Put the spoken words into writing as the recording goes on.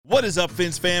What is up,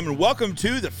 Fence fam, and welcome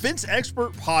to the Fence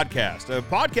Expert Podcast, a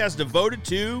podcast devoted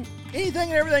to anything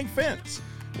and everything fence.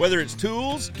 Whether it's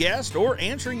tools, guests, or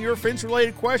answering your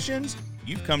fence-related questions,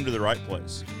 you've come to the right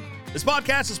place. This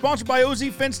podcast is sponsored by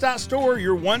ozfence.store,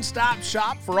 your one-stop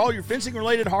shop for all your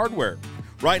fencing-related hardware.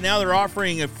 Right now, they're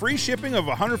offering a free shipping of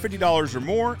 $150 or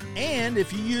more, and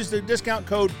if you use the discount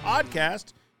code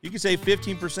PODCAST, you can save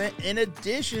 15% in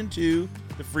addition to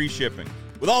the free shipping.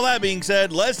 With all that being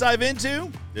said, let's dive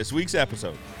into this week's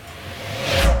episode.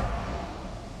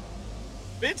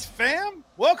 Fence fam,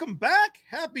 welcome back.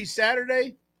 Happy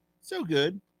Saturday. So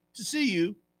good to see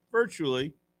you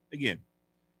virtually again.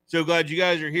 So glad you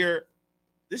guys are here.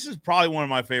 This is probably one of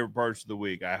my favorite parts of the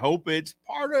week. I hope it's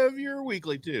part of your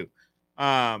weekly too.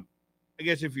 I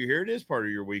guess if you're here, it is part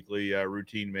of your weekly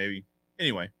routine maybe.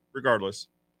 Anyway, regardless,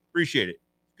 appreciate it.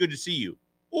 Good to see you.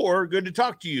 Or good to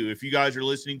talk to you if you guys are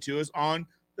listening to us on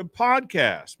the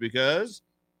podcast, because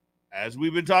as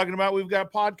we've been talking about, we've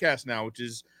got podcasts now, which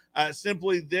is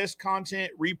simply this content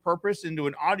repurposed into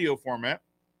an audio format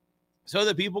so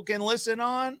that people can listen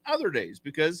on other days,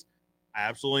 because I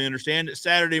absolutely understand that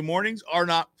Saturday mornings are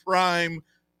not prime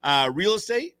real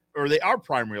estate, or they are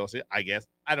prime real estate, I guess.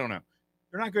 I don't know.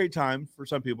 They're not a great time for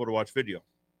some people to watch video.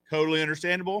 Totally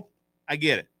understandable. I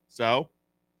get it. So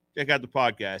check out the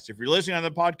podcast. If you're listening on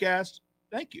the podcast,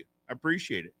 thank you. I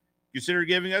appreciate it. Consider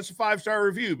giving us a 5-star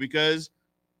review, because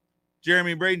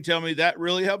Jeremy and Braden tell me that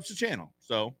really helps the channel.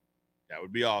 So that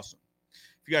would be awesome.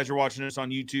 If you guys are watching this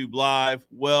on YouTube live,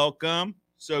 welcome.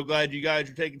 So glad you guys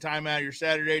are taking time out of your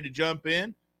Saturday to jump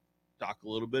in, talk a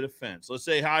little bit of fence. Let's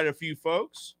say hi to a few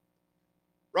folks.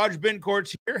 Roger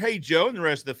Bencourt's here. Hey, Joe, and the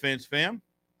rest of the fence fam.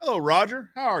 Hello,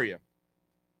 Roger. How are you?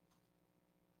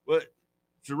 What?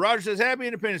 So Roger says, happy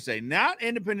Independence Day. Not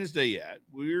Independence Day yet.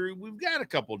 We've got a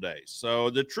couple days. So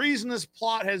the treasonous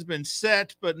plot has been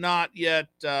set, but not yet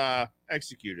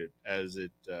executed, as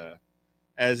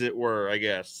it were, I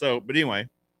guess. So, but anyway,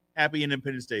 happy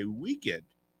Independence Day weekend.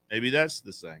 Maybe that's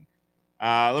the thing.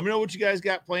 Let me know what you guys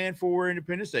got planned for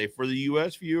Independence Day. For the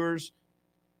U.S. viewers,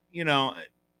 you know,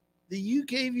 the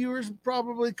UK viewers would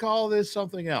probably call this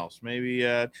something else. Maybe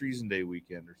Treason Day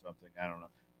weekend or something. I don't know.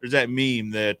 There's that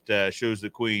meme that shows the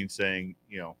Queen saying,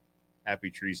 you know, Happy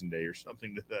Treason Day or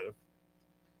something to that effect.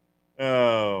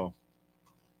 Oh.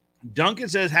 Duncan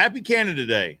says, Happy Canada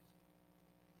Day.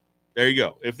 There you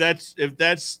go. If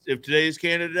today is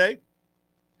Canada Day,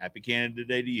 Happy Canada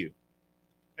Day to you.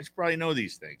 I should probably know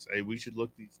these things. We should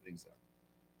look these things up.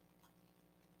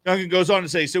 Duncan goes on to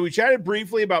say, so we chatted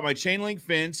briefly about my chain link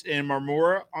fence in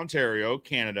Marmora, Ontario,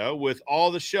 Canada, with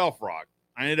all the shelf rock.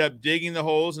 I ended up digging the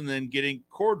holes and then getting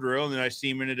core drill, and then I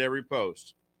cemented every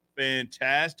post.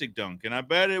 Fantastic, Duncan. I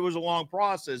bet it was a long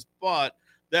process, but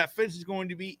that fence is going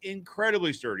to be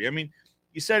incredibly sturdy. I mean,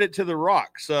 you set it to the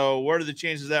rock, so what are the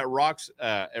chances that rock's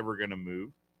ever going to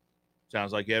move?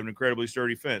 Sounds like you have an incredibly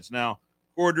sturdy fence. Now,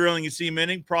 core drilling and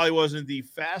cementing probably wasn't the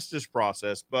fastest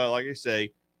process, but like I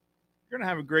say, you're going to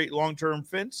have a great long-term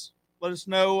fence. Let us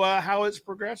know how it's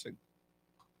progressing.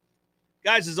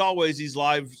 Guys, as always, these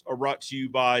lives are brought to you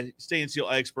by Stain and Seal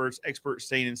Experts, Expert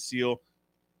Stain and Seal.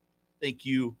 Thank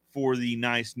you for the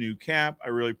nice new cap. I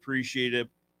really appreciate it.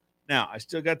 Now, I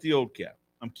still got the old cap.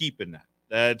 I'm keeping that.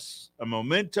 That's a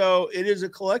memento. It is a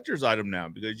collector's item now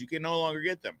because you can no longer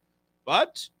get them.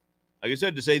 But, like I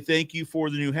said, to say thank you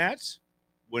for the new hats.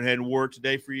 Went ahead and wore it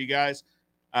today for you guys.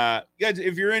 Guys,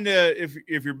 if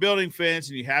you're building fence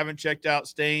and you haven't checked out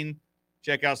Stain,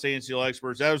 check out Stain and Seal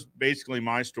Experts. That was basically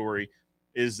my story.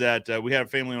 Is that we have a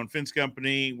family-owned fence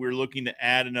company. We're looking to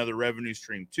add another revenue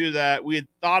stream to that. We had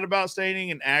thought about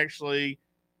staining, and actually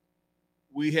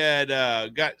we had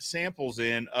got samples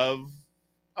in of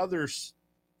other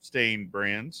stain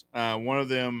brands. One of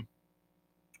them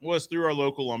was through our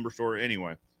local lumber store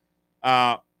anyway.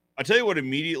 I tell you what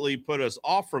immediately put us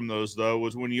off from those, though,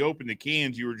 was when you opened the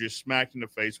cans, you were just smacked in the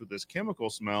face with this chemical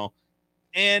smell.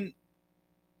 And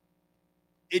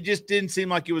it just didn't seem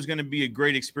like it was going to be a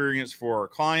great experience for our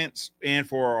clients and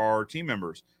for our team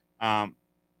members. I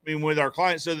mean, with our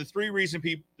clients, so the three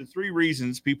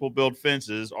reasons people build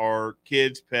fences are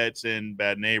kids, pets, and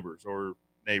bad neighbors, or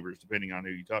neighbors, depending on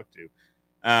who you talk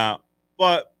to.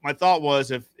 But my thought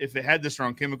was, if it had this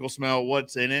strong chemical smell,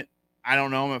 what's in it? I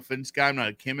don't know. I'm a fence guy. I'm not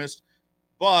a chemist,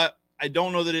 but I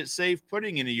don't know that it's safe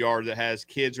putting in a yard that has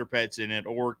kids or pets in it,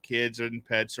 or kids and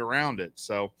pets around it.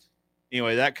 So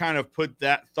anyway, that kind of put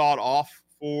that thought off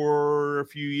for a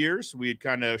few years. We had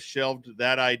kind of shelved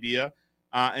that idea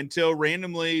until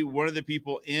randomly one of the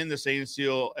people in the Stain and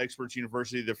Seal Experts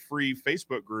University, the free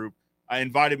Facebook group,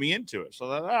 invited me into it.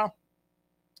 So I thought,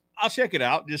 I'll check it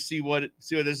out, just see what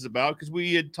this is about, because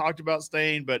we had talked about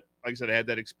staying, but like I said, I had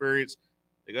that experience.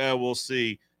 Like, we'll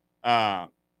see.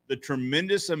 The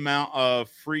tremendous amount of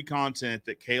free content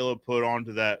that Caleb put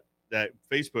onto that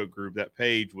Facebook group, that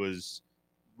page, was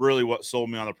really what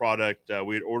sold me on the product.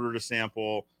 We had ordered a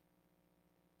sample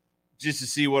just to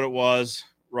see what it was,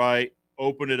 right?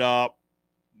 Opened it up,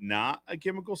 not a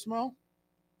chemical smell.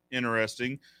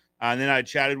 Interesting. And then I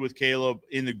chatted with Caleb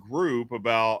in the group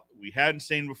about, we hadn't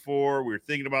stained before. We were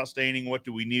thinking about staining. What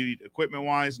do we need equipment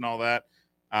wise and all that?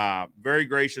 Very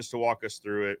gracious to walk us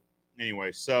through it.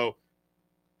 Anyway, so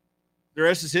the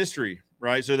rest is history,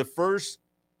 right? So the first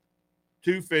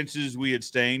 2 fences we had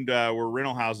stained were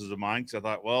rental houses of mine. So I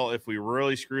thought, well, if we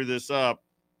really screw this up,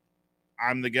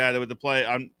 I'm the guy that would play.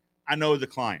 I know the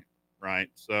client, right?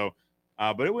 So,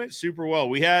 but it went super well.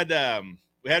 We had a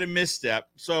misstep.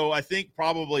 So I think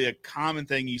probably a common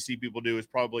thing you see people do is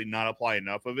probably not apply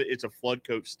enough of it. It's a flood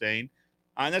coat stain.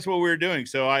 And that's what we were doing.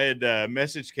 So I had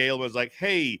messaged Caleb. I was like,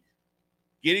 hey,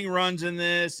 getting runs in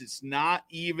this, it's not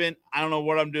even. I don't know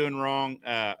what I'm doing wrong.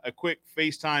 A quick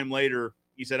FaceTime later,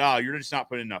 he said, oh, you're just not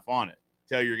putting enough on it.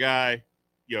 Tell your guy,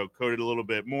 coat it a little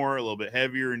bit more, a little bit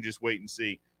heavier, and just wait and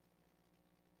see.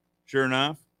 Sure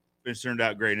enough, it turned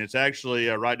out great. And it's actually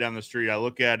right down the street. I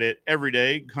look at it every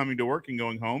day coming to work and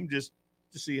going home just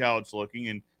to see how it's looking,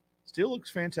 and still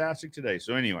looks fantastic today.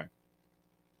 So anyway,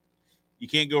 you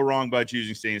can't go wrong by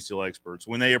choosing Stainless Steel Experts.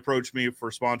 When they approached me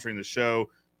for sponsoring the show,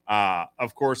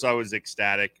 of course, I was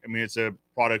ecstatic. I mean, it's a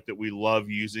product that we love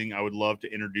using. I would love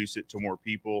to introduce it to more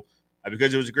people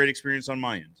because it was a great experience on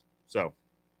my end. So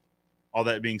all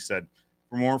that being said,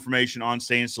 for more information on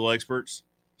Stainless Steel Experts,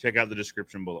 check out the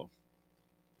description below.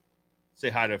 Say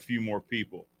hi to a few more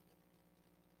people.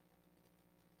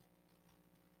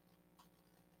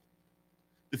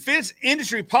 The Fence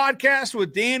Industry Podcast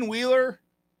with Dan Wheeler.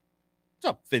 What's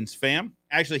up, Fence fam?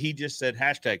 Actually, he just said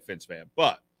hashtag Fence fam,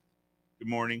 but good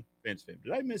morning, Fence fam.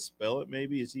 Did I misspell it?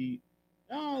 Maybe is he?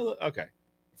 Oh, okay.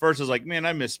 First, I was like, man,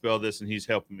 I misspelled this, and he's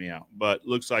helping me out. But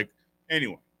looks like,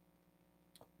 anyway.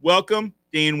 Welcome,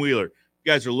 Dan Wheeler. If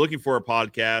you guys are looking for a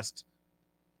podcast,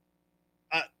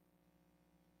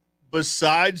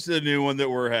 besides the new one that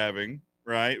we're having,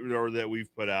 right, or that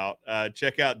we've put out,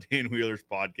 check out Dan Wheeler's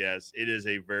podcast. It is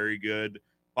a very good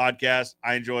podcast.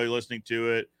 I enjoy listening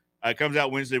to it. It comes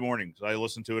out Wednesday morning, so I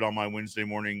listen to it on my Wednesday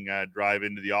morning drive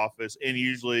into the office, and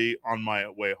usually on my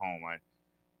way home.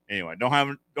 Anyway, don't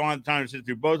have the time to sit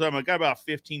through both of them. I got about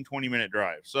a 15-20 minute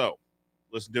drive, so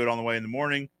listen to it on the way in the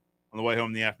morning, on the way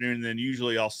home in the afternoon, and then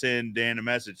usually I'll send Dan a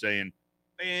message saying,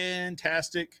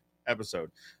 fantastic episode.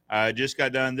 I just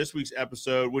got done this week's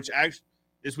episode,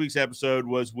 this week's episode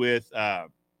was with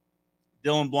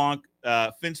Dylan Blanc,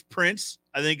 Fence Prince,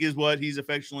 I think is what he's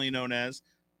affectionately known as,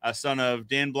 son of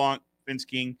Dan Blanc, Fence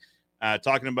King,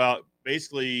 talking about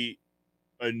basically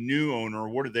a new owner.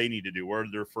 What do they need to do? What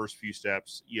are their first few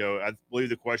steps? I believe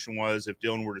the question was, if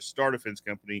Dylan were to start a fence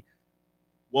company,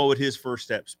 what would his first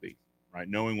steps be? Right,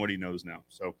 knowing what he knows now.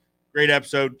 So great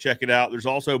episode. Check it out. There's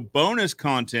also bonus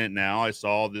content now. I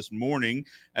saw this morning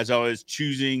as I was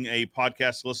choosing a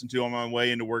podcast to listen to on my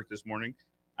way into work this morning.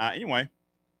 Anyway,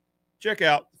 check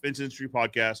out the Fence Industry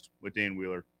Podcast with Dan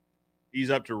Wheeler.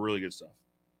 He's up to really good stuff.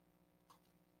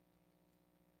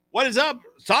 What is up?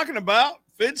 Talking about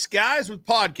Fence Guys with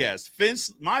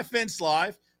podcasts. My Fence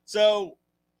Live. So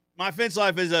my Fence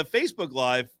Live is a Facebook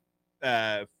Live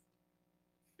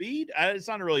feed. It's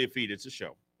not really a feed. It's a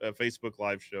show, a Facebook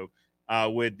Live show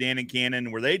with Dan and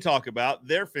Cannon, where they talk about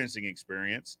their fencing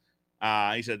experience.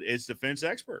 He said, it's the Fence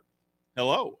Expert.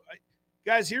 Hello.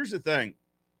 Guys, here's the thing.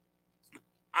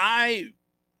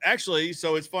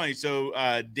 So it's funny. So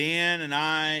Dan and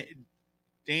I,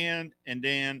 the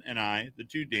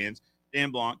two Dans,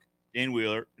 Dan Blanc, Dan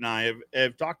Wheeler, and I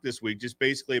have talked this week just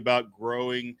basically about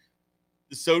growing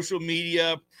the social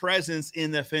media presence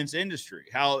in the fence industry,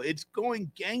 how it's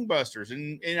going gangbusters.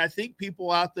 And I think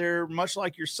people out there, much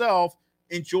like yourself,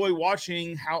 enjoy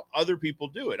watching how other people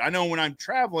do it. I know when I'm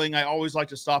traveling, I always like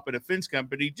to stop at a fence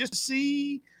company just to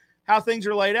see how things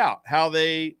are laid out, how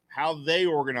they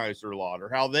organize their lot, or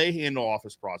how they handle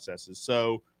office processes.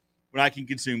 So when I can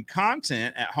consume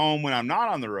content at home when I'm not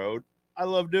on the road, I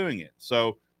love doing it.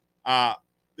 So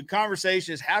the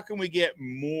conversation is, how can we get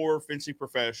more fencing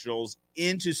professionals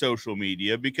into social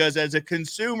media? Because as a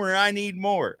consumer, I need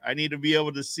more. I need to be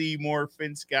able to see more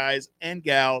fence guys and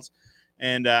gals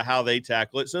and how they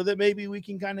tackle it, so that maybe we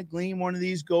can kind of glean one of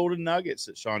these golden nuggets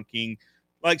that Sean King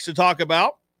likes to talk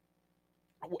about.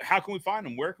 How can we find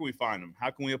them? Where can we find them?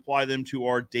 How can we apply them to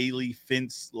our daily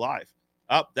fence life?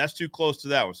 That's too close to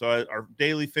that one. So our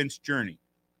daily fence journey.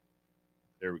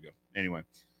 There we go. Anyway,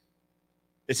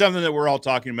 it's something that we're all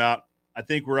talking about. I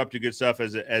think we're up to good stuff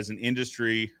as an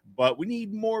industry, but we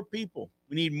need more people.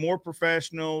 We need more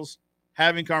professionals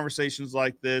having conversations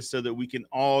like this so that we can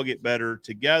all get better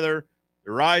together.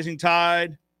 The rising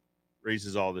tide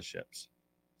raises all the ships,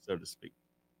 so to speak.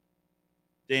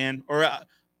 Dan, or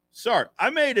sorry, I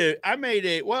made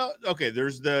a, well, okay,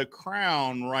 there's the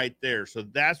crown right there. So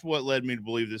that's what led me to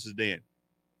believe this is Dan.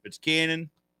 If it's canon,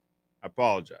 I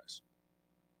apologize.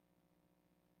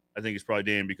 I think it's probably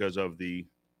Dan because of the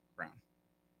crown.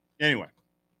 Anyway,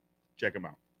 check him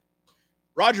out.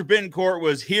 Roger Bencourt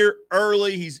was here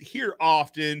early. He's here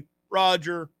often.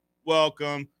 Roger,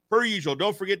 welcome. Per usual,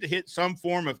 don't forget to hit some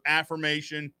form of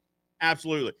affirmation.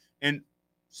 Absolutely. And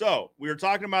so we were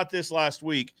talking about this last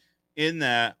week in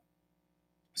that.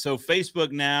 So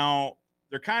Facebook now,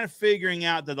 they're kind of figuring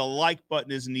out that the like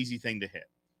button is an easy thing to hit,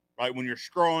 right? When you're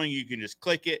scrolling, you can just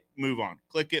click it, move on,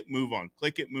 click it, move on,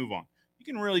 click it, move on. You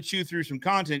can really chew through some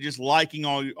content just liking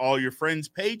all your friends'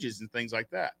 pages and things like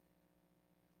that.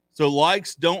 So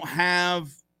likes don't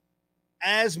have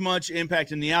as much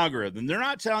impact in the algorithm. They're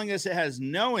not telling us it has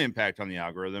no impact on the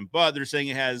algorithm, but they're saying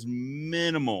it has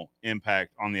minimal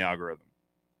impact on the algorithm.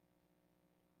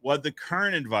 What the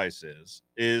current advice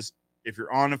is if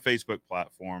you're on a Facebook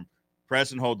platform,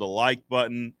 press and hold the like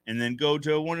button and then go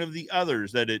to one of the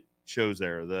others that it shows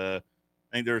there.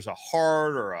 I think there's a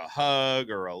heart or a hug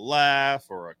or a laugh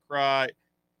or a cry.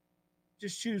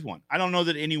 Just choose one. I don't know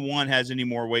that any one has any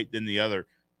more weight than the other,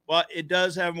 but it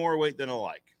does have more weight than a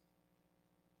like.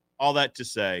 All that to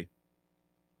say,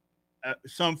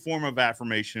 some form of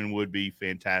affirmation would be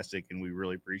fantastic, and we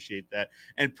really appreciate that.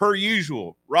 And per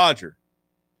usual, Roger,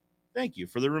 thank you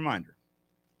for the reminder.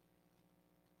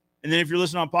 And then if you're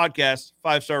listening on podcast,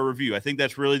 5-star review. I think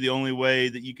that's really the only way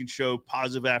that you can show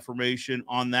positive affirmation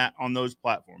on those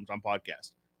platforms on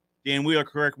podcast. Dan Wheeler,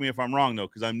 correct me if I'm wrong, though,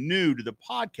 because I'm new to the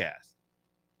podcast.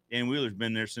 Dan Wheeler's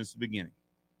been there since the beginning.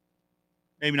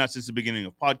 Maybe not since the beginning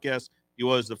of podcasts. He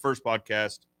was the first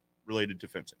podcast related to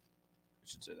fencing. I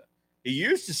should say that.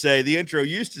 The intro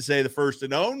used to say the first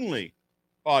and only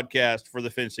podcast for the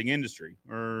fencing industry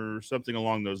or something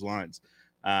along those lines.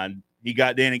 He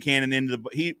got Danny Cannon into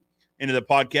the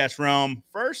podcast realm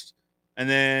first, and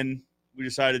then we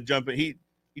decided to jump in.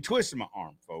 He twisted my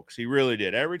arm, folks. He really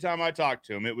did. Every time I talked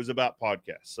to him, it was about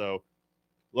podcasts. So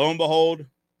lo and behold,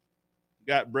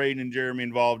 got Braden and Jeremy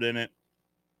involved in it.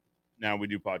 Now we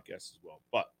do podcasts as well.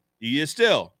 But he is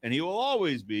still, and he will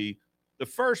always be, the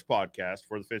first podcast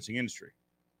for the fencing industry.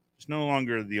 It's no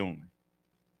longer the only.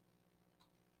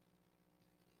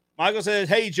 Michael says,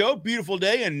 hey, Joe, beautiful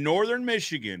day in northern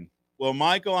Michigan. Well,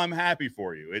 Michael, I'm happy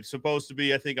for you. It's supposed to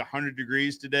be, I think, 100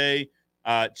 degrees today.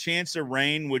 Chance of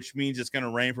rain, which means it's going to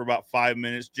rain for about 5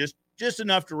 minutes, just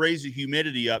enough to raise the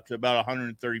humidity up to about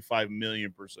 135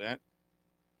 million %.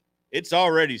 It's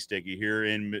already sticky here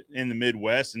in the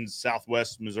Midwest and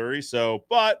Southwest Missouri. So,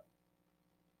 but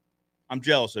I'm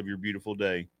jealous of your beautiful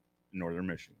day in northern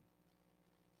Michigan.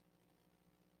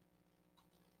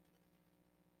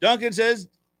 Duncan says,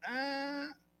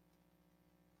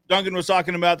 Duncan was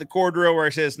talking about the core drill where I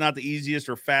said it's not the easiest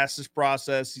or fastest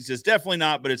process. He says, definitely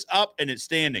not, but it's up and it's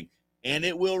standing. And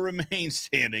it will remain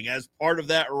standing as part of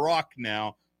that rock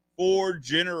now for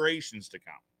generations to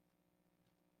come.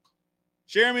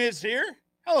 Jeremy is here.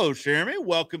 Hello, Jeremy.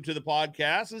 Welcome to the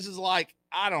podcast. This is like,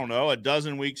 I don't know, a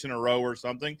dozen weeks in a row or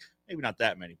something. Maybe not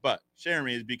that many, but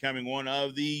Jeremy is becoming one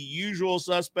of the usual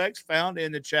suspects found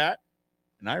in the chat,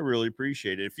 and I really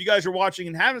appreciate it. If you guys are watching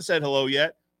and haven't said hello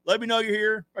yet, let me know you're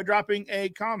here by dropping a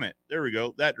comment. There we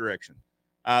go, that direction.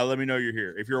 Let me know you're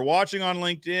here. If you're watching on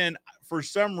LinkedIn, for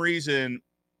some reason,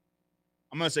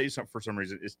 I'm going to say something for some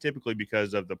reason. It's typically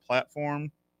because of the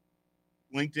platform.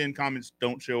 LinkedIn comments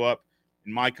don't show up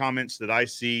in my comments that I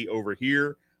see over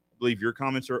here. I believe your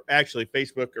comments are actually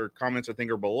Facebook or comments I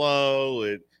think are below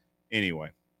it. Anyway,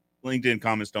 LinkedIn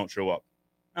comments don't show up.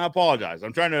 I apologize.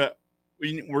 We're going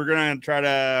to try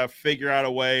to figure out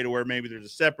a way to where maybe there's a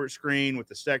separate screen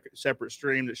with a separate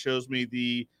stream that shows me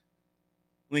the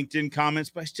LinkedIn comments,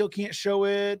 but I still can't show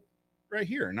it right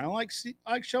here. And I like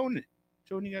showing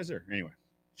you guys there. Anyway,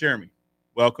 Jeremy,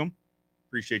 welcome.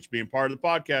 Appreciate you being part of the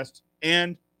podcast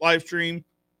and live stream.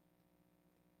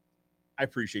 I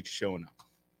appreciate you showing up.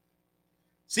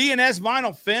 CNS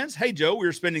Vinyl Fence. Hey, Joe, we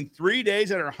were spending 3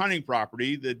 days at our hunting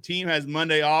property. The team has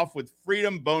Monday off with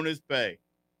freedom bonus pay.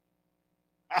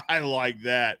 I like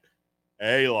that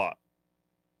a lot.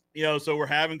 So we're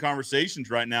having conversations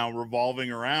right now revolving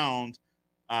around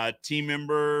team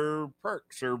member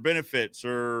perks or benefits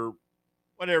or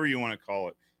whatever you want to call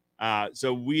it.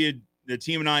 So the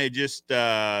team and I had just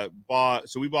bought.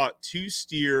 So we bought 2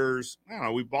 steers. I don't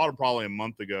know. We bought them probably a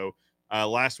month ago.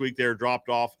 Last week they were dropped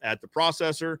off at the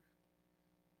processor.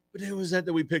 But it was that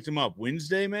we picked them up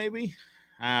Wednesday, maybe.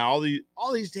 All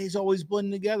these days always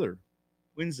blend together.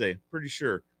 Wednesday, pretty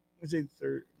sure.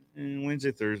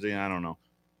 Wednesday, Thursday. I don't know.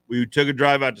 We took a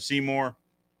drive out to Seymour,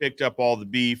 picked up all the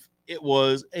beef. It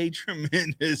was a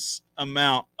tremendous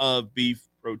amount of beef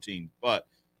protein. But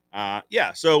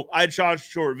yeah, so I shot a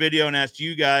short video and asked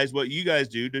you guys what you guys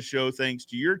do to show thanks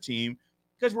to your team,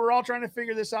 because we're all trying to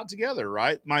figure this out together,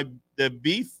 right? The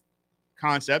beef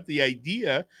concept, the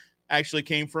idea actually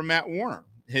came from Matt Warner.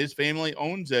 His family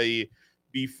owns a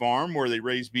beef farm where they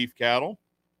raise beef cattle.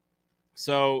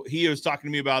 So he was talking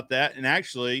to me about that. And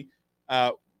actually,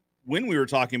 when we were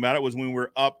talking about it was when we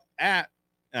were up at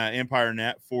Empire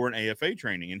Net for an AFA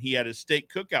training, and he had a steak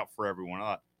cookout for everyone. I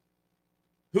thought,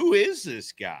 who is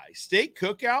this guy? Steak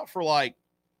cookout for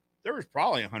there was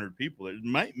probably 100 people.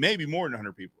 Maybe more than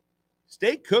 100 people.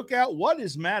 Steak cookout. What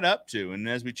is Matt up to? And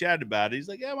as we chatted about it, he's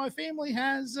like, yeah, my family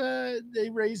has, they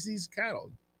raise these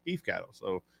beef cattle.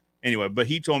 So anyway, but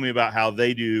he told me about how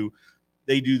they do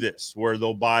this, where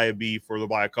they'll buy a beef or they'll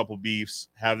buy a couple beefs,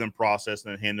 have them processed,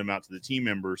 and then hand them out to the team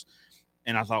members.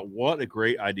 And I thought, what a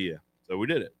great idea. So we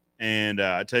did it. And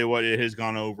I tell you what, it has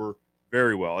gone over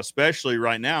very well, especially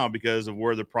right now because of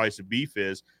where the price of beef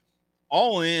is.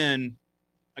 All in,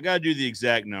 I got to do the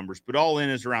exact numbers, but all in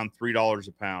is around $3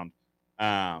 a pound.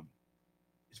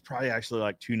 It's probably actually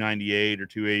like $2.98 or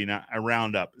 $2.89. I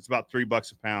round up. It's about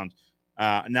 $3 a pound.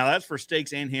 Now that's for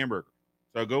steaks and hamburger.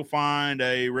 So go find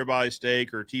a ribeye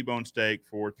steak or a T-bone steak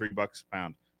for $3 a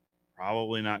pound.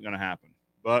 Probably not going to happen.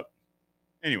 But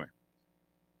anyway,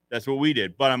 that's what we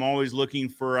did. But I'm always looking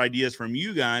for ideas from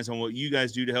you guys on what you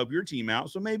guys do to help your team out.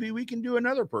 So maybe we can do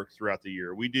another perk throughout the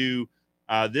year. We do.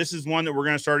 This is one that we're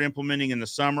going to start implementing in the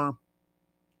summer.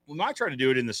 We might try to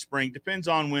do it in the spring. Depends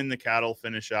on when the cattle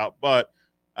finish out. But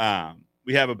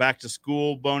we have a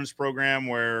back-to-school bonus program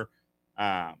where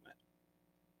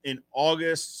in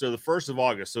August, so the 1st of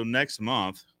August, so next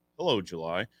month, hello,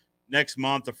 July. Next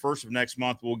month, the 1st of next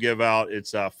month, we'll give out,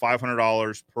 it's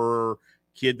 $500 per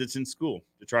kid that's in school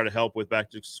to try to help with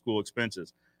back-to-school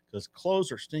expenses, because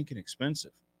clothes are stinking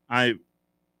expensive. I've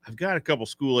got a couple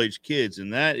school-age kids,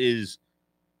 and that is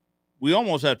 – we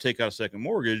almost have to take out a second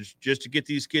mortgage just to get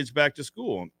these kids back to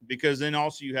school, because then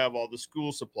also you have all the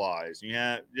school supplies. You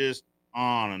have just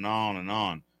on and on and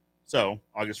on. So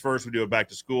August 1st, we do a back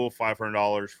to school,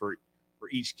 $500 for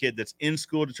each kid that's in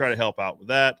school to try to help out with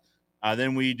that.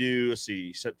 Then we do,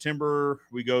 September,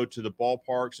 we go to the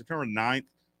ballpark. September 9th,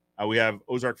 we have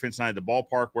Ozark Fence Night at the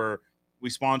ballpark, where we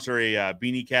sponsor a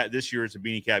beanie cap. This year it's a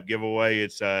beanie cap giveaway.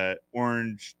 It's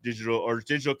orange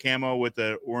digital camo with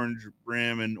an orange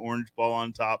brim and orange ball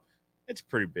on top. It's a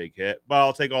pretty big hit. But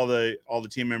I'll take all the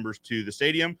team members to the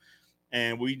stadium,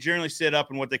 and we generally sit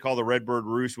up in what they call the Redbird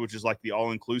Roost, which is like the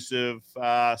all-inclusive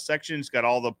section. It's got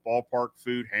all the ballpark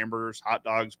food, hamburgers, hot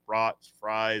dogs, brats,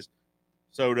 fries,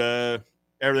 soda,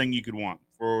 everything you could want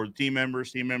for team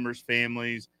members,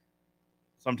 families.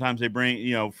 Sometimes they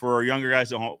bring, for our younger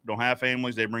guys that don't have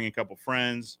families, they bring a couple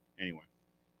friends. Anyway,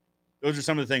 those are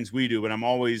some of the things we do, but I'm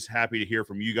always happy to hear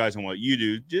from you guys on what you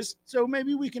do, just so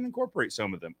maybe we can incorporate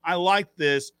some of them. I like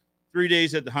this 3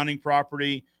 days at the hunting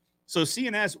property. So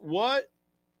CNS,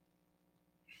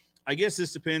 I guess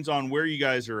this depends on where you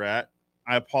guys are at.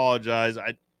 I apologize.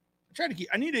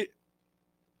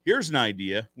 Here's an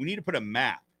idea. We need to put a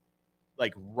map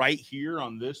like right here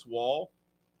on this wall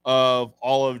of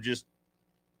all of just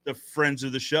the friends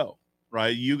of the show,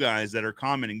 right? You guys that are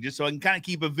commenting, just so I can kind of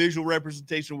keep a visual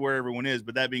representation of where everyone is.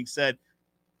 But that being said,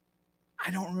 I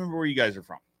don't remember where you guys are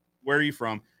from. Where are you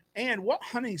from? And what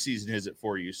hunting season is it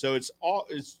for you? So it's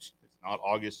not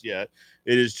August yet.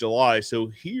 It is July. So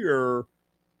here,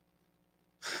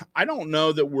 I don't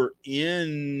know that we're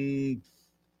in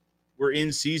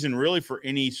season really for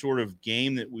any sort of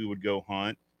game that we would go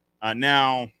hunt.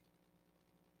 Now,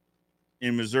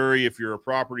 in Missouri, if you're a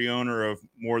property owner of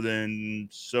I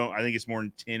think it's more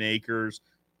than 10 acres,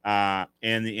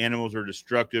 and the animals are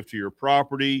destructive to your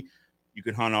property, you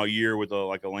can hunt all year with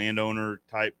a landowner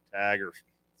type tag or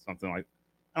something like.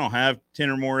 I don't have 10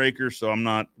 or more acres, so I'm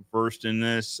not versed in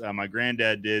this. My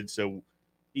granddad did, so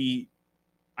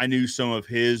I knew some of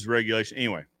his regulation.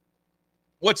 Anyway,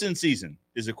 what's in season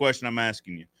is a question I'm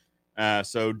asking you.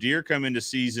 So deer come into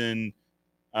season.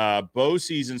 Bow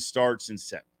season starts in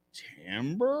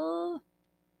September,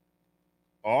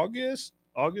 August,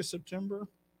 September.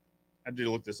 I had to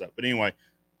look this up. But anyway,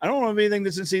 I don't know of anything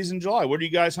that's in season in July. What are you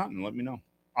guys hunting? Let me know.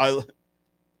 I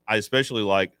especially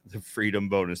like the Freedom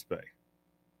bonus pay.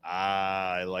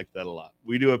 I like that a lot.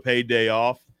 We do a paid day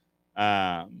off,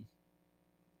 but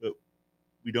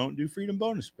we don't do freedom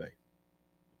bonus pay.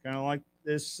 Kind of like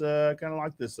this. Kind of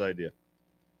like this idea.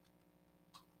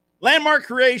 Landmark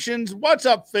Creations. What's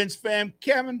up, Fence fam?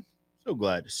 Kevin, so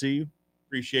glad to see you.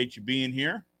 Appreciate you being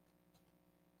here.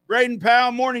 Braden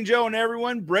Powell, Morning Joe, and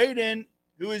everyone. Braden,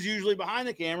 who is usually behind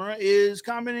the camera, is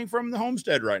commenting from the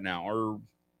homestead right now, or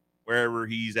wherever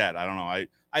he's at. I don't know.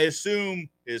 I assume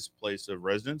his place of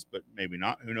residence, but maybe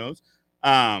not. Who knows?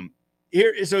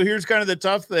 Here's kind of the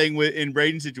tough thing in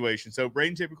Braden's situation. So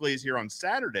Braden typically is here on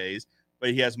Saturdays,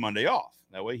 but he has Monday off.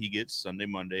 That way he gets Sunday,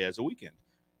 Monday as a weekend.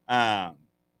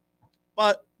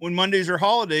 But when Mondays are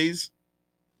holidays,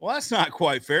 well, that's not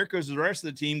quite fair because the rest of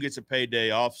the team gets a paid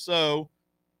day off. So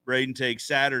Braden takes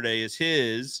Saturday as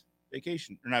his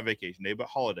vacation, or not vacation day, but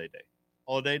holiday day.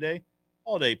 Holiday day,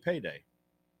 holiday pay day.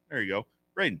 There you go.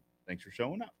 Braden, thanks for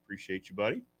showing up. Appreciate you,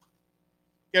 buddy.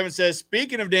 Kevin says,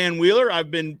 speaking of Dan Wheeler,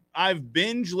 I've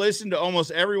binge listened to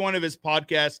almost every one of his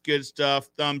podcasts. Good stuff.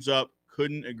 Thumbs up.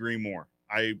 Couldn't agree more.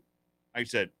 Like I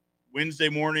said, Wednesday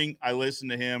morning, I listen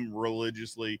to him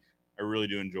religiously. I really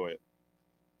do enjoy it.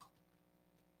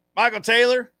 Michael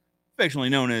Taylor, affectionately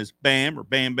known as Bam or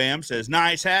Bam Bam, says,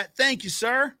 nice hat. Thank you,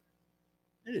 sir.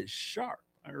 It is sharp.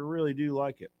 I really do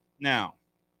like it. Now,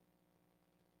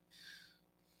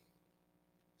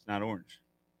 it's not orange.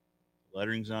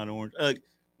 Lettering's not orange.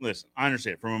 Listen, I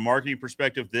understand. From a marketing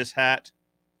perspective, this hat,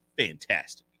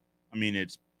 fantastic. I mean,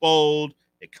 it's bold.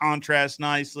 It contrasts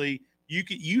nicely.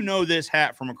 You know this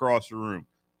hat from across the room.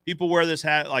 People wear this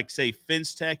hat like, say,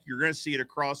 Fence Tech. You're going to see it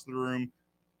across the room.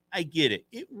 I get it.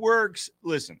 It works.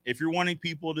 Listen, if you're wanting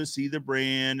people to see the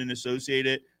brand and associate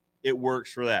it, it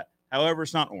works for that. However,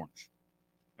 it's not orange.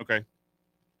 Okay?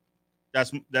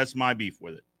 That's my beef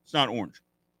with it. It's not orange.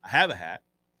 I have a hat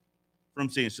from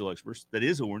Stainless Steel Experts that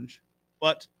is orange,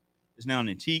 but is now an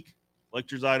antique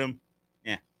collector's item.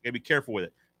 Yeah, gotta be careful with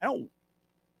it. I don't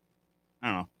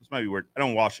know. This might be weird. I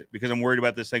don't wash it because I'm worried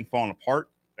about this thing falling apart.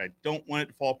 I don't want it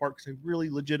to fall apart because I really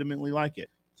legitimately like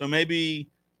it. So maybe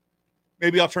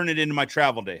I'll turn it into my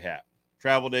travel day hat.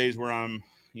 Travel days where I'm,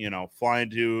 flying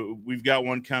to. We've got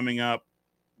one coming up.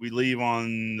 We leave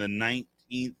on the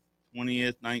 19th,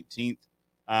 20th, 19th,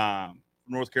 from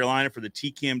North Carolina for the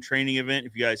TCAM training event.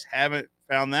 If you guys haven't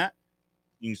found that,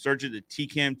 you can search it, the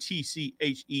TCAM,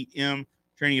 TCHEM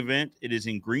training event. It is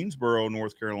in Greensboro,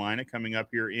 North Carolina, coming up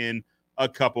here in a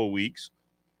couple of weeks.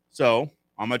 So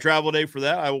on my travel day for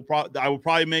that, I will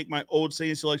probably make my old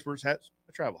Stainless Steel Experts hats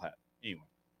a travel hat. Anyway,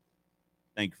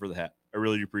 thank you for the hat. I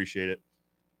really do appreciate it.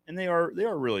 And they are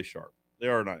really sharp. They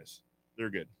are nice.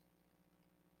 They're good.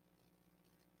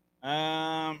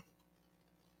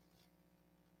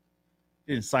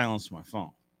 Didn't silence my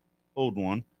phone. Hold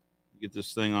one. Get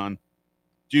this thing on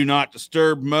do not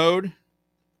disturb mode.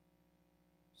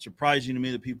 Surprising to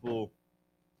me that people,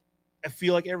 I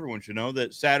feel like everyone should know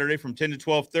that Saturday from 10 to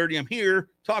 12:30, I'm here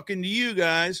talking to you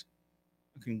guys.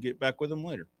 I can get back with them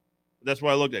later. But that's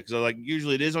why I looked at it, because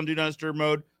usually it is on do not disturb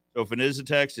mode. So if it is a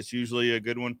text, it's usually a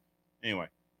good one. Anyway,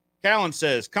 Callan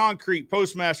says, concrete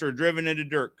Postmaster driven into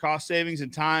dirt, cost savings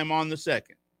and time on the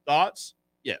second. Thoughts?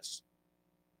 Yes.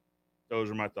 Those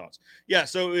are my thoughts. Yeah,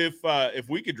 so if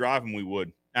we could drive them, we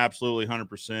would. Absolutely,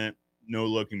 100%. No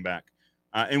looking back.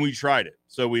 And we tried it.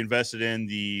 So we invested in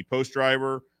the post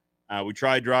driver. We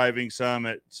tried driving some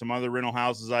at some other rental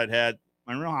houses I'd had.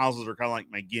 My rental houses are kind of like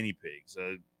my guinea pigs.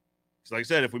 Because like I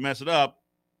said, if we mess it up,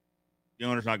 the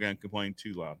owner's not going to complain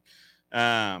too loud.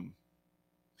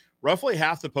 Roughly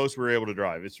half the posts we were able to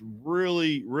drive. It's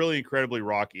really, really incredibly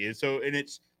rocky. And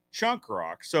it's chunk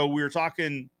rock. So we were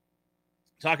talking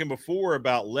before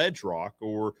about ledge rock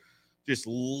or just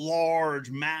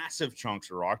large, massive chunks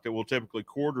of rock that we'll typically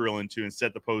core drill into and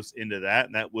set the post into that.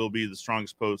 And that will be the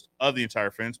strongest post of the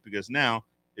entire fence because now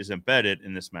is embedded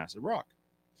in this massive rock.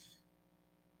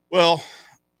 Well,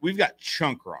 we've got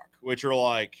chunk rock, which are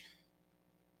like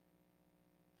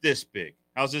this big.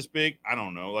 How's this big? I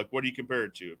don't know. Like, what do you compare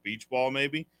it to? A beach ball,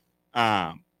 maybe?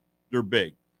 They're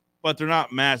big, but they're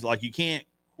not massive. Like, you can't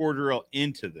core drill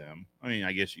into them. I mean,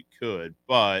 I guess you could,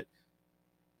 but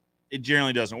it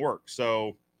generally doesn't work.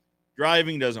 So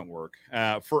driving doesn't work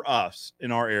for us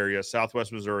in our area,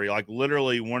 Southwest Missouri. Like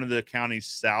literally one of the counties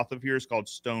south of here is called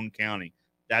Stone County.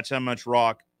 That's how much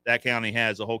rock that county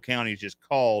has. The whole county is just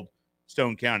called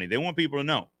Stone County. They want people to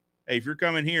know, hey, if you're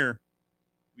coming here,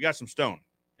 we got some stone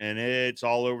and it's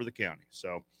all over the county.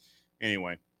 So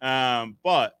anyway,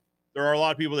 but there are a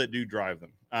lot of people that do drive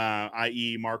them,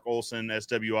 i.e. Mark Olson,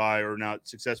 SWI, or now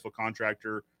Successful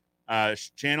Contractor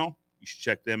channel. You should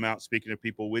check them out. Speaking of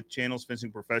people with channels,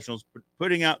 fencing professionals,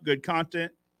 putting out good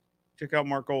content. check out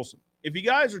Mark Olson. If you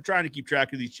guys are trying to keep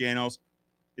track of these channels,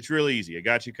 it's really easy. I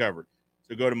got you covered.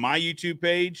 So go to my YouTube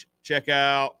page, check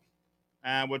out,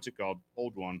 what's it called?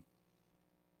 Old one.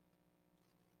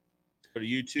 Go to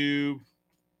YouTube.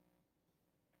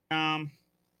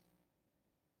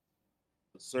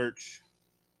 Search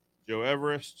Joe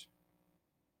Everest.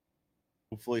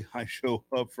 Hopefully I show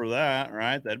up for that,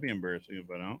 right? That'd be embarrassing if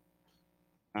I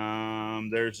don't.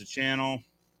 There's a channel.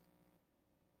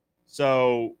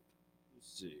 So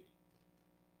let's see.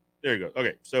 There you go.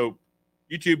 Okay. So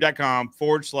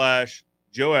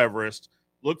youtube.com/Joe Everest.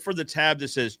 Look for the tab that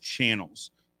says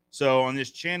channels. So on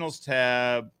this channels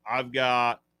tab, I've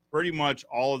got pretty much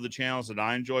all of the channels that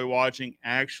I enjoy watching.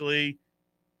 Actually,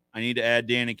 I need to add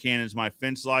Dan and Cannon's My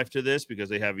Fence Life to this because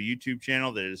they have a YouTube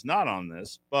channel that is not on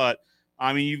this. But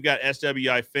I mean, you've got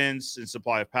SWI Fence and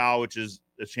Supply of Power, which is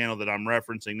the channel that I'm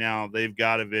referencing now. They've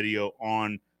got a video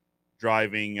on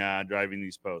driving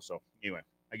these posts. So anyway,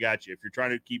 I got you. If you're trying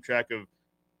to keep track of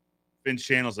fence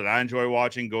channels that I enjoy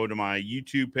watching, go to my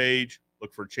YouTube page,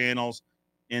 look for channels.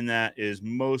 In that is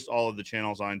most all of the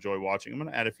channels I enjoy watching. I'm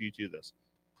going to add a few to this.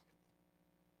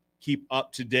 Keep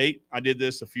up to date. I did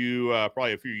this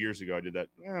probably a few years ago. I did that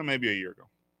maybe a year ago.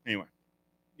 Anyway,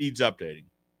 needs updating.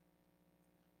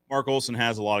 Mark Olson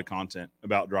has a lot of content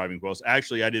about driving posts.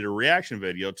 Actually, I did a reaction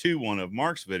video to one of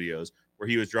Mark's videos where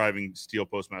he was driving Steel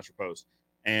Postmaster Post.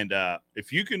 And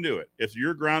if you can do it, if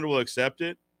your ground will accept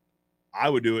it, I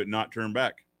would do it and not turn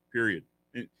back, period.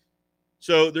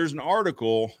 So there's an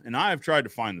article, and I have tried to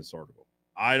find this article.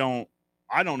 I don't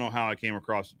know how I came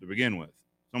across it to begin with.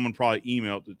 Someone probably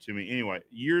emailed it to me. Anyway,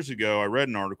 years ago, I read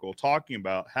an article talking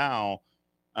about how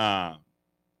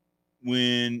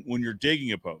when you're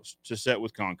digging a post to set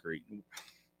with concrete,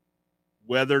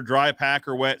 whether dry pack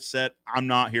or wet set, I'm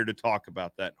not here to talk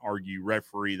about that,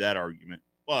 referee that argument.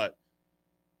 But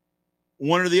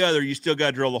one or the other, you still got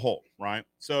to drill the hole, right?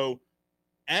 So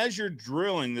as you're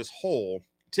drilling this hole,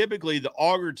 typically the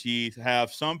auger teeth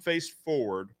have some face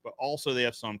forward, but also they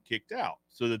have some kicked out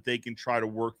so that they can try to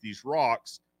work these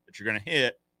rocks that you're going to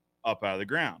hit up out of the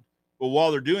ground. But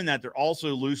while they're doing that, they're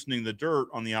also loosening the dirt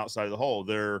on the outside of the hole.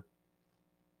 They're,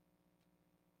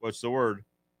 what's the word?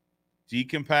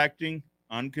 Decompacting,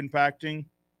 uncompacting.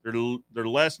 They're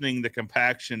lessening the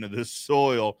compaction of the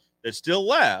soil that's still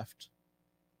left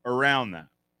around that.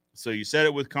 So you set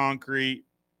it with concrete.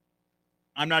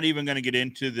 I'm not even going to get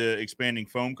into the expanding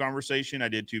foam conversation. I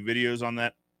did 2 videos on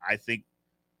that. I think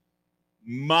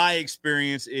my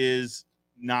experience is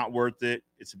not worth it.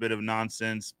 It's a bit of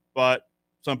nonsense, but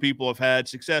some people have had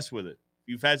success with it. If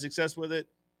you've had success with it,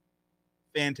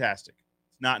 fantastic.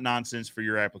 It's not nonsense for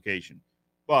your application.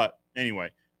 But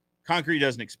anyway, concrete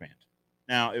doesn't expand.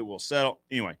 Now it will settle.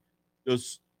 Anyway, the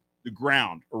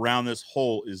ground around this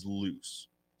hole is loose.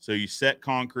 So you set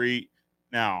concrete.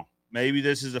 Now, maybe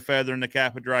this is a feather in the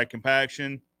cap of dry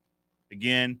compaction.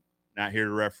 Again, not here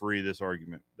to referee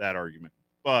that argument.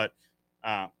 But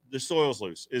the soil's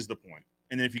loose is the point.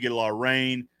 And then if you get a lot of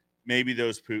rain, maybe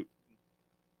those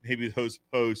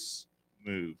posts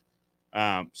move.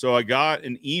 So I got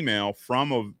an email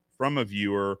from a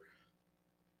viewer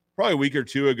probably a week or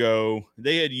 2 ago.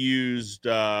 They had used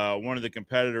one of the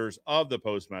competitors of the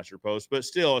Postmaster Post, but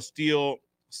still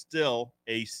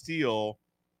a steel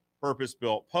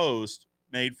purpose-built post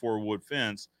made for a wood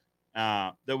fence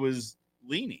that was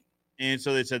leaning. And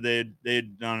so they said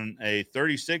they'd done a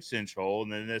 36-inch hole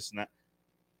and then this and that,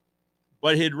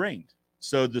 but it had rained.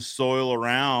 So the soil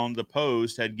around the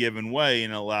post had given way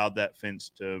and allowed that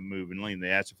fence to move and lean. They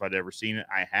asked if I'd ever seen it.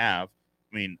 I have.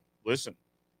 I mean, listen,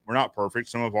 we're not perfect.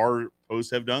 Some of our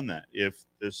posts have done that. If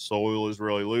the soil is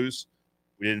really loose,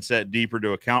 we didn't set deeper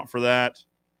to account for that,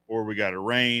 or we got a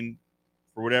rain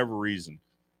for whatever reason.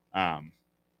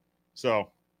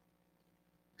 So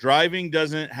driving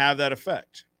doesn't have that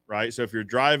effect, right? So if you're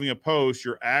driving a post,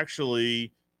 you're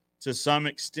actually, to some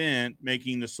extent,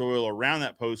 making the soil around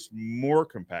that post more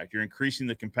compact. You're increasing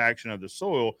the compaction of the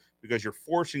soil because you're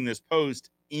forcing this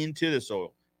post into the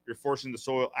soil. You're forcing the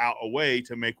soil out away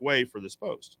to make way for this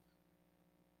post.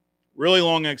 Really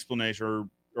long explanation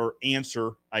or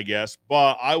answer, I guess.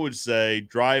 But I would say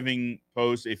driving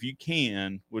posts, if you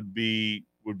can, would be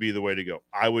the way to go.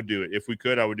 I would do it. If we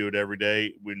could, I would do it every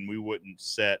day when we wouldn't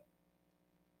set.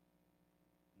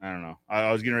 I don't know.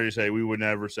 I was getting ready to say we would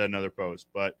never set another post,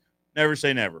 but never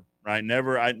say never, right?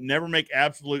 I never make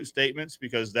absolute statements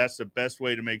because that's the best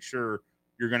way to make sure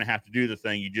you're going to have to do the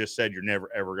thing you just said you're never,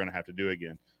 ever going to have to do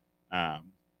again.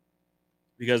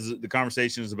 Because the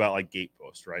conversation is about like gate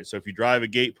posts, right? So if you drive a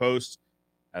gate post,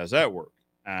 how does that work?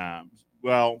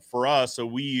 Well, for us, so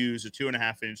we use a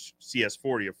 2.5-inch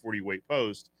CS40, a 40 weight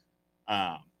post.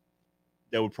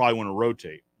 that would probably want to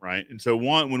rotate, right? And so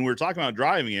when we're talking about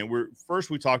driving it,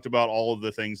 we talked about all of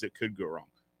the things that could go wrong.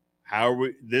 How are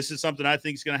we? This is something I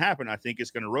think is going to happen. I think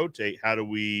it's going to rotate. How do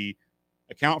we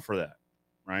account for that,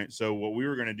 right? So what we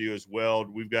were going to do is weld.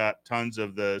 We've got tons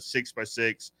of the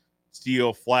 6x6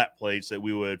 steel flat plates that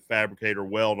we would fabricate or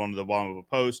weld onto the bottom of a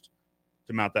post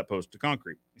to mount that post to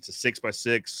concrete. It's a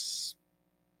 6x6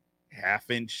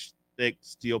 half-inch thick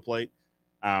steel plate.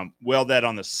 Weld that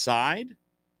on the side,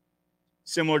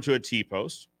 similar to a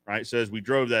T-post, right? So as we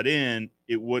drove that in,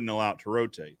 it wouldn't allow it to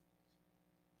rotate.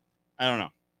 I don't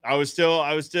know. I was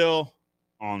still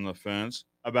on the fence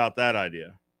about that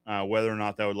idea, whether or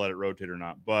not that would let it rotate or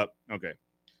not. But okay,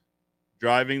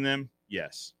 driving them,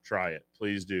 yes, try it,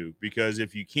 please do, because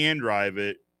if you can drive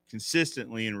it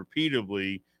consistently and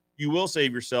repeatedly, you will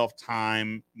save yourself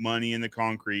time, money in the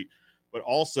concrete. But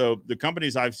also, the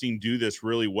companies I've seen do this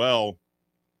really well,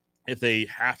 if they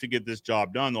have to get this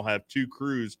job done, they'll have two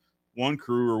crews. One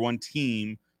crew or one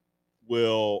team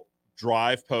will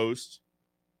drive post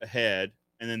ahead,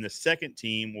 and then the second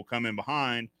team will come in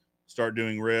behind, start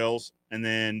doing rails, and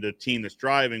then the team that's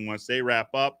driving, once they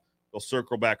wrap up, they'll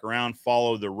circle back around,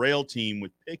 follow the rail team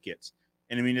with pickets.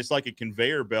 And I mean, it's like a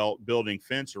conveyor belt building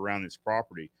fence around this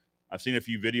property. I've seen a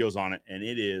few videos on it, and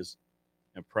it is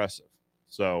impressive.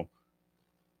 So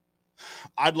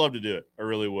I'd love to do it. I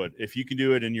really would. If you can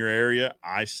do it in your area,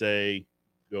 I say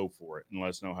go for it and let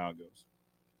us know how it goes.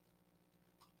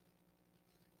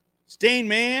 Stain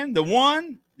Man, the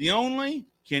one, the only,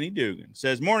 Kenny Dugan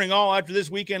says, morning all. After this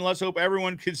weekend, let's hope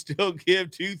everyone can still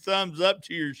give 2 thumbs up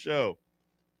to your show.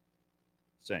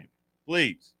 Same.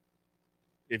 Please.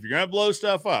 If you're going to blow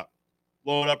stuff up,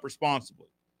 blow it up responsibly.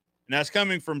 And that's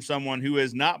coming from someone who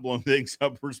has not blown things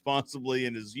up responsibly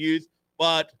in his youth,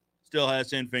 but still has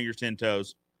 10 fingers, 10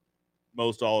 toes,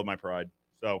 most all of my pride.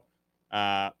 So,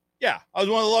 yeah, I was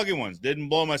one of the lucky ones. Didn't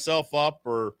blow myself up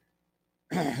or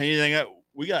anything.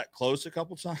 We got close a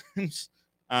couple times.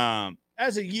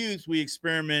 As a youth, we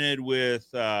experimented with,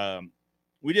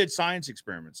 we did science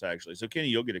experiments, actually. So, Kenny,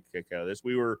 you'll get a kick out of this.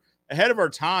 We were ahead of our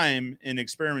time in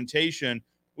experimentation.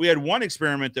 We had one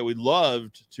experiment that we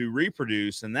loved to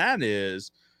reproduce, and that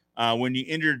is when you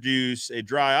introduce a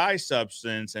dry ice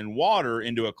substance and water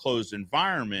into a closed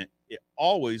environment, it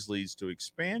always leads to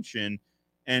expansion,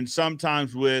 and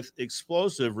sometimes with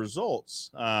explosive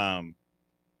results.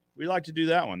 We like to do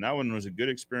that one. That one was a good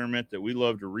experiment that we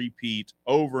love to repeat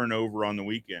over and over on the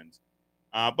weekends.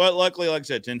 But luckily, like I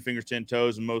said, 10 fingers, 10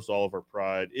 toes, and most all of our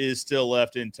pride is still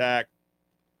left intact.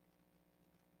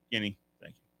 Kenny,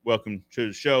 thank you. Welcome to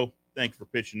the show. Thank you for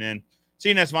pitching in.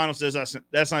 CNS Vinyl says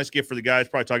that's a nice gift for the guys,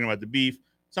 probably talking about the beef.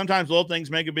 Sometimes little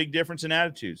things make a big difference in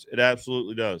attitudes. It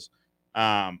absolutely does.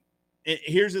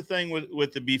 Here's the thing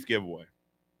with the beef giveaway.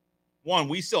 One,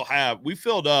 we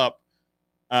filled up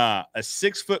a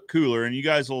 6-foot cooler, and you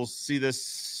guys will see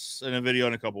this in a video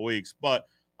in a couple weeks, but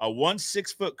a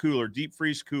 6-foot cooler, deep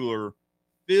freeze cooler,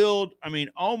 filled,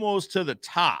 almost to the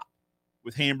top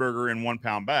with hamburger and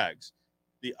 1-pound bags.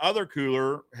 The other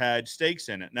cooler had steaks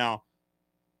in it. Now,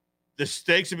 the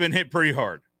steaks have been hit pretty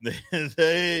hard.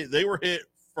 They were hit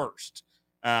first,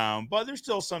 but there's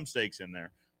still some steaks in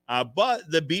there. But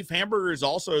the beef hamburger is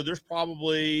also, there's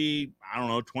probably,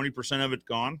 20% of it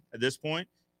gone at this point.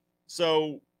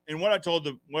 So, and what I told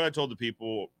the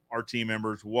people, our team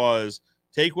members, was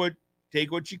take what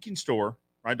you can store,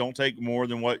 right? Don't take more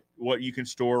than what you can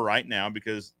store right now,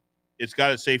 because it's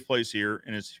got a safe place here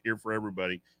and it's here for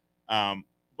everybody.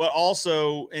 But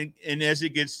also, and as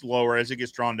it gets lower, as it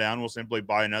gets drawn down, we'll simply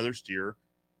buy another steer,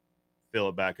 fill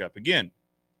it back up again.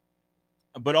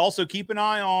 But also keep an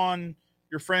eye on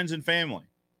your friends and family,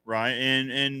 right?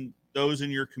 And those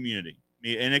in your community.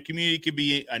 And a community could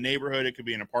be a neighborhood, it could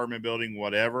be an apartment building,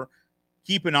 whatever.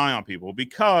 Keep an eye on people,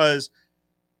 because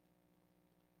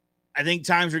I think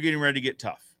times are getting ready to get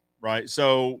tough, right?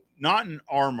 So not in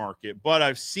our market, but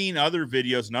I've seen other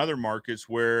videos in other markets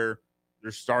where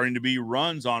there's starting to be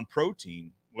runs on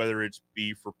protein, whether it's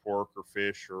beef or pork or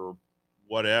fish or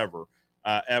whatever,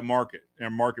 at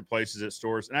marketplaces, at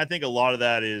stores. And I think a lot of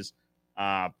that is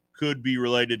could be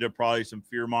related to probably some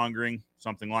fear mongering,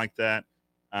 something like that.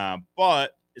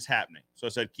 But it's happening. So I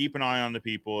said, keep an eye on the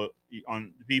people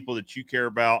that you care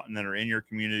about and that are in your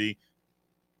community.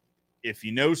 If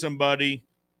you know somebody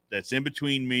that's in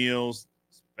between meals,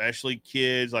 especially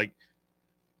kids, like,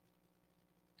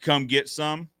 come get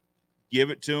some,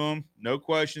 give it to them. No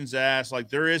questions asked. Like,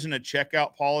 there isn't a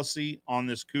checkout policy on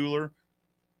this cooler.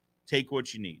 Take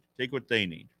what you need. Take what they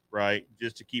need, right?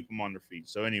 Just to keep them on their feet.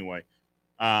 So anyway,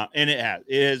 And it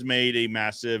has made a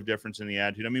massive difference in the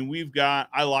attitude. I mean,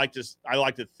 I like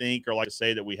to think or like to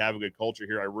say that we have a good culture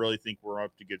here. I really think we're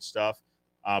up to good stuff.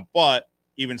 But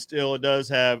even still, it does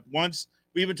have, once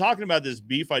we've been talking about this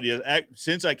beef idea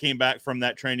since I came back from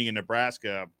that training in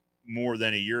Nebraska more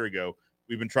than a year ago.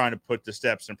 We've been trying to put the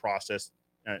steps and processes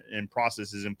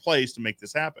in place to make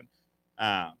this happen.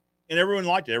 And everyone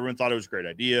liked it. Everyone thought it was a great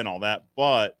idea and all that.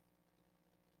 But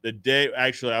the day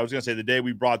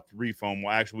we brought the refoam,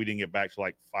 well, actually we didn't get back to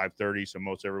like 5:30, so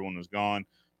most everyone was gone.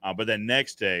 But that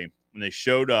next day when they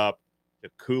showed up, the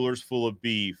coolers full of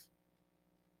beef,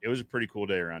 it was a pretty cool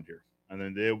day around here. And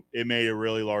then it made a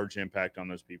really large impact on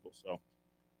those people. So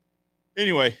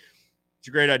anyway, it's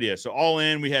a great idea. So all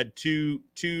in, we had two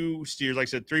steers. Like I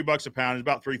said, $3 a pound is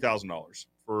about $3,000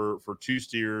 for two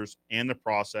steers and the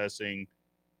processing.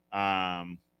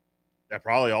 That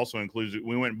probably also includes it.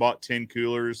 We went and bought 10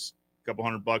 coolers, a couple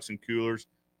 $100 in coolers,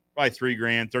 probably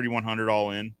 $3,000, $3,100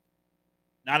 all in.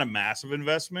 Not a massive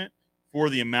investment for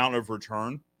the amount of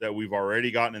return that we've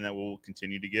already gotten and that we'll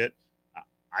continue to get.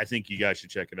 I think you guys should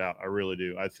check it out. I really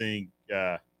do. I think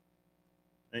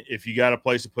if you got a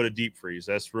place to put a deep freeze,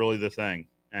 that's really the thing.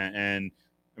 And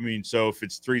I mean, so if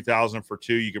it's $3,000 for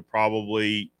two, you could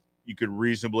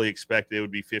reasonably expect it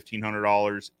would be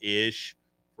 $1,500 ish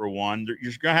for one.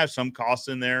 You're going to have some costs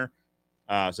in there,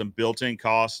 some built-in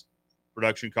costs,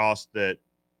 production costs that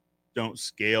don't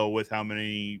scale with how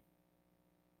many,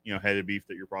 head of beef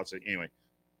that you're processing. Anyway,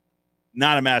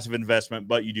 not a massive investment,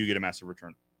 but you do get a massive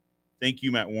return. Thank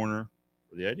you, Matt Warner,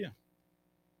 for the idea.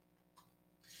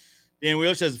 Dan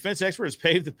Wheeler says the fence expert has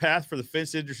paved the path for the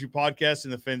fence industry podcast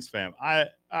and the fence fam. I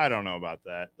don't know about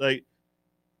that. Like,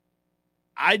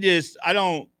 I got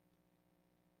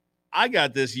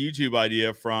this YouTube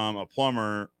idea from a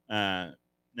plumber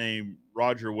named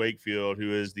Roger Wakefield,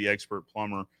 who is the expert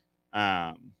plumber.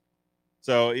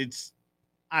 So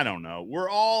I don't know.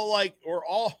 We're all in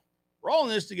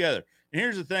this together. And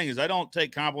here's the thing is I don't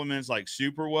take compliments like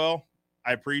super well.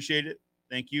 I appreciate it.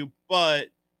 Thank you. But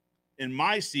in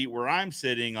my seat where I'm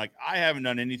sitting, like I haven't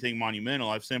done anything monumental.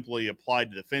 I've simply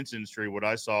applied to the fence industry what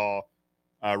I saw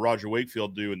Roger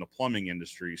Wakefield do in the plumbing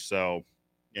industry. So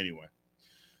anyway,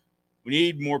 we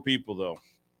need more people though.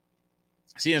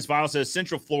 CNS File says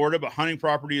Central Florida, but hunting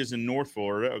property is in North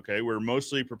Florida. Okay, we're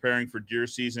mostly preparing for deer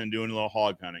season and doing a little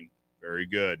hog hunting. Very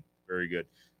good, very good.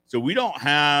 So we don't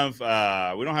have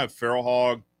feral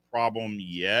hog problem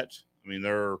yet. I mean,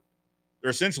 they're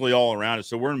essentially all around us.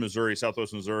 So we're in Missouri,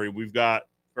 Southwest Missouri. We've got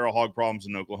feral hog problems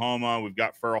in Oklahoma. We've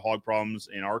got feral hog problems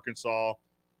in Arkansas.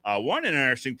 One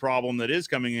interesting problem that is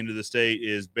coming into the state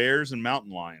is bears and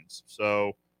mountain lions.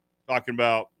 So talking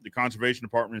about the conservation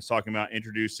department is talking about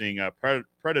introducing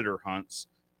predator hunts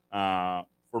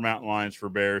for mountain lions, for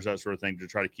bears, that sort of thing, to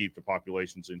try to keep the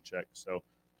populations in check. So,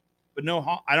 but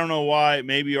no, I don't know why.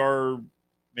 Maybe our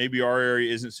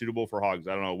area isn't suitable for hogs.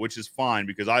 I don't know, which is fine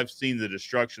because I've seen the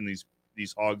destruction these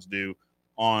hogs do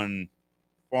on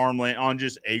farmland, on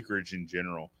just acreage in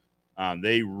general.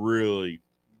 They really,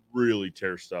 really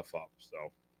tear stuff up. So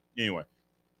anyway,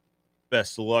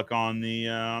 best of luck on the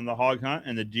hog hunt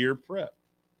and the deer prep.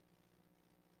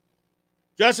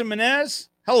 Justin Menez,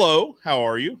 hello, how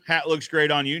are you? Hat looks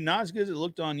great on you. Not as good as it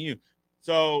looked on you.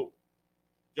 So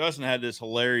Justin had this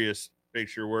hilarious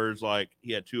picture where it's like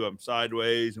he had two of them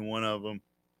sideways and one of them.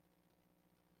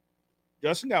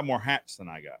 Justin got more hats than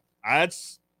I got.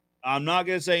 I'm not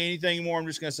going to say anything more. I'm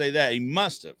just going to say that he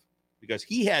must have, because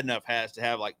he had enough hats to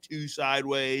have like two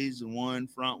sideways and one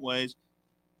front ways.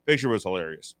 Picture was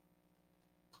hilarious.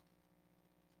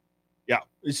 Yeah.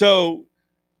 So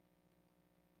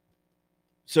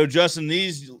Justin,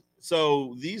 these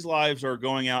lives are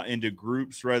going out into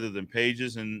groups rather than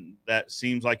pages, and that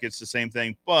seems like it's the same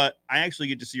thing. But I actually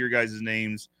get to see your guys'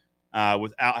 names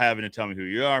without having to tell me who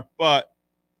you are. But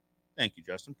thank you,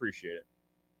 Justin. Appreciate it.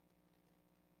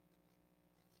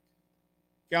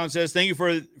 Callan says, thank you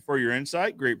for your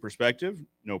insight. Great perspective.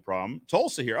 No problem.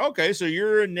 Tulsa here. Okay, so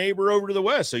you're a neighbor over to the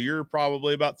west, so you're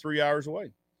probably about 3 hours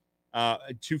away.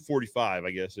 2:45,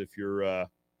 I guess, if you're,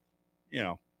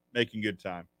 making good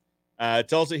time.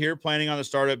 Tulsa here, planning on the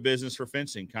startup business for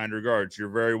fencing. Kind regards. You're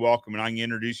very welcome, and I can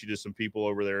introduce you to some people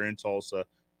over there in Tulsa.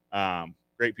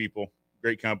 Great people,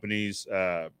 great companies.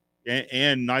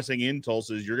 And nice thing in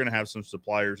Tulsa is you're going to have some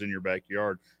suppliers in your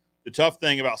backyard. The tough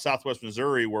thing about Southwest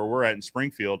Missouri, where we're at in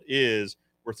Springfield, is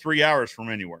we're 3 hours from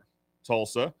anywhere.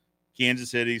 Tulsa, Kansas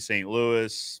City, St.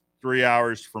 Louis, 3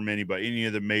 hours from any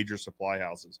of the major supply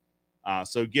houses.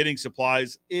 So getting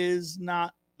supplies is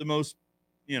not the most,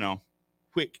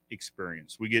 quick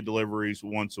experience. We get deliveries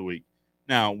once a week.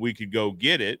 Now, we could go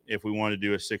get it if we want to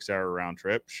do a 6-hour round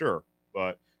trip. Sure.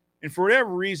 But, and for whatever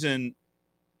reason,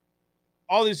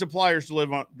 all these suppliers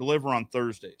deliver on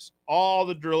Thursdays. All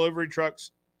the delivery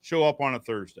trucks show up on a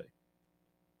Thursday.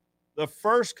 The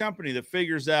first company that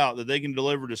figures out that they can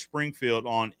deliver to Springfield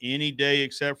on any day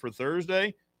except for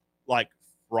Thursday, like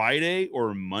Friday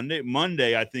or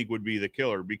Monday, I think would be the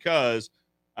killer because,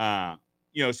 so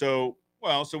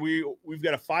we've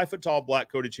got a 5-foot tall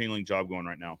black coated chain link job going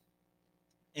right now,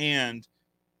 and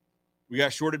we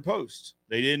got shorted posts.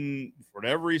 They didn't, for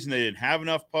whatever reason, they didn't have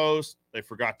enough posts. They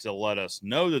forgot to let us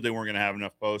know that they weren't going to have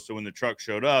enough posts. So when the truck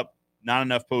showed up, not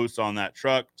enough posts on that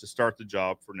truck to start the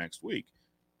job for next week.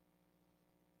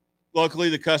 Luckily,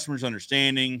 the customer's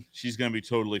understanding. She's going to be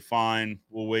totally fine.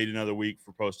 We'll wait another week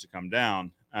for posts to come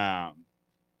down.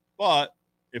 But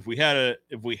if we had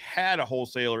a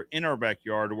wholesaler in our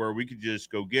backyard where we could just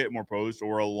go get more posts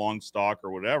or a long stock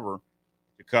or whatever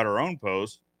to cut our own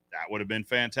posts, that would have been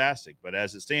fantastic. But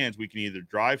as it stands, we can either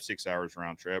drive 6 hours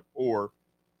round trip or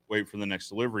wait for the next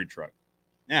delivery truck.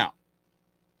 Now,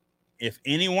 if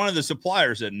any one of the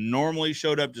suppliers that normally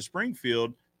showed up to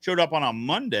Springfield showed up on a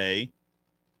Monday,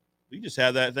 we just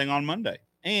have that thing on Monday.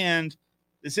 And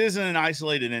this isn't an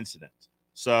isolated incident.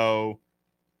 So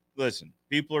listen,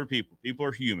 people are people. People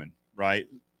are human, right?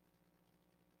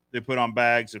 They put on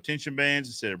bags of tension bands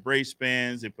instead of brace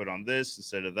bands. They put on this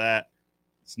instead of that.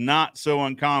 It's not so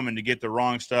uncommon to get the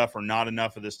wrong stuff or not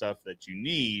enough of the stuff that you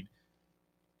need.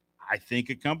 I think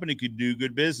a company could do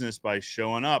good business by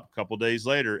showing up a couple days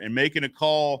later and making a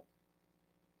call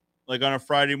like on a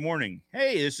Friday morning.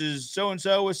 Hey, this is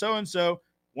so-and-so with so-and-so.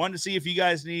 Wanted to see if you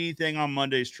guys need anything on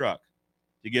Monday's truck,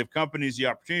 to give companies the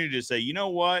opportunity to say, you know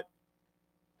what?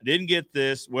 I didn't get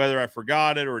this, whether I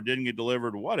forgot it or it didn't get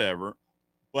delivered, whatever,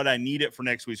 but I need it for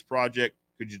next week's project.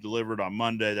 Could you deliver it on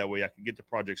Monday? That way I can get the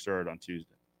project started on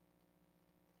Tuesday.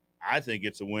 I think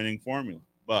it's a winning formula,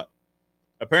 but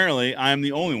apparently I am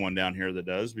the only one down here that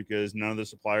does, because none of the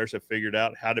suppliers have figured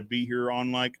out how to be here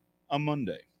on like a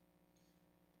Monday.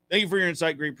 Thank you for your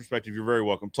insight. Great perspective. You're very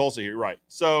welcome. Tulsa here. Right.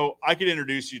 So I could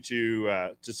introduce you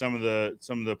to some of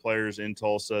the players in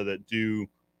Tulsa that do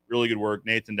really good work.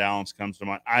 Nathan Downs comes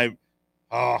to mind.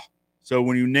 So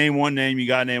when you name one name, you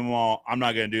got to name them all. I'm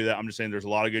not going to do that. I'm just saying there's a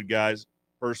lot of good guys.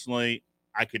 Personally,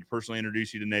 I could personally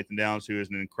introduce you to Nathan Downs, who is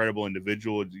an incredible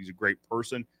individual. He's a great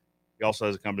person. He also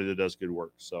has a company that does good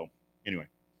work. So anyway,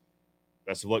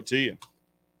 best of luck to you.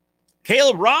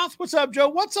 Caleb Roth. What's up, Joe?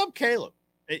 What's up, Caleb?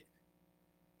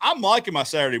 I'm liking my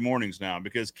Saturday mornings now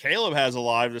because Caleb has a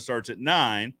live that starts at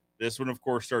 9. This one, of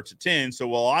course, starts at 10. So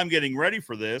while I'm getting ready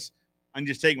for this, I can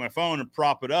just take my phone and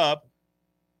prop it up,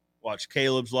 watch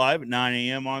Caleb's live at 9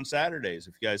 a.m. on Saturdays.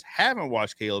 If you guys haven't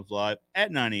watched Caleb's live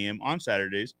at 9 a.m. on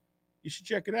Saturdays, you should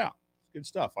check it out. It's good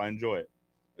stuff. I enjoy it.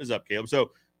 What's up, Caleb? So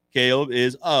Caleb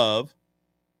is of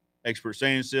Expert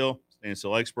Standing Still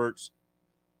Experts.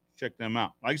 Check them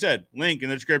out. Like I said, link in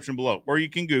the description below, or you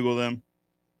can Google them.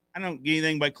 I don't get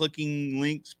anything by clicking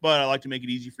links, but I like to make it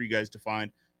easy for you guys to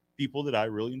find people that I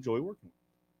really enjoy working with.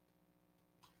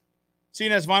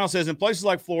 CNS Vinyl says, in places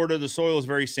like Florida, the soil is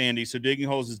very sandy, so digging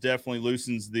holes definitely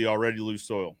loosens the already loose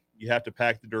soil. You have to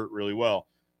pack the dirt really well.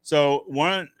 So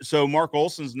Mark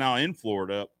Olson's now in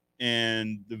Florida,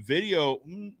 and the video,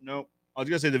 I was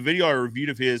gonna say the video I reviewed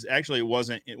of his, actually it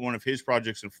wasn't one of his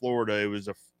projects in Florida. It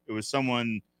was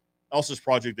someone else's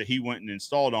project that he went and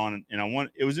installed on, and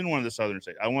it was in one of the southern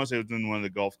states. I want to say it was in one of the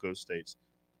Gulf Coast states,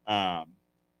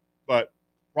 but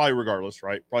probably regardless,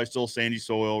 right? Probably still sandy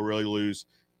soil, really loose.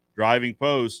 Driving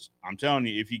post, I'm telling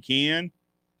you, if you can,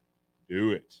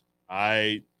 do it.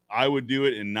 I would do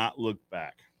it and not look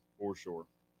back for sure.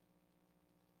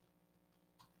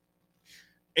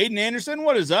 Aiden Anderson,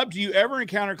 what is up? Do you ever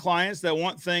encounter clients that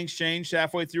want things changed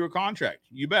halfway through a contract?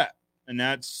 You bet. And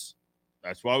that's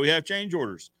why we have change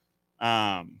orders.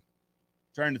 Trying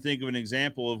to think of an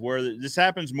example of where this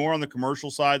happens more on the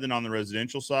commercial side than on the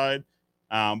residential side.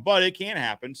 But it can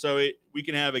happen. So we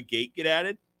can have a gate get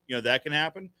added. That can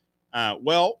happen.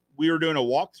 We were doing a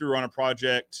walkthrough on a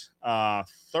project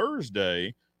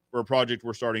Thursday for a project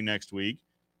we're starting next week.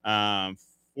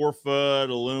 4-foot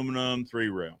aluminum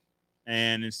 3-rail.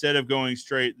 And instead of going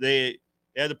straight, they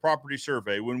had the property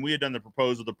survey. When we had done the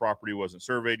proposal, the property wasn't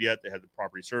surveyed yet. They had the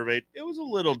property surveyed. It was a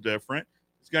little different.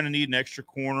 It's going to need an extra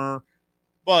corner.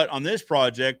 But on this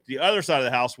project, the other side of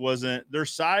the house their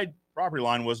side property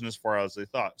line wasn't as far as they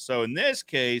thought. So in this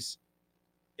case,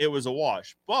 it was a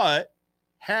wash. But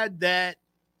had that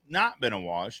not been a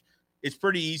wash, it's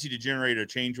pretty easy to generate a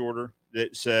change order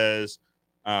that says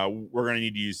we're going to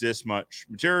need to use this much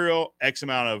material, X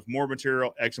amount of more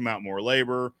material, X amount more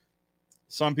labor.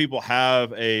 Some people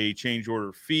have a change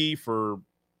order fee for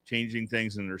changing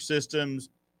things in their systems.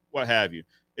 what have you.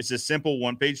 It's a simple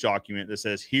one-page document that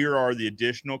says, here are the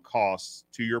additional costs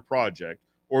to your project,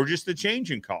 or just the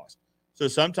change in cost. So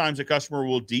sometimes a customer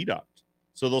will deduct.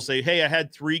 So they'll say, hey, I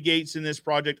had 3 gates in this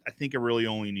project. I think I really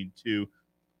only need 2.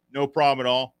 No problem at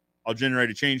all. I'll generate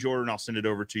a change order and I'll send it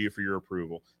over to you for your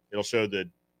approval. It'll show the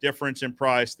difference in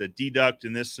price, the deduct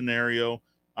in this scenario,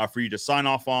 for you to sign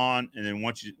off on. And then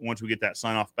once we get that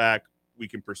sign off back, we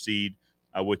can proceed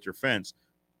with your fence.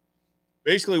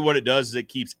 Basically what it does is it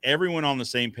keeps everyone on the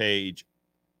same page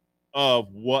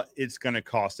of what it's going to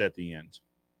cost at the end.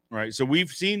 Right. So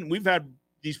we've had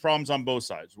these problems on both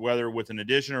sides, whether with an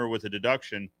addition or with a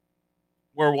deduction,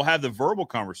 where we'll have the verbal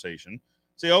conversation,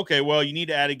 say, okay, well, you need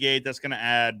to add a gate. That's going to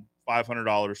add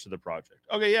 $500 to the project.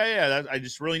 Okay. Yeah. I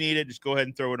just really need it. Just go ahead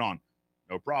and throw it on.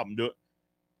 No problem. Do it.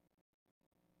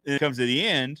 And it comes to the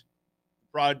end,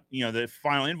 the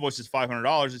final invoice is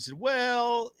 $500. It said,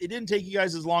 well, it didn't take you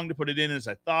guys as long to put it in as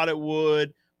I thought it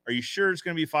would. Are you sure it's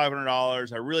going to be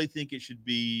 $500? I really think it should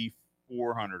be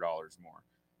 $400 more.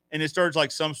 And it starts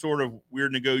like some sort of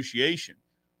weird negotiation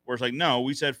where it's like, no,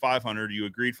 we said 500. You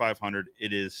agreed 500.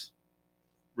 It is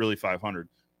really 500.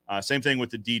 Same thing with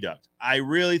the deduct. I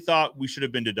really thought we should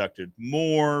have been deducted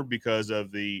more because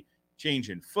of the change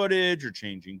in footage or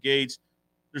change in gates.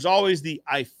 There's always the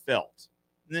I felt.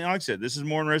 And then, like I said, this is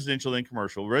more in residential than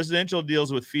commercial. Residential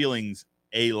deals with feelings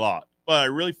a lot, but I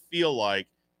really feel like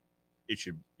it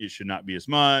should not be as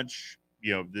much,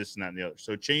 this and that and the other.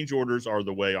 So change orders are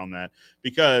the way on that,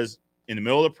 because in the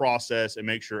middle of the process, and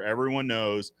make sure everyone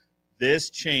knows this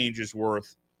change is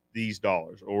worth these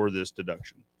dollars or this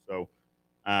deduction. So,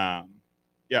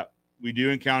 we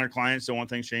do encounter clients that want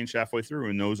things changed halfway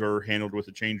through, and those are handled with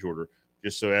a change order,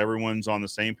 just so everyone's on the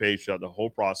same page throughout the whole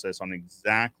process on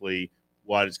exactly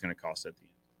what it's going to cost at the end.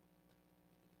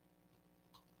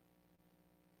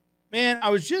 Man, I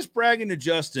was just bragging to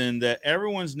Justin that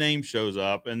everyone's name shows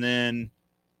up, and then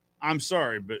I'm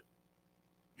sorry, but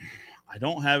I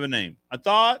don't have a name. I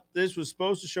thought this was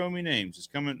supposed to show me names. It's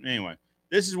coming anyway.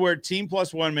 This is where Team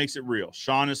Plus One makes it real.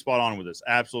 Sean is spot on with this.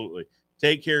 Absolutely.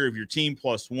 Take care of your Team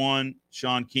Plus One,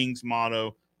 Sean King's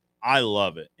motto. I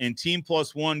love it. And Team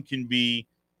Plus One can be,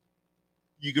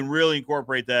 you can really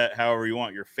incorporate that however you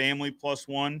want. Your family plus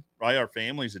one, right? Our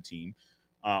family's a team,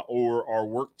 or our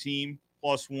work team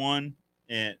plus one.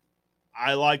 And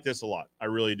I like this a lot. I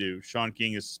really do. Sean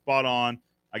King is spot on.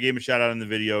 I gave him a shout out in the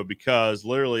video because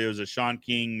literally it was a Sean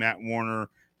King, Matt Warner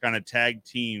kind of tag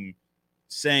team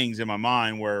sayings in my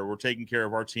mind where we're taking care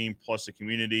of our team plus the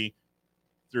community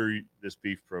through this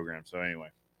beef program. So anyway,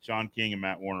 Sean King and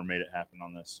Matt Warner made it happen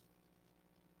on this.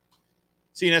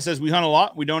 CNS says, we hunt a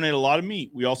lot. We donate a lot of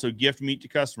meat. We also gift meat to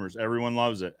customers. Everyone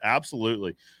loves it.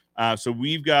 Absolutely. So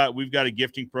we've got a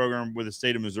gifting program with the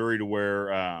state of Missouri to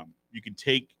where you can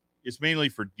take, it's mainly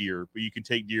for deer, but you can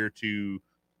take deer to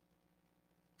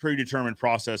predetermined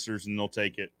processors and they'll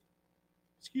take it,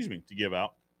 to give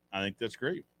out. I think that's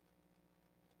great.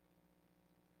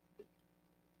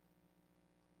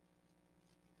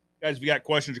 Guys, if you got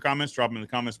questions or comments, drop them in the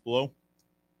comments below.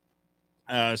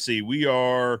 See,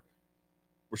 we're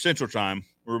Central Time.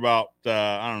 We're about,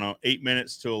 8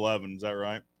 minutes to 11. Is that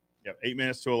right? Yep, 8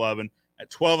 minutes to 11 at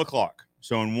 12 o'clock.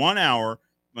 So in 1 hour,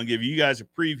 I'm going to give you guys a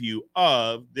preview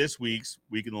of this week's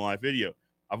Week in the Life video.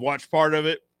 I've watched part of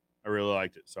it. I really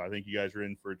liked it. So I think you guys are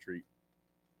in for a treat.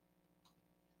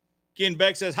 Ken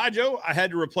Beck says, hi, Joe. I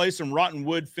had to replace some rotten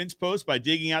wood fence posts by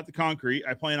digging out the concrete.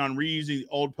 I plan on reusing the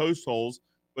old post holes,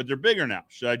 but they're bigger now.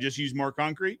 Should I just use more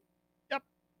concrete? Yep.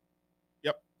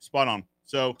 Spot on.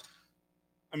 So,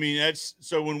 I mean, that's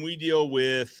so when we deal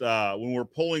with when we're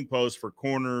pulling posts for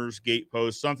corners, gate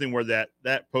posts, something where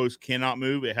that post cannot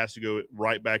move, it has to go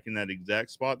right back in that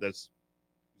exact spot. That's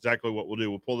exactly what we'll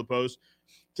do. We'll pull the post.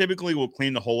 Typically, we'll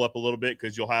clean the hole up a little bit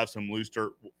because you'll have some loose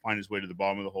dirt find its way to the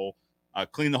bottom of the hole.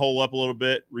 Clean the hole up a little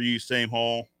bit, reuse same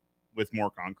hole with more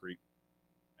concrete.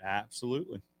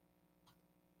 Absolutely.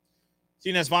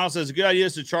 CNS Vinyl says, a good idea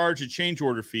is to charge a change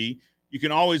order fee. You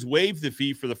can always waive the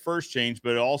fee for the first change,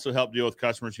 but it'll also help deal with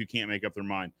customers who can't make up their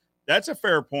mind. That's a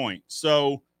fair point.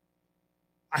 So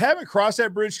I haven't crossed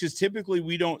that bridge because typically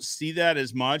we don't see that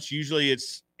as much. Usually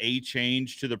it's a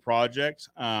change to the project.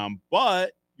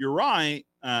 But you're right.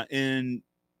 And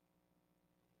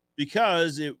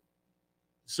because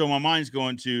so my mind's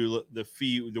going to the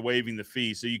fee, the waiving the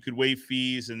fee. So you could waive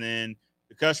fees and then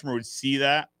the customer would see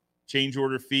that change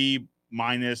order fee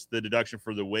minus the deduction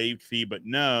for the waived fee. But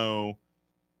no,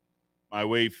 my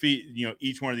waived fee,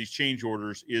 each one of these change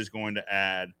orders is going to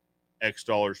add X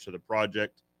dollars to the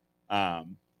project.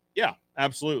 Yeah,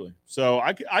 absolutely. So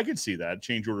I could see that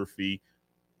change order fee.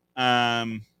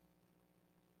 Yeah,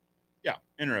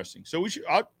 interesting. So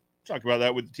talk about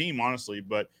that with the team, honestly.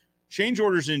 But change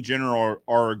orders in general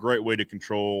are a great way to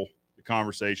control the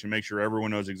conversation, make sure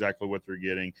everyone knows exactly what they're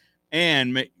getting,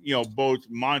 and both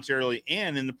monetarily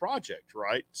and in the project,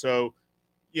 right? So,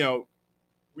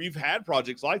 we've had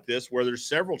projects like this where there's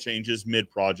several changes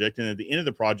mid-project, and at the end of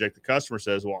the project, the customer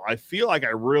says, "Well, I feel like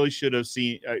I really should have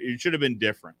seen it should have been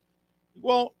different."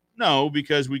 Well, no,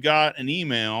 because we got an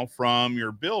email from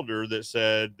your builder that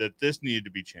said that this needed to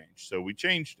be changed, so we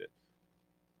changed it.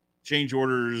 Change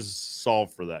orders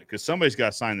solve for that because somebody's got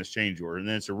to sign this change order, and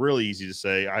then it's really easy to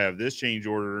say, "I have this change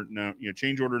order,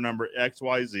 change order number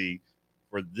XYZ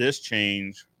for this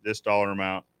change, this dollar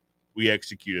amount." We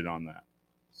executed on that,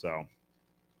 so.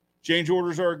 Change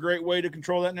orders are a great way to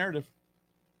control that narrative.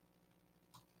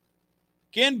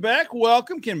 Ken Beck,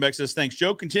 welcome. Ken Beck says, thanks,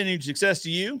 Joe. Continued success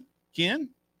to you. Ken,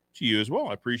 to you as well.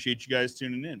 I appreciate you guys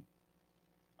tuning in.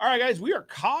 All right, guys, we are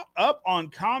caught up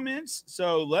on comments.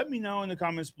 So let me know in the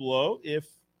comments below if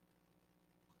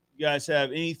you guys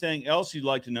have anything else you'd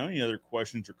like to know, any other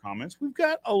questions or comments. We've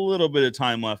got a little bit of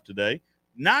time left today.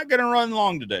 Not going to run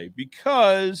long today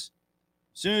because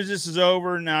as soon as this is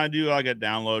over, now I got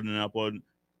download and upload.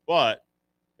 But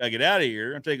I get out of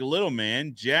here. I take a little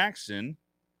man, Jackson,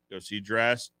 go see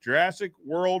Jurassic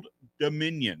World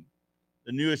Dominion,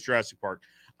 the newest Jurassic Park.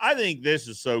 I think this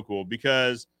is so cool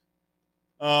because,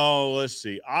 let's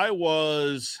see. How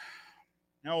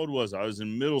old was I? I was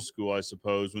in middle school, I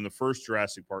suppose, when the first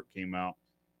Jurassic Park came out.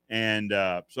 And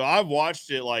so I've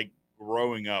watched it like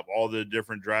growing up, all the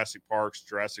different Jurassic Parks,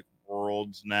 Jurassic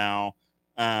Worlds now.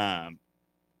 I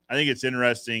think it's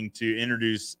interesting to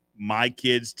introduce my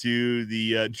kids to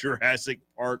the Jurassic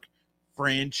Park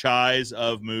franchise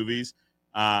of movies.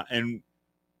 And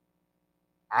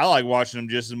I like watching them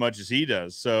just as much as he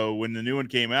does. So when the new one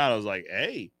came out, I was like,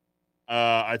 hey,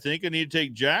 I think I need to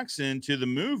take Jackson to the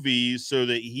movies so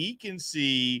that he can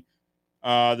see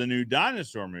the new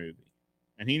dinosaur movie.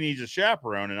 And he needs a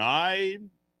chaperone, and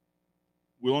I'm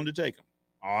willing to take him.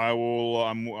 I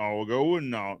will go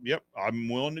and I'm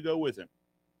willing to go with him.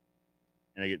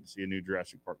 And I get to see a new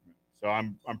Jurassic Park movie. So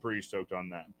I'm pretty stoked on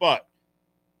that. But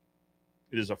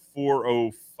it is a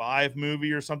 4:05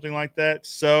 movie or something like that.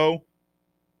 So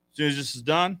as soon as this is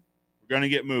done, we're going to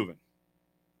get moving.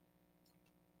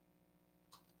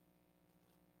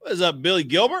 What is up, Billy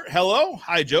Gilbert? Hello.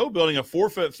 Hi, Joe. Building a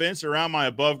 4-foot fence around my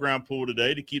above-ground pool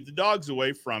today to keep the dogs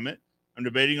away from it. I'm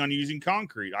debating on using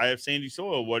concrete. I have sandy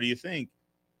soil. What do you think?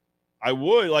 I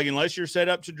would, unless you're set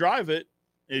up to drive it.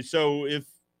 And so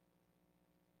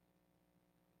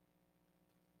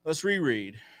let's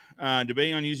reread.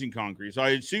 Debating on using concrete. So I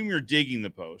assume you're digging the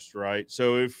post, right?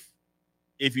 So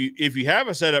if you have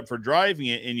a setup for driving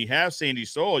it and you have sandy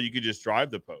soil, you could just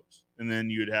drive the post, and then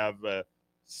you'd have a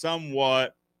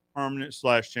somewhat permanent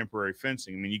 / temporary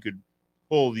fencing. I mean, you could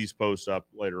pull these posts up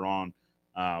later on,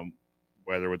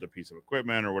 whether with a piece of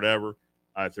equipment or whatever.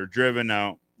 If they're driven,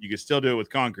 now you can still do it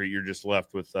with concrete. You're just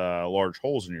left with large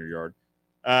holes in your yard.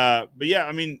 But yeah,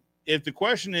 I mean, if the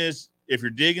question is, if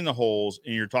you're digging the holes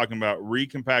and you're talking about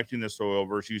recompacting the soil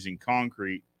versus using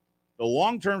concrete, the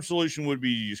long-term solution would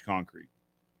be to use concrete.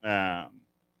 But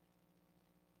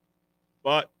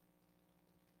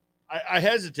I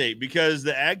hesitate because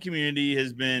the ag community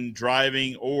has been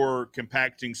driving or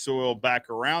compacting soil back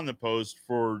around the post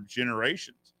for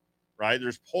generations, right?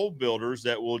 There's pole builders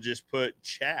that will just put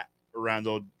chat around,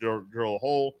 they'll drill a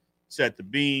hole, set the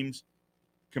beams,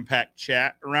 compact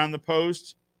chat around the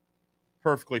post.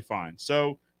 Perfectly fine.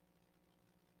 So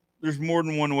there's more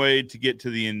than one way to get to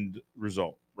the end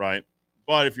result, right?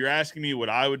 But if you're asking me what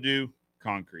I would do,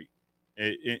 concrete.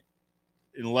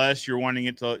 Unless you're wanting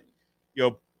it to,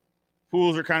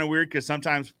 pools are kind of weird because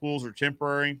sometimes pools are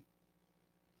temporary.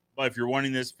 But if you're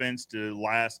wanting this fence to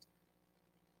last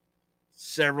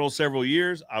several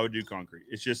years, I would do concrete.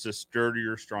 It's just a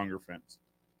sturdier, stronger fence.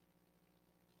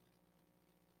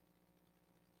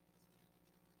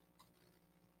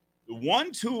 The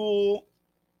one tool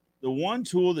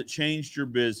that changed your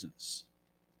business.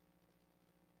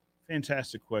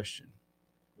 Fantastic question.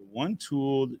 The one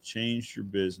tool that changed your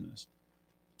business.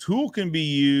 Tool can be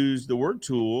used, the word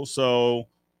tool, so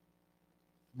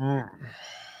it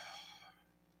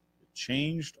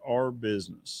changed our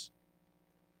business.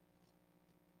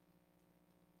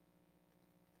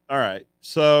 All right.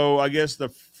 So I guess the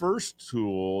first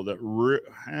tool that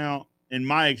in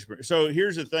my experience, so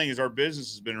here's the thing: is our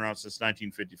business has been around since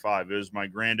 1955. It was my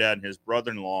granddad and his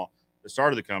brother-in-law that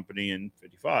started the company in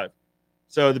 55.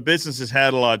 So the business has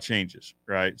had a lot of changes,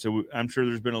 right? So I'm sure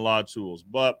there's been a lot of tools,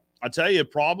 but I'll tell you,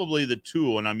 probably the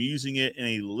tool, and I'm using it in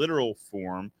a literal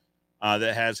form,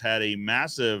 that has had a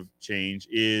massive change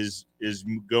is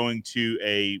going to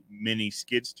a mini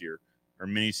skid steer or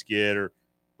mini skid or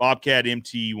Bobcat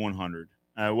MT 100.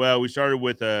 Well, we started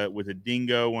with a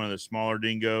dingo, one of the smaller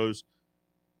dingoes.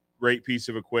 Great piece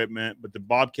of equipment, but the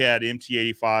Bobcat MT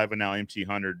 85 and now MT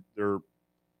 100, they're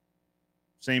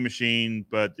same machine,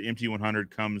 but the MT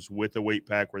 100 comes with a weight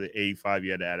pack, where the 85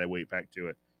 you had to add a weight pack to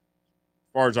it.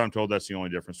 As far as I'm told, that's the only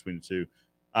difference between the two.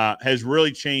 Has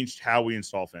really changed how we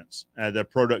install fence, the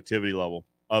productivity level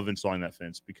of installing that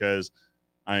fence, because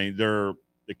the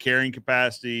carrying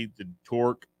capacity, the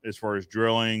torque as far as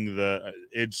drilling,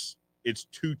 it's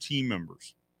 2 team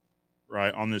members,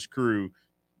 right, on this crew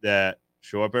that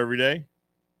show up every day,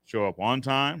 show up on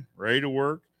time, ready to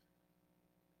work.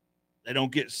 They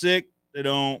don't get sick. They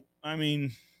don't,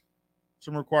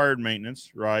 some required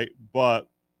maintenance, right? But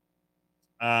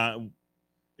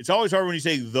it's always hard when you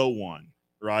say the one,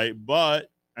 right?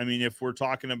 But if we're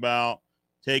talking about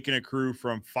taking a crew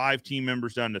from 5 team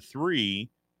members down to 3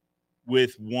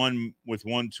 with one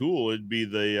tool, it'd be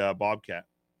the Bobcat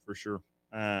for sure.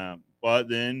 But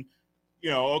then,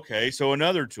 okay, so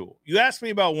another tool. You asked me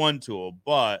about one tool,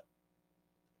 but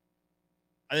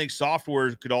I think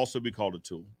software could also be called a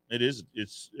tool. It is.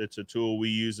 It's a tool we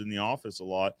use in the office a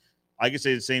lot. I could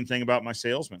say the same thing about my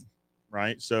salesman,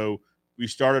 right? So we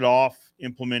started off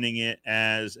implementing it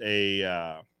as a,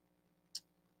 I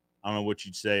don't know what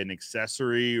you'd say, an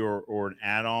accessory or an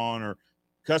add-on, or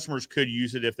customers could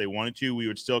use it if they wanted to. We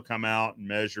would still come out and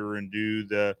measure and do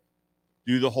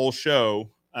the whole show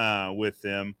with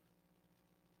them.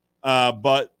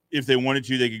 But if they wanted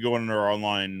to, they could go into our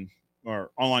online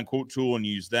quote tool and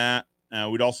use that.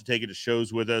 We'd also take it to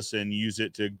shows with us and use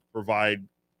it to provide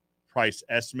price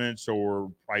estimates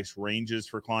or price ranges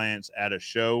for clients at a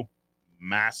show.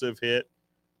 Massive hit.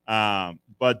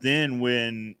 But then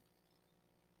when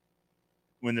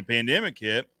the pandemic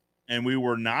hit and we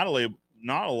were not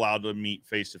allowed to meet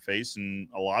face to face in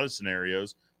a lot of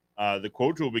scenarios, the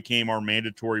quote tool became our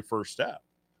mandatory first step.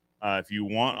 If you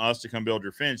want us to come build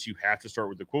your fence, you have to start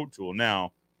with the quote tool.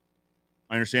 Now,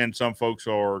 I understand some folks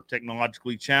are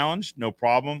technologically challenged. No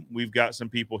problem. We've got some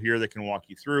people here that can walk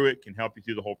you through it, can help you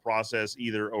through the whole process,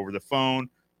 either over the phone,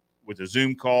 with a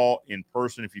Zoom call, in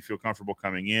person, if you feel comfortable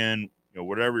coming in,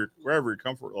 wherever your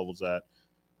comfort level's at.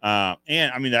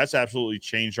 And that's absolutely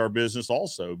changed our business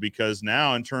also, because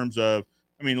now in terms of,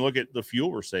 look at the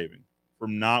fuel we're saving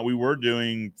we were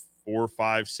doing 4,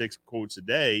 5, 6 quotes a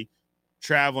day,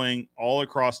 traveling all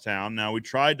across town. Now we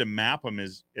tried to map them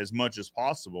as much as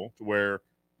possible to where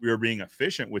we were being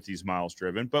efficient with these miles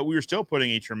driven, but we were still putting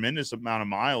a tremendous amount of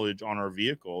mileage on our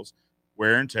vehicles,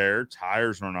 wear and tear,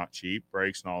 tires are not cheap,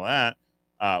 brakes and all that,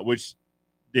 which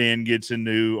Dan gets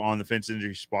into on the Fence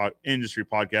Industry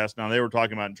podcast. Now, they were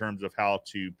talking about in terms of how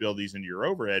to build these into your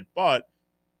overhead, but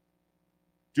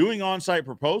doing on-site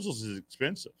proposals is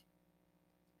expensive,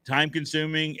 time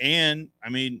consuming, and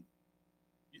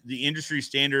the industry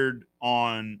standard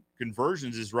on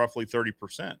conversions is roughly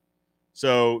 30%.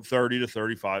 So 30 to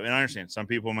 35. And I understand some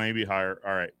people may be higher.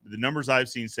 All right. The numbers I've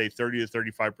seen say 30 to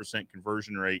 35%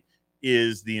 conversion rate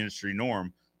is the industry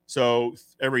norm. So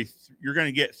you're going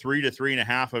to get 3 to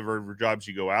 3.5 of every jobs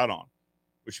you go out on,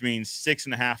 which means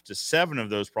 6.5 to 7 of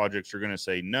those projects are going to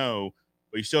say no,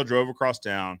 but you still drove across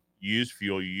town, you used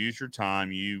fuel, you used your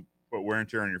time, you put wear and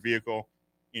tear on your vehicle.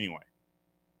 Anyway.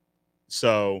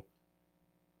 So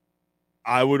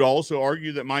I would also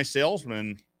argue that my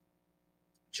salesman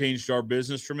changed our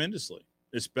business tremendously,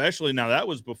 especially now that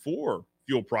was before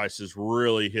fuel prices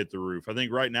really hit the roof. I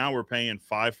think right now we're paying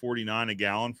 $5.49 a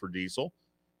gallon for diesel.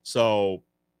 So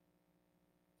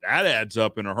that adds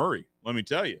up in a hurry, let me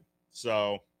tell you.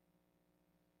 So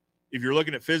if you're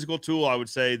looking at physical tool, I would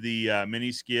say the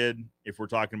mini skid. If we're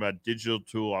talking about digital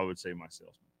tool, I would say my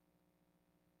salesman.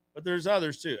 But there's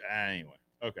others too. Anyway,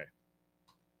 okay.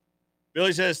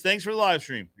 Billy says, thanks for the live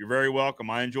stream. You're very welcome.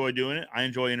 I enjoy doing it. I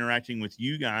enjoy interacting with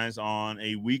you guys on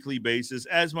a weekly basis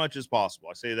as much as possible.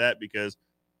 I say that because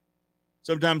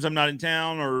sometimes I'm not in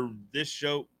town or this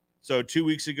show. So 2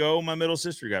 weeks ago, my middle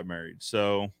sister got married.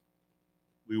 So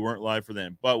we weren't live for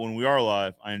them. But when we are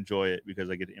live, I enjoy it because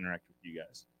I get to interact with you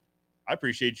guys. I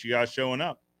appreciate you guys showing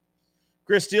up.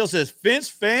 Chris Steele says, Fence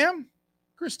fam?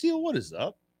 Chris Steele, what is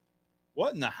up?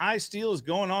 What in the high steel is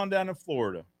going on down in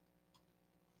Florida?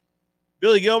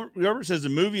 Billy Gilbert says the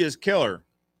movie is killer.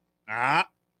 I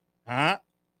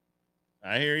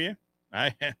hear you.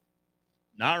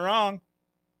 Not wrong.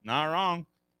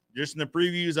 Just in the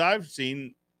previews I've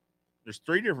seen, there's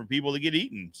 3 different people that get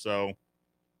eaten. So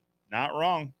not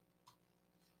wrong.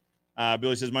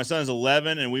 Billy says, my son's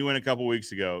 11 and we went a couple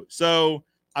weeks ago. So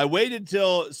I waited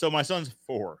so my son's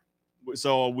 4.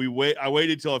 So I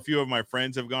waited till a few of my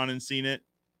friends have gone and seen it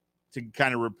to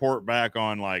kind of report back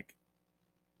on like,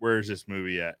 where's this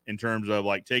movie at in terms of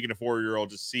like taking a 4-year-old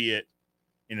to see it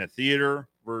in a theater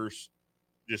versus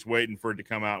just waiting for it to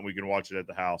come out and we can watch it at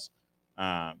the house.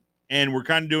 And we're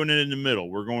kind of doing it in the middle.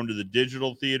 We're going to the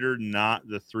digital theater, not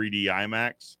the 3D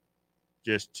IMAX,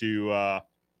 just to,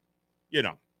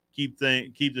 keep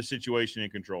the situation in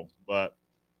control. But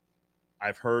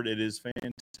I've heard it is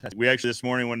fantastic. We actually this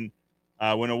morning when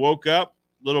I woke up,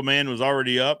 little man was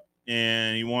already up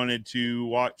and he wanted to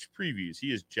watch previews.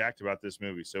 He is jacked about this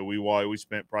movie. So we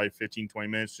spent probably 15, 20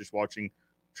 minutes just watching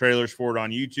trailers for it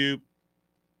on YouTube.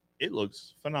 It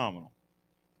looks phenomenal.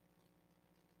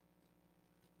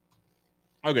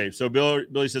 Okay, so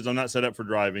Billy says I'm not set up for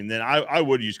driving. Then I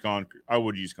would use concrete. I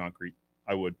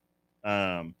would.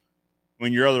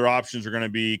 When your other options are going to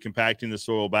be compacting the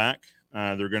soil back,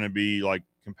 they're going to be like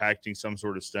compacting some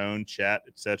sort of stone, chat,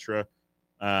 etc.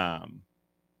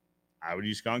 I would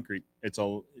use concrete. It's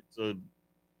a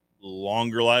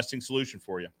longer lasting solution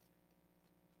for you.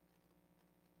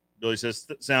 Billy says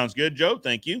sounds good, Joe.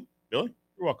 Thank you, Billy.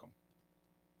 You're welcome.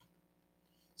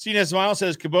 CNS Smile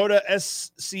says Kubota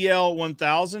SCL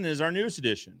 1000 is our newest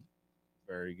edition.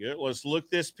 Very good. Let's look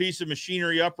this piece of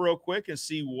machinery up real quick and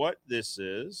see what this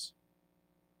is.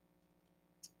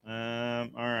 All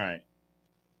right.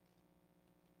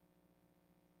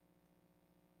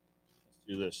 Let's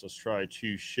do this. Let's try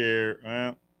to share.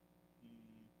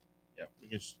 We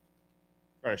can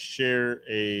try to share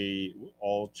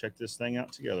I'll check this thing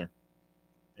out together.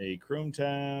 A Chrome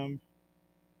tab.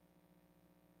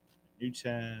 New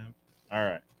tab. All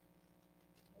right.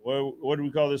 What do we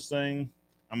call this thing?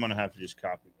 I'm going to have to just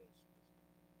copy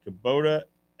this. Kubota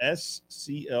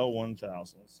SCL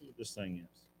 1000. Let's see what this thing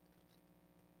is.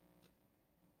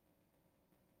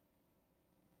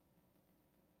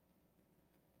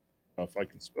 If I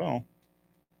can spell.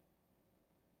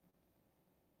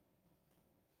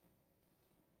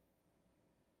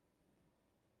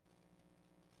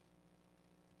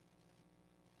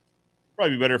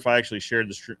 Probably be better if I actually shared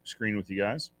the screen with you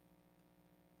guys.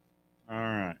 All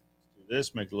right. Let's do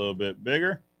this, make it a little bit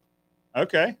bigger.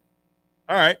 Okay.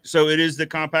 All right. So it is the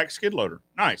compact skid loader.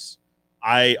 Nice.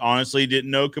 I honestly didn't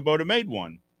know Kubota made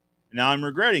one. Now I'm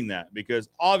regretting that because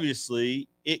obviously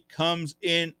it comes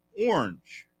in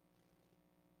orange.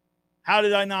 How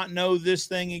did I not know this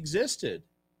thing existed?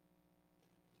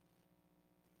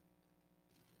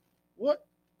 What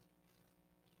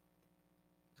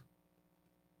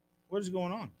is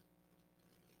going on?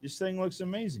 This thing looks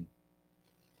amazing.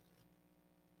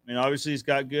 I mean, obviously it's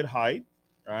got good height,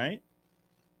 right?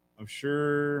 I'm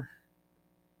sure.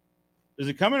 Does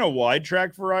it come in a wide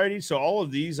track variety? So all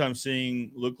of these I'm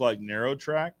seeing look like narrow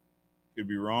track. Could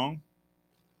be wrong.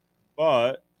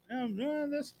 But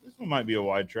this one might be a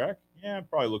wide track. Yeah, it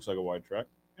probably looks like a wide track.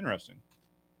 Interesting.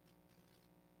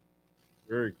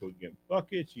 Very cool. You get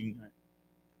buckets.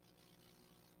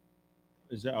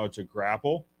 It's a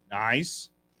grapple. Nice.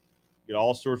 Get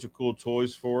all sorts of cool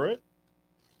toys for it.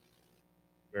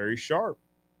 Very sharp.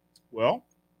 Well,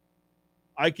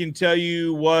 I can tell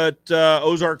you what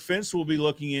Ozark Fence will be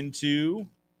looking into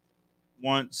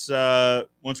once we're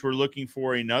looking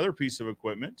for another piece of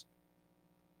equipment.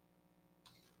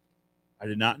 I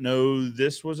did not know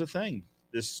this was a thing.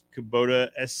 This Kubota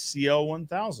SCL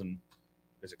 1000,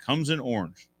 because it comes in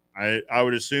orange. I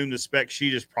would assume the spec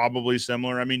sheet is probably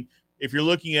similar. I mean, if you're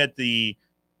looking at the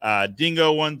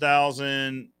Dingo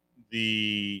 1000,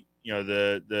 the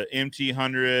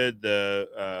MT100,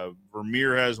 the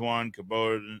Vermeer has one,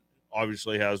 Kubota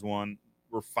obviously has one.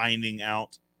 We're finding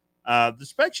out. The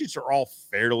spec sheets are all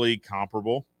fairly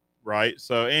comparable, right?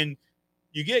 So, and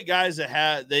you get guys that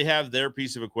have their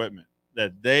piece of equipment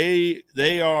that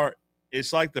they are.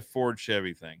 It's like the Ford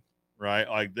Chevy thing, right?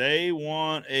 Like they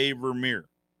want a Vermeer.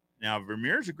 Now,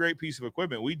 Vermeer is a great piece of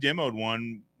equipment. We demoed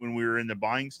one when we were in the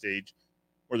buying stage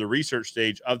or the research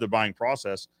stage of the buying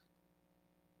process.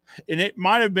 And it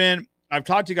might have been, I've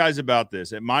talked to guys about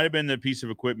this. It might have been the piece of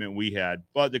equipment we had,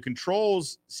 but the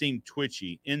controls seemed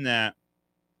twitchy in that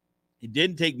it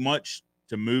didn't take much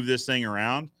to move this thing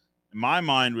around. And my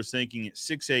mind was thinking at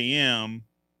 6 a.m.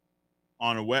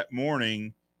 on a wet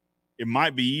morning, it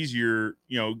might be easier,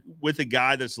 with a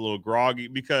guy that's a little groggy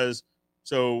because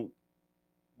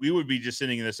we would be just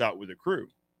sending this out with a crew,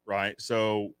 right?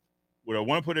 So would I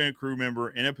want to put in a crew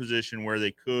member in a position where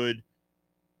they could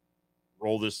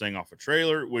roll this thing off a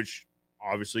trailer, which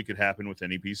obviously could happen with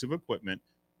any piece of equipment.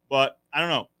 But I don't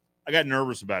know. I got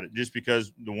nervous about it just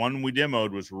because the one we demoed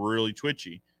was really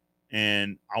twitchy.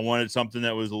 And I wanted something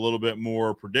that was a little bit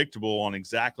more predictable on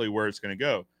exactly where it's going to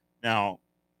go. Now,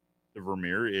 the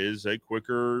Vermeer is a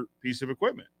quicker piece of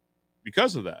equipment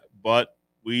because of that. But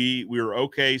we were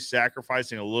okay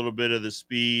sacrificing a little bit of the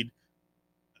speed.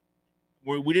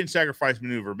 We didn't sacrifice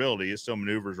maneuverability. It still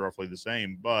maneuvers roughly the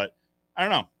same. But I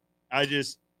don't know.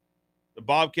 The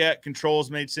Bobcat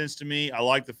controls made sense to me. I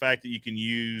like the fact that you can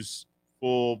use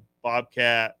full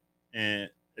Bobcat and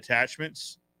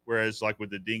attachments, whereas like with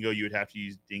the Dingo, you would have to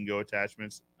use Dingo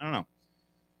attachments. I don't know.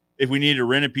 If we need to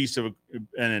rent a piece of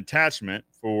an attachment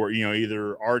for,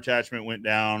 either our attachment went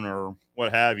down or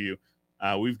what have you,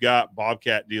 we've got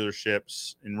Bobcat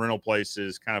dealerships and rental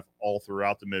places kind of all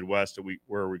throughout the Midwest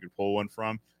where we could pull one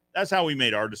from. That's how we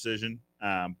made our decision.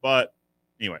 But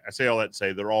anyway, I say all that to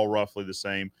say they're all roughly the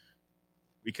same.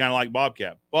 We kind of like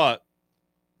Bobcat, but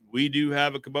we do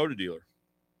have a Kubota dealer,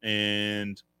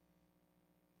 and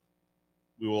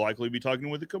we will likely be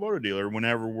talking with the Kubota dealer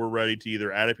whenever we're ready to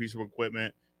either add a piece of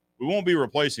equipment. We won't be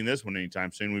replacing this one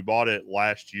anytime soon. We bought it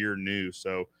last year new,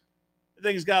 so I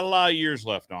think it's got a lot of years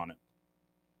left on it.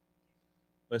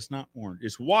 But it's not orange.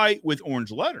 It's white with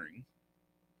orange lettering,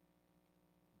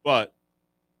 but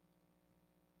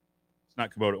it's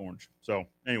not Kubota orange. So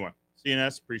anyway,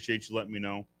 CNS, appreciate you letting me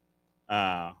know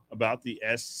about the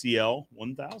SCL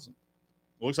 1000.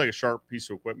 It looks like a sharp piece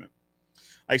of equipment.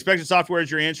 I expected software as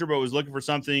your answer, but was looking for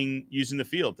something used in the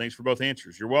field. Thanks for both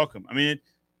answers. You're welcome. I mean,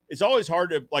 it's always hard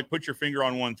to like put your finger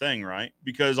on one thing, right?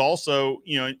 Because also,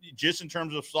 just in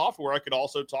terms of software, I could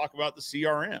also talk about the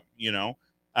CRM,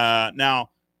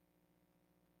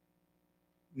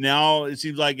 now it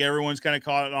seems like everyone's kind of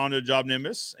caught on to Job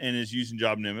Nimbus and is using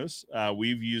Job Nimbus.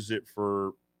 We've used it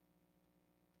for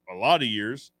a lot of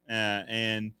years,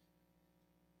 and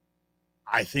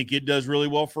I think it does really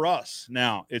well for us.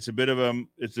 Now it's a bit of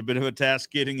a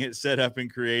task getting it set up and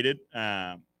created.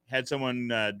 Had someone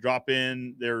drop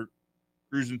in. They're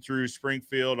cruising through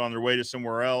Springfield on their way to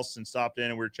somewhere else and stopped in,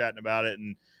 and we were chatting about it,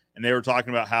 and they were talking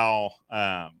about how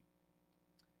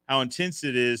intense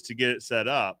it is to get it set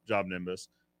up, Job Nimbus.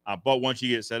 But once you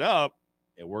get it set up,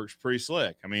 it works pretty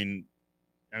slick. I mean,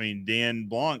 Dan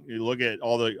Blanc, you look at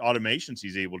all the automations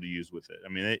he's able to use with it. I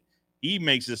mean, he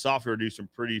makes the software do some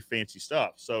pretty fancy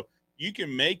stuff. So you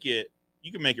can make it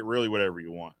really whatever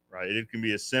you want, right? It can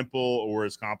be as simple or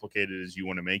as complicated as you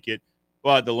want to make it,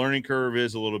 but the learning curve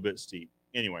is a little bit steep.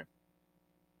 Anyway,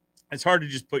 it's hard to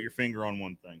just put your finger on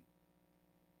one thing.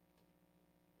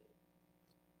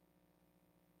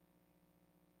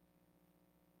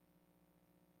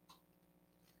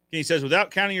 Kenny says,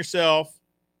 without counting yourself,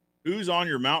 who's on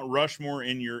your Mount Rushmore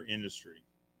in your industry?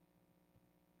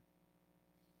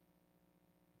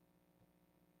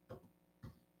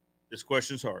 This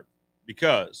question's hard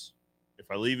because if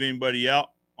I leave anybody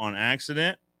out on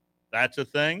accident, that's a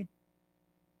thing.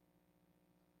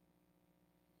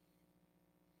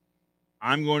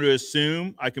 I'm going to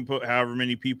assume I can put however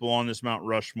many people on this Mount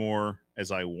Rushmore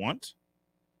as I want,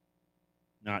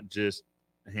 not just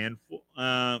a handful.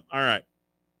 All right.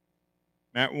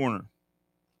 Matt Warner,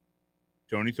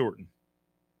 Tony Thornton.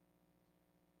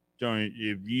 Tony,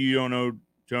 if you don't know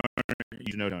Tony,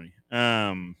 you know Tony.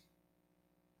 I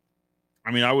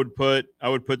mean, I would put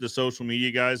the social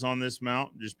media guys on this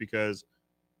mount just because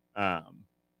I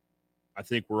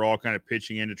think we're all kind of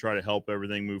pitching in to try to help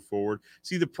everything move forward.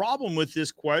 See, the problem with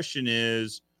this question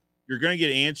is you're going to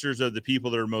get answers of the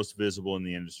people that are most visible in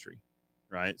the industry,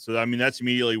 right? So, I mean, that's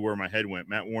immediately where my head went.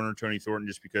 Matt Warner, Tony Thornton,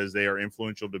 just because they are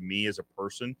influential to me as a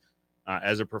person,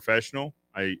 as a professional.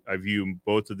 I view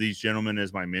both of these gentlemen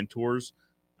as my mentors.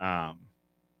 I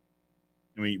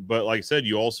mean, but like I said,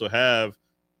 you also have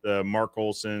the Mark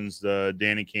Olsons, the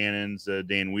Danny Cannons, the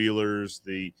Dan Wheelers,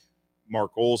 the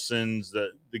Mark Olsons,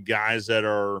 the guys that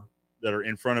are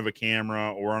in front of a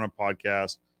camera or on a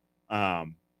podcast,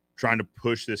 trying to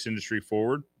push this industry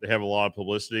forward. They have a lot of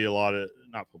publicity,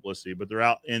 not publicity, but they're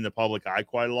out in the public eye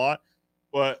quite a lot.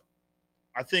 But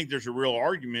I think there's a real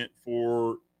argument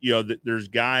for, that there's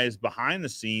guys behind the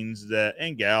scenes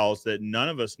and gals that none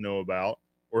of us know about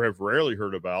or have rarely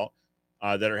heard about,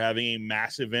 that are having a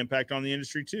massive impact on the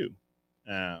industry too.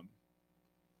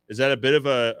 Is that a bit of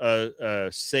a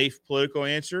safe political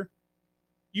answer?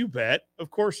 You bet.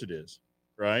 Of course it is.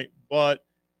 Right. But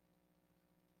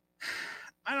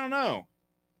I don't know.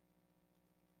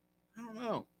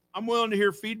 I'm willing to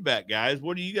hear feedback, guys.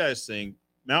 What do you guys think?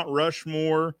 Mount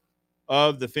Rushmore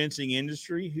of the fencing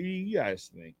industry. Who do you guys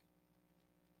think?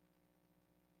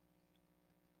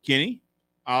 Kenny,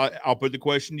 I'll put the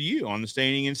question to you on the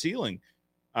staining and sealing.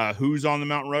 Who's on the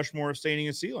Mount Rushmore of staining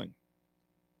and sealing?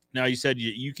 Now, you said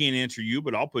you can't answer you,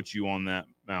 but I'll put you on that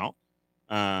mount.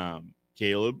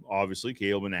 Caleb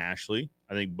and Ashley.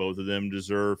 I think both of them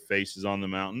deserve faces on the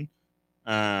mountain.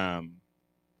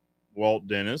 Walt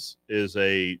Dennis is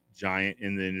a giant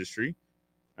in the industry.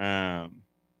 I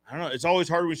don't know. It's always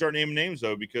hard when we start naming names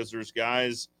though, because there's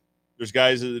guys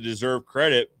that deserve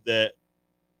credit that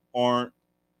aren't,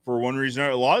 for one reason or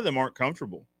a lot of them aren't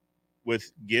comfortable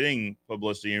with getting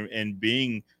publicity and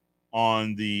being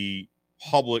on the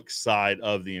public side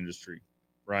of the industry,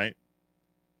 right?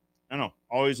 I don't know.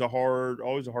 Always a hard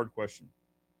question.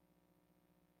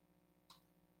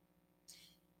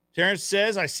 Terrence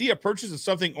says, I see a purchase of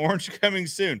something orange coming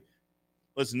soon.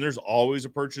 Listen, there's always a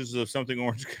purchase of something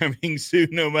orange coming soon,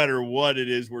 no matter what it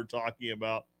is we're talking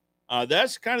about.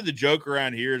 That's kind of the joke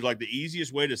around here, is like the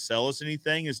easiest way to sell us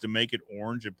anything is to make it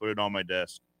orange and put it on my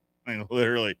desk. I mean,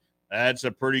 literally, that's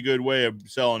a pretty good way of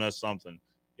selling us something.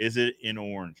 Is it in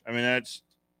orange? I mean, that's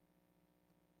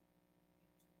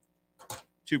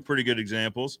two pretty good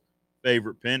examples.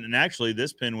 Favorite pen. And actually,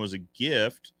 this pen was a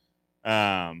gift.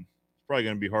 It's probably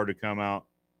going to be hard to come out.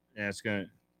 And it's going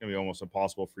to be almost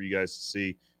impossible for you guys to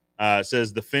see. It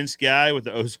says the fence guy with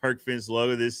the Ozark fence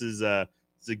logo. This is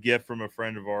it's a gift from a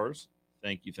friend of ours.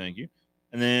 Thank you. Thank you.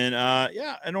 And then,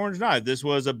 yeah, an orange knife. This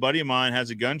was a buddy of mine,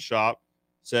 has a gun shop,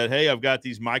 said, hey, I've got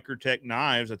these Microtech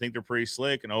knives. I think they're pretty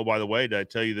slick. And oh, by the way, did I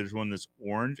tell you there's one that's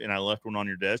orange and I left one on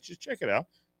your desk? Just check it out.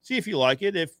 See if you like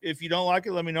it. If you don't like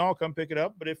it, let me know. I'll come pick it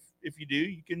up. But if you do,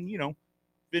 you can,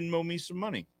 Venmo me some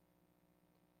money.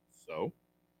 So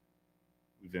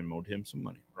we Venmoed him some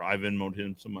money, or I Venmoed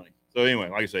him some money. So anyway,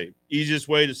 like I say, easiest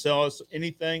way to sell us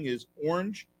anything is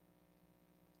orange.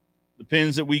 The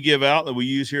pins that we give out that we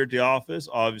use here at the office,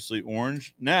 obviously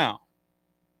orange. Now,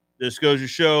 this goes to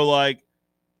show, like,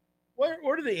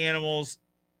 what are the animals?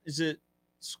 Is it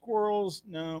squirrels?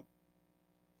 No.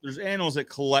 There's animals that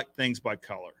collect things by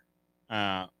color.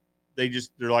 They're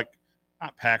like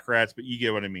not pack rats, but you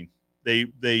get what I mean. They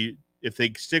if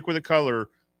they stick with a color,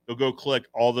 they'll go collect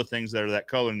all the things that are that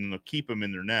color and they'll keep them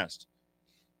in their nest.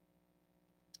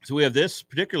 So we have this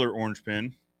particular orange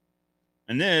pen,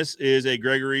 and this is a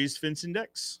Gregory's Fence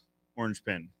Index orange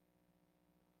pen.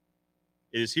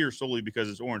 It is here solely because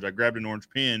it's orange. I grabbed an orange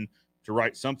pen to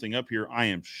write something up here, I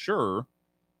am sure,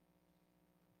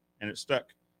 and it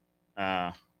stuck.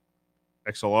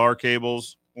 XLR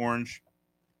cables, orange.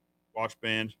 Watch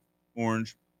band,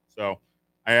 orange. So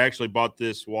I actually bought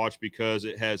this watch because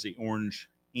it has the orange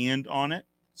hand on it.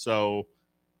 So,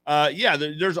 yeah,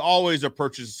 there's always a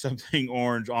purchase of something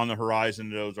orange on the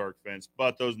horizon of Ozark fence,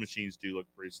 but those machines do look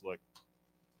pretty slick.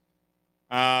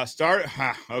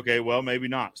 Okay, well, maybe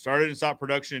not. Started and stopped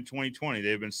production in 2020.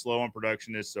 They've been slow on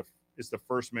production. It's the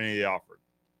first mini they offered.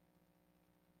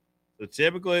 So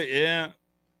typically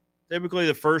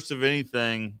the first of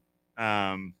anything,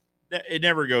 it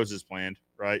never goes as planned,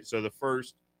 right? So the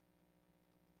first,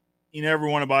 you never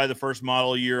want to buy the first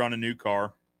model year on a new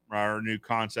car, right, or a new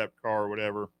concept car or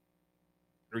whatever.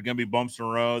 There's going to be bumps in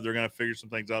the road. They're going to figure some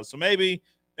things out. So maybe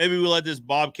we let this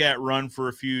Bobcat run for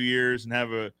a few years and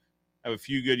have a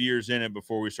few good years in it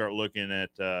before we start looking at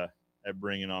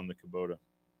bringing on the Kubota.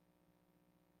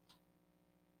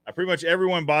 Pretty much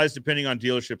everyone buys depending on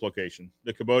dealership location.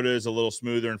 The Kubota is a little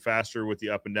smoother and faster with the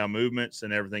up and down movements,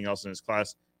 and everything else in its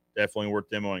class definitely worth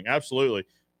demoing. Absolutely.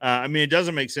 I mean, it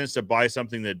doesn't make sense to buy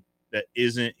something that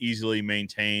isn't easily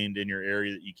maintained in your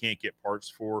area that you can't get parts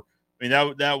for. I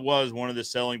mean, that was one of the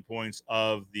selling points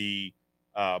of the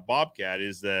Bobcat,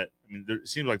 is that, I mean, it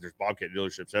seems like there's Bobcat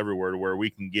dealerships everywhere to where we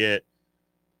can get.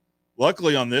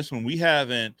 Luckily on this one, we had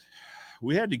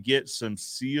to get some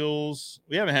seals.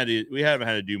 We haven't had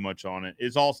to do much on it.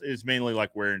 It's mainly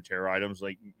like wear and tear items,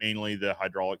 like mainly the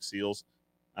hydraulic seals,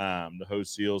 the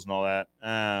hose seals and all that.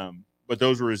 But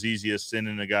those were as easy as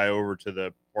sending a guy over to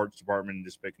the parts department and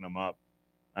just picking them up.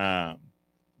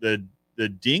 The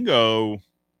Dingo,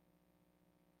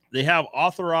 they have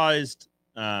authorized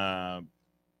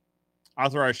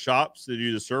shops to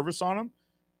do the service on them,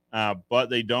 but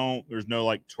they don't. There's no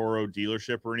like Toro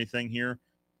dealership or anything here.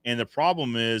 And the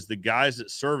problem is the guys that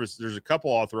service, there's a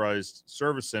couple authorized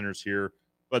service centers here,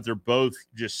 but they're both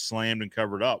just slammed and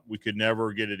covered up. We could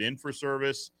never get it in for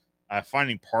service.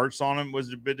 Finding parts on them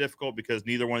was a bit difficult because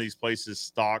neither one of these places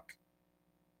stock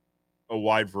a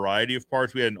wide variety of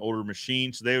parts. We had an older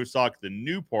machine, so they would stock the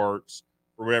new parts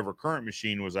for whatever current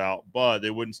machine was out, but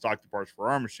they wouldn't stock the parts for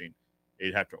our machine.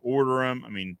 They'd have to order them. I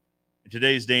mean, in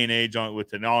today's day and age with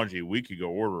technology, we could go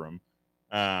order them.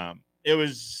 It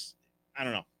was, I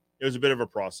don't know. It was a bit of a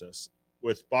process.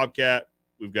 With Bobcat,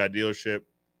 we've got a dealership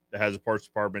that has a parts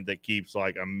department that keeps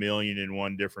like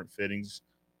 1,000,001 different fittings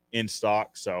in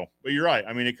stock. So, but you're right.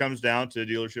 I mean, it comes down to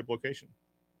dealership location.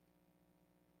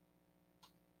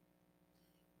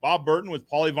 Bob Burton with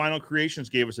Polyvinyl Creations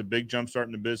gave us a big jump start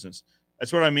in the business.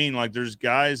 That's what I mean. Like, there's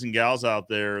guys and gals out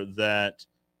there that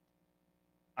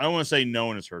I don't want to say no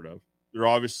one has heard of. They're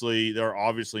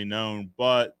obviously known,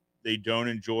 but they don't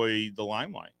enjoy the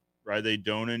limelight, right? They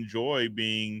don't enjoy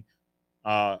being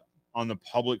uh, on the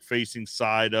public facing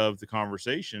side of the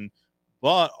conversation,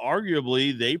 but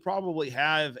arguably they probably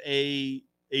have a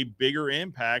bigger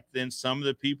impact than some of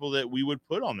the people that we would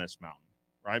put on this mountain,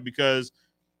 right? Because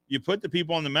you put the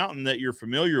people on the mountain that you're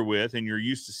familiar with and you're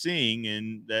used to seeing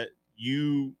and that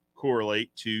you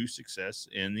correlate to success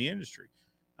in the industry.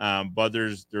 But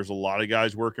there's a lot of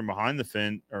guys working behind the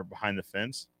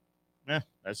fence. That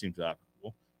seems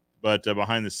applicable, but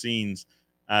behind the scenes,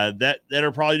 that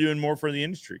are probably doing more for the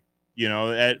industry. You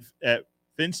know, at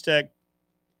FinTech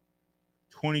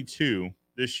 22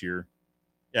 this year,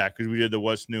 yeah, because we did the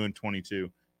What's New in 22.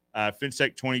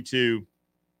 FinTech 22,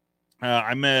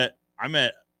 I met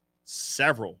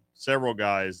several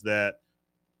guys that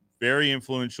very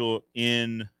influential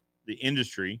in the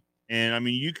industry, and I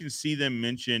mean you can see them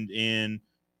mentioned in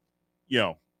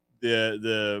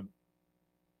the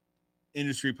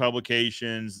industry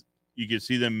publications. You can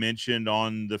see them mentioned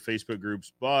on the Facebook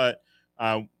groups, but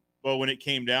when it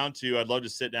came down to, I'd love to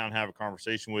sit down and have a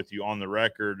conversation with you on the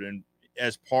record, and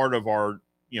as part of our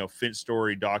Fin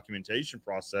Story documentation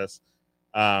process,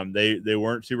 they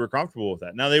weren't super comfortable with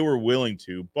that. Now they were willing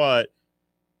to, but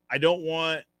I don't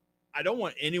want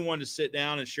anyone to sit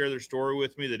down and share their story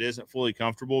with me that isn't fully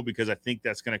comfortable, because I think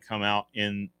that's going to come out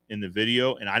in the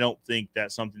video, and I don't think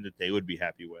that's something that they would be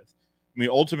happy with. I mean,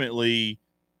 ultimately,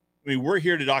 we're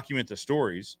here to document the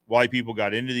stories, why people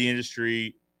got into the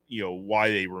industry, why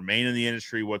they remain in the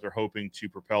industry, what they're hoping to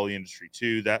propel the industry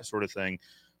to, that sort of thing.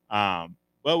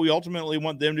 But we ultimately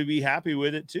want them to be happy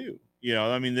with it too.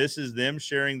 I mean, this is them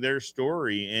sharing their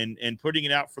story and putting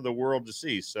it out for the world to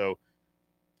see. So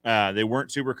they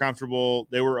weren't super comfortable.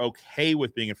 They were okay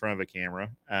with being in front of a camera,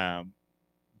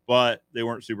 but they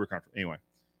weren't super comfortable. Anyway,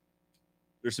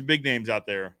 there's some big names out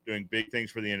there doing big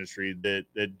things for the industry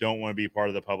that don't want to be part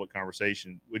of the public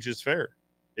conversation, which is fair.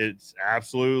 It's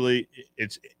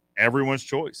everyone's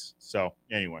choice. So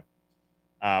anyway,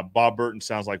 Bob Burton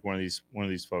sounds like one of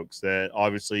these folks that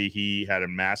obviously he had a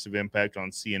massive impact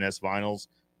on CNS Vinyl's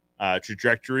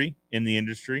trajectory in the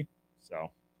industry.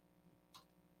 So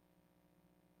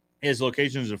his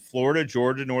locations in Florida,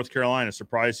 Georgia, North Carolina.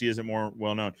 Surprised he isn't more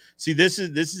well known. See, this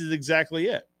is exactly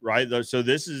it, right? So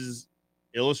this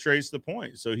illustrates the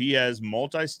point. So he has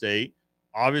multi-state,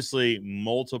 obviously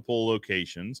multiple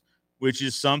locations, which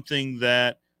is something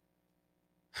that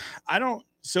I don't.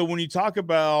 So when you talk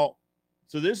about,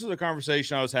 so this is a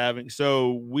conversation I was having.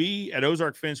 So we at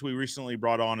Ozark Fence, we recently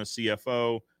brought on a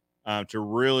CFO to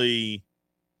really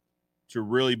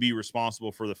be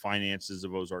responsible for the finances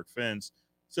of Ozark Fence,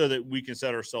 so that we can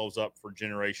set ourselves up for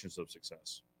generations of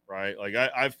success, right? Like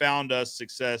I've found us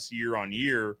success year on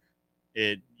year,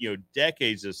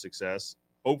 decades of success,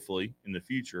 hopefully in the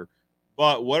future.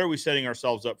 But what are we setting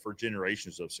ourselves up for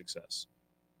generations of success,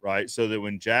 right? So that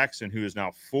when Jackson, who is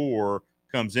now 4,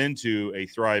 comes into a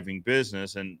thriving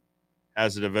business and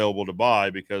has it available to buy,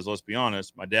 because let's be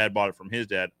honest, my dad bought it from his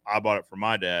dad. I bought it from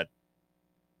my dad.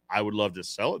 I would love to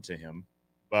sell it to him,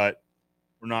 but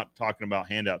we're not talking about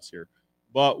handouts here.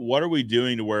 But what are we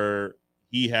doing to where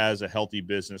he has a healthy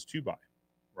business to buy,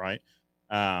 right?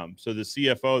 So the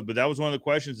CFO, but that was one of the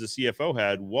questions the CFO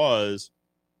had was,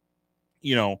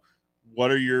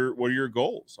 what are your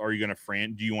goals? Are you going to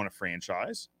do you want to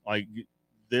franchise? Like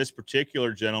this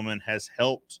particular gentleman has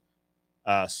helped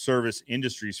Service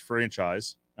Industries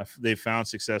franchise. They've found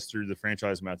success through the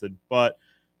franchise method, but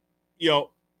I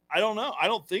don't know. I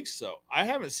don't think so. I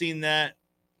haven't seen that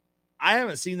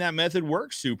method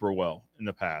work super well in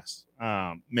the past.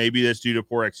 Maybe that's due to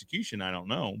poor execution. I don't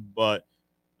know, but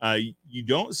you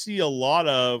don't see a lot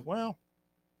of,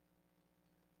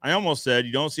 I almost said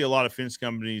you don't see a lot of fence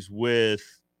companies with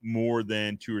more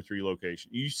than 2 or 3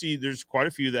 locations. You see there's quite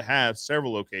a few that have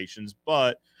several locations,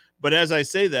 but as I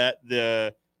say that,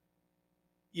 the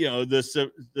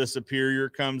Superior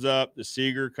comes up, the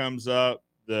Seeger comes up,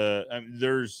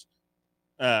 there's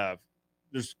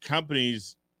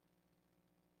companies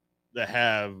that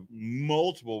have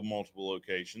multiple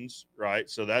locations, right?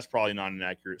 So that's probably not an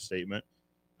accurate statement.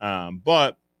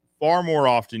 But far more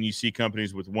often you see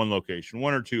companies with 1 location,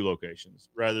 1 or 2 locations,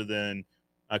 rather than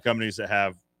companies that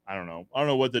have, I don't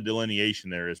know what the delineation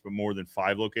there is, but more than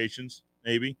 5 locations,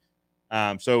 maybe.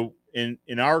 So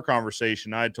in our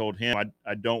conversation, I told him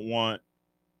I don't want,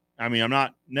 I'm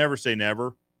not, never say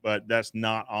never, but that's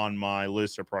not on my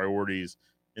list of priorities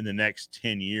in the next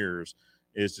 10 years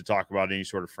is to talk about any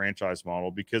sort of franchise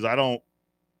model, because I don't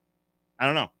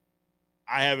know.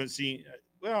 I haven't seen,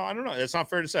 well, I don't know. That's not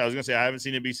fair to say. I was going to say I haven't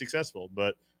seen it be successful,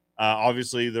 but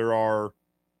obviously there are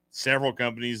several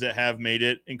companies that have made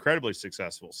it incredibly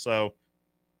successful. So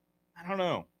I don't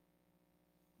know,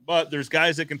 but there's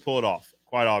guys that can pull it off.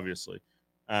 Quite obviously,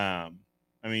 I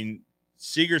mean,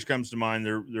 Seegers comes to mind.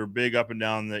 They're big up and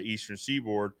down the Eastern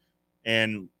Seaboard,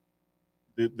 and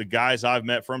the guys I've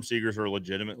met from Seegers are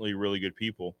legitimately really good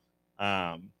people.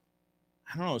 I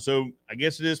don't know. So I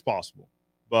guess it is possible,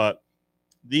 but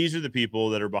these are the people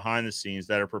that are behind the scenes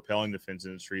that are propelling the fence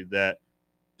industry that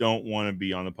don't want to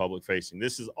be on the public facing.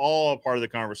 This is all a part of the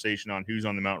conversation on who's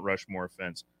on the Mount Rushmore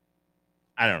fence.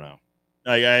 I don't know.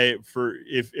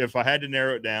 If I had to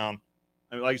narrow it down,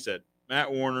 I mean, like I said,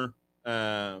 Matt Warner,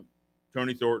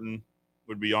 Tony Thornton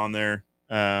would be on there.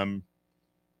 And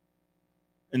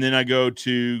then I go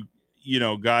to,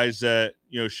 guys that,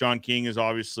 Sean King is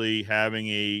obviously having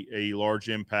a large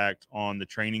impact on the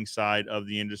training side of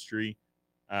the industry.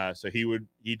 So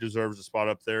he deserves a spot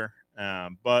up there.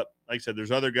 But like I said,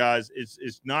 there's other guys.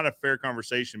 It's not a fair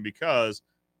conversation because,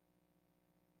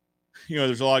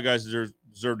 there's a lot of guys that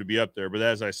deserve to be up there. But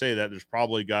as I say that, there's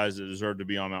probably guys that deserve to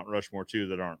be on Mount Rushmore too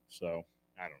that aren't. So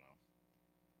I don't know.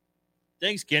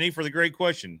 Thanks, Kenny, for the great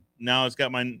question. Now it's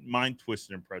got my mind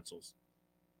twisted in pretzels.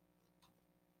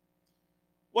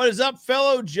 What is up,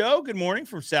 fellow Joe? Good morning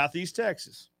from Southeast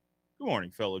Texas. Good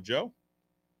morning, fellow Joe.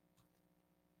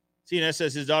 CNS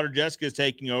says his daughter Jessica is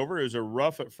taking over. It was a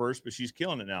rough at first, but she's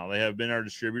killing it now. They have been our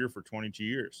distributor for 22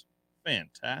 years.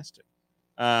 Fantastic.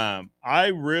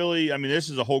 This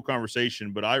is a whole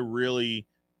conversation, but I really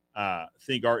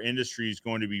think our industry is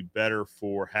going to be better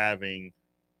for having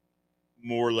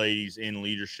more ladies in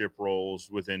leadership roles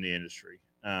within the industry.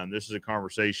 This is a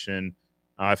conversation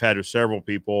I've had with several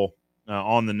people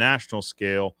on the national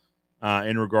scale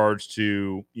in regards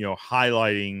to,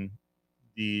 highlighting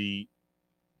the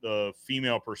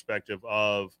female perspective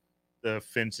of the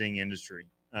fencing industry.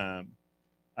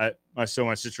 My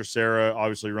sister Sarah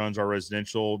obviously runs our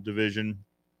residential division.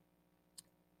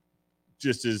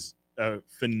 Just is a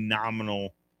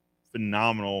phenomenal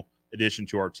addition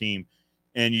to our team.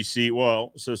 And you see,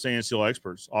 Sand Seal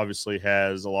Experts obviously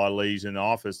has a lot of ladies in the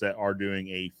office that are doing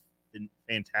a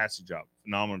fantastic job,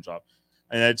 phenomenal job.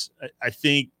 And I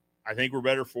think we're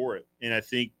better for it. And I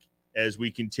think as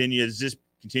this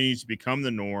continues to become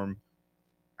the norm,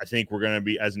 I think we're going to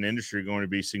be, as an industry, going to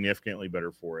be significantly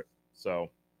better for it. So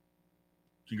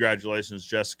congratulations,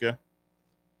 Jessica.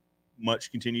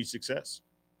 Much continued success.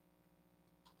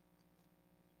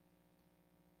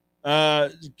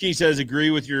 Key says,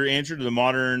 agree with your answer to the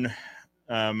modern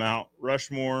Mount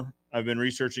Rushmore. I've been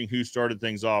researching who started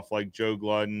things off, like Joe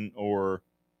Glutton or...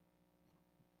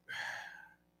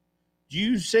 Do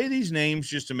you say these names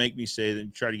just to make me say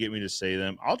them, try to get me to say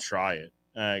them? I'll try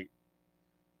it.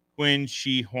 Quinn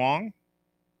Shi Huang.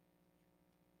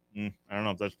 I don't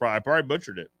know if that's I probably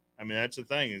butchered it. I mean, that's the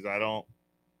thing is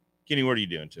Kenny, what are you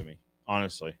doing to me?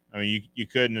 Honestly. I mean, you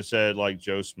couldn't have said like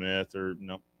Joe Smith or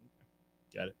no.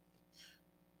 Got it.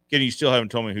 Kenny, you still haven't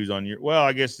told me who's on your, well,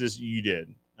 I guess you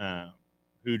did.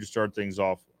 Who to start things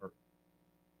off? Or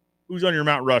who's on your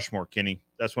Mount Rushmore, Kenny?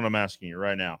 That's what I'm asking you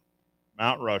right now.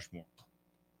 Mount Rushmore.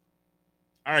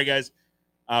 All right, guys.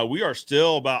 We are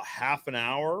still about half an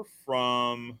hour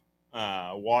from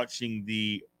watching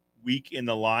the Week in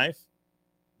the Life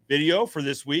video for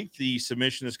this week. The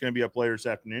submission is going to be up later this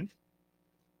afternoon.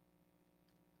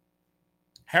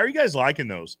 How are you guys liking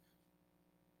those?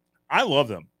 I love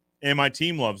them, and my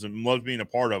team loves them, loves being a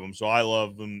part of them, so I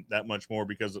love them that much more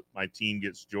because my team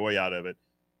gets joy out of it.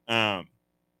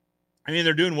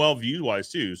 They're doing well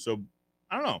view-wise, too, so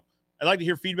I don't know. I'd like to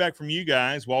hear feedback from you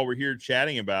guys while we're here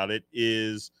chatting about it.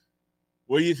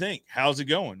 What do you think? How's it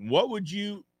going?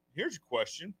 Here's a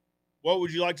question. What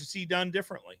would you like to see done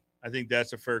differently? I think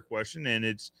that's a fair question.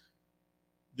 And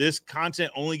this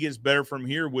content only gets better from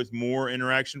here with more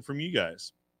interaction from you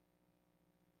guys.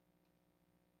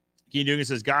 Kenny Dugan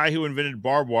says, guy who invented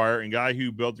barbed wire and guy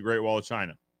who built the Great Wall of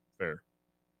China. Fair.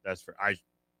 That's fair. I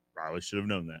probably should have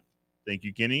known that. Thank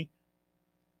you, Kenny,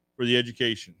 for the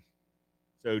education.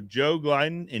 So Joe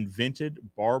Glidden invented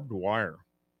barbed wire.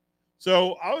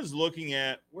 So I was looking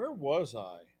at, where was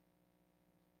I?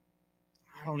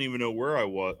 I don't even know where I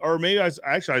was. Or maybe I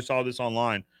saw this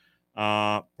online,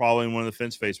 probably in one of the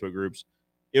fence Facebook groups.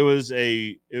 It was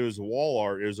wall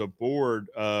art. It was a board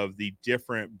of the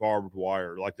different barbed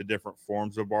wire, like the different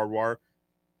forms of barbed wire.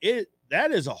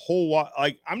 That is a whole lot.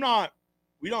 Like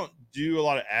we don't do a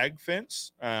lot of ag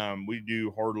fence. We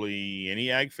do hardly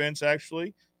any ag fence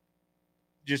actually,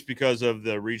 just because of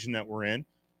the region that we're in.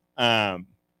 Barbed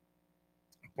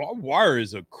wire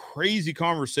is a crazy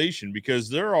conversation because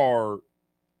there are,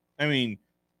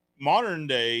 modern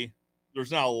day,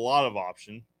 there's not a lot of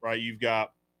option, right? You've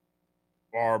got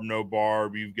barb, no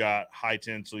barb, you've got high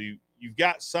tensile, you've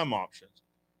got some options.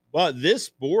 But this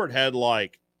board had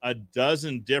like a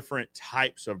dozen different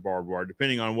types of barbed wire,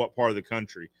 depending on what part of the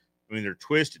country. I mean, they're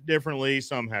twisted differently.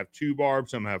 Some have 2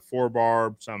 barbs, some have 4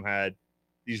 barbs, some had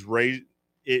these raised.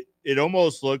 It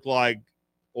almost looked like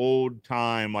old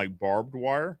time like barbed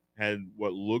wire. Had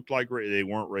what looked like they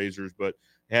weren't razors, but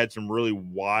had some really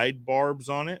wide barbs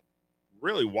on it.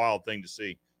 Really wild thing to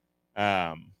see.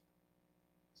 Um,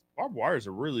 Barbed wire is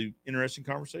a really interesting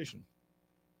conversation.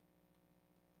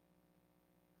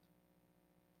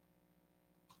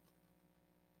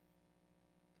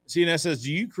 CNS says,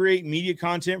 do you create media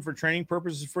content for training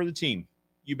purposes for the team?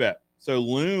 You bet. So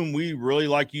Loom, we really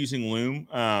like using Loom.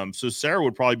 So Sarah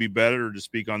would probably be better to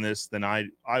speak on this than I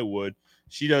would.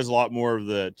 She does a lot more of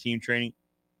the team training.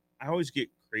 I always get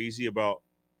crazy about,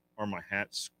 are my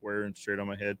hats square and straight on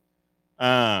my head?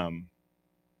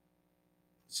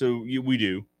 So we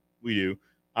do.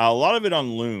 A lot of it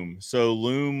on Loom. So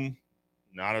Loom,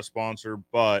 not a sponsor,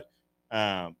 but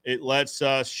it lets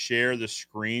us share the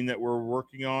screen that we're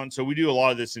working on. So we do a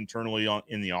lot of this internally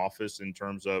in the office in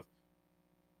terms of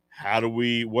what do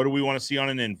we want to see on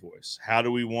an invoice? How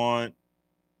do we want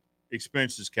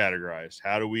expenses categorized?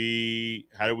 How do we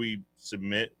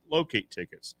submit locate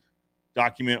tickets?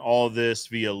 Document all of this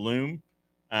via Loom.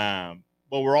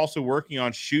 But we're also working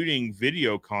on shooting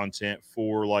video content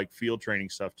for like field training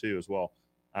stuff too, as well.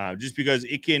 Just because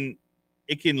it can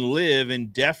live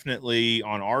indefinitely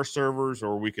on our servers,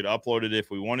 or we could upload it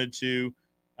if we wanted to.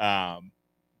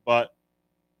 But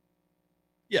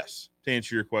yes, to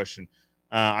answer your question,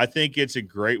 I think it's a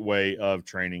great way of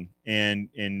training and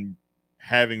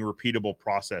having repeatable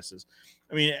processes.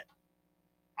 I mean,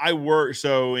 I work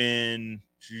so in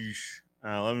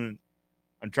 11.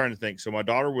 I'm trying to think. So my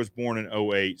daughter was born in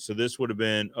 08. So this would have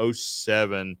been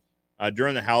 07.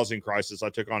 During the housing crisis, I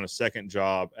took on a second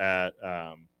job at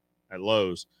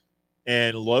Lowe's,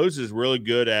 and Lowe's is really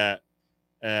good at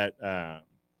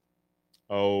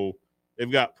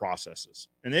they've got processes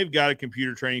and they've got a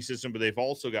computer training system, but they've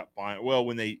also got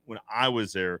when I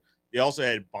was there, they also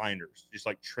had binders, just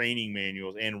like training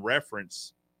manuals and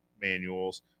reference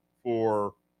manuals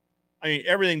for, I mean,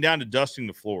 everything down to dusting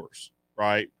the floors.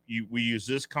 Right? We use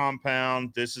this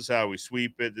compound. This is how we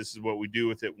sweep it. This is what we do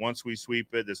with it once we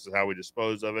sweep it. This is how we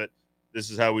dispose of it.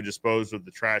 This is how we dispose of the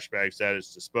trash bags that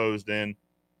it's disposed in.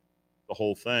 The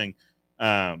whole thing.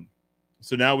 So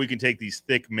now we can take these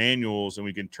thick manuals and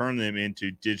we can turn them into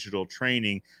digital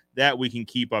training that we can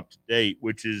keep up to date,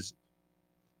 which is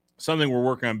something we're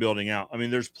working on building out. I mean,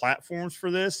 there's platforms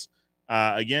for this.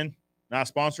 Again, not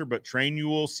sponsored, but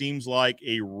Trainual seems like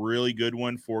a really good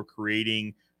one for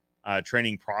creating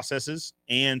training processes,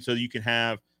 and so you can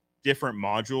have different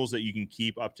modules that you can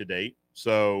keep up to date.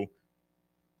 So,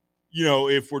 you know,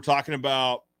 if we're talking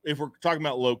about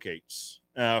locates,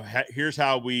 here's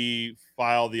how we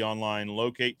file the online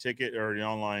locate ticket, or the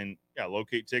online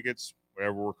locate tickets,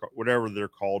 whatever they're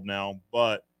called now,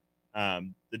 but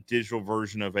the digital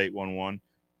version of 811.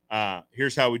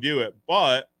 Here's how we do it.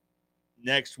 But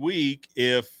next week,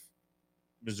 if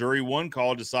Missouri One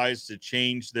Call decides to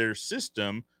change their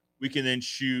system, we can then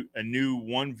shoot a new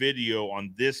one video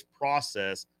on this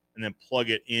process and then plug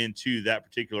it into that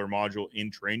particular module in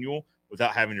Trainual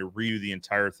without having to redo the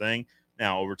entire thing.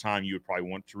 Now, over time, you would probably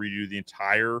want to redo the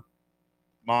entire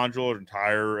module or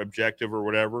entire objective or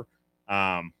whatever.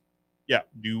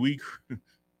 Do we,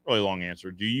 really long answer.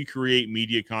 Do you create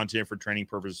media content for training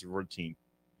purposes for a team?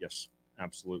 Yes,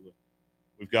 absolutely.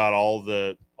 We've got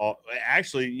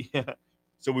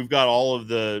so we've got all of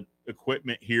the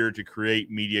equipment here to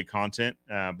create media content,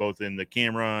 both in the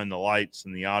camera and the lights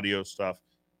and the audio stuff.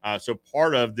 So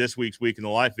part of this week's Week in the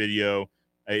Life video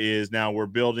is now we're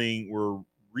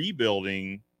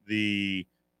rebuilding the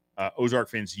Ozark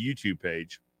Fence YouTube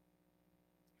page.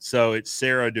 So it's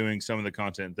Sarah doing some of the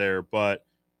content there, but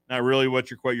not really what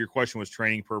your question was,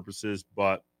 training purposes.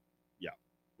 But yeah,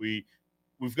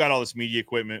 we've got all this media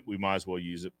equipment. We might as well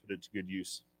use it, put it to good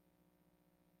use.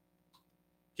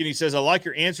 Kenny says, I like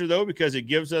your answer, though, because it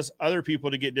gives us other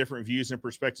people to get different views and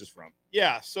perspectives from.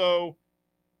 Yeah. So,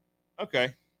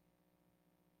 okay.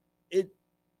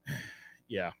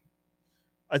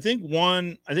 I think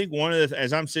one of the,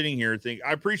 as I'm sitting here,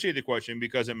 I appreciate the question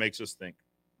because it makes us think,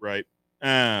 right?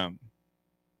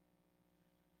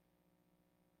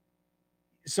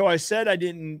 So I said I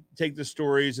didn't take the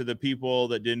stories of the people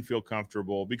that didn't feel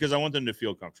comfortable because I want them to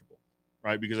feel comfortable,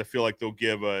 right? Because I feel like they'll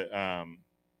give a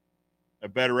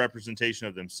better representation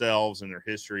of themselves and their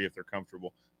history if they're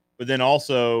comfortable. But then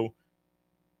also,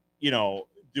 you know,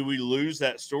 do we lose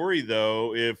that story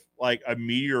though if like a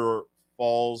meteor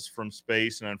falls from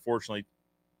space and unfortunately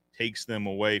takes them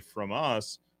away from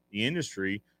us, the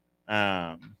industry?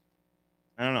 I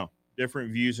don't know.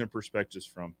 Different views and perspectives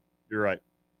from. You're right.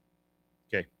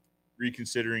 Okay.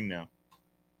 Reconsidering now.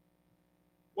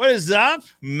 What is up,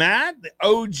 Matt? The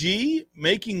OG,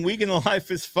 making Weekend in Life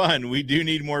is fun. We do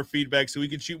need more feedback so we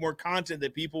can shoot more content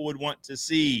that people would want to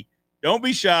see. Don't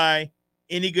be shy.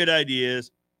 Any good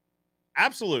ideas?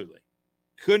 Absolutely.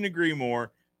 Couldn't agree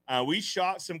more. We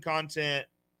shot some content,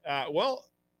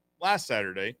 last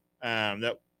Saturday.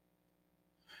 That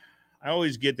I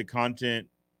always get the content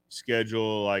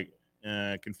schedule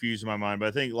confused in my mind, but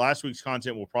I think last week's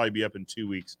content will probably be up in 2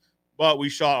 weeks. But we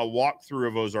shot a walkthrough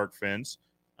of Ozark Fence.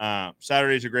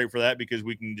 Saturdays are great for that because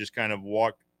we can just kind of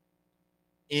walk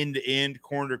end to end,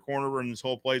 corner to corner in this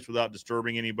whole place without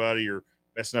disturbing anybody or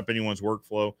messing up anyone's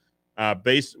workflow.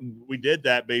 We did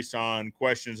that based on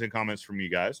questions and comments from you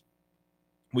guys.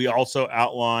 We also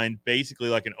outlined basically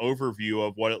like an overview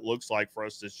of what it looks like for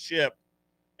us to ship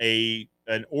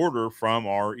an order from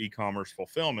our e-commerce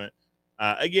fulfillment.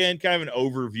 Again, kind of an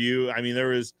overview. I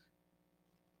mean,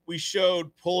 we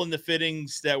showed pulling the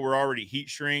fittings that were already heat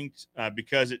shrinked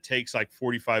because it takes like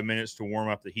 45 minutes to warm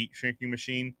up the heat shrinking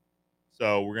machine.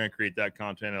 So we're going to create that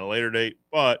content at a later date.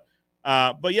 But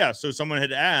yeah, so someone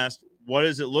had asked, what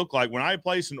does it look like when I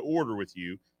place an order with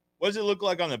you? What does it look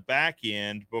like on the back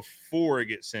end before it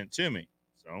gets sent to me?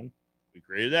 So we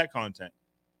created that content.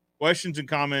 Questions and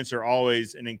comments are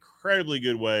always an incredibly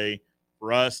good way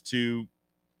for us to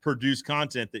produce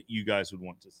content that you guys would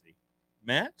want to see.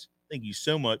 Matt, thank you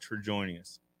so much for joining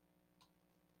us.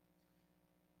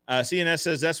 CNS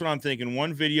says, that's what I'm thinking.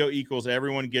 One video equals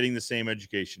everyone getting the same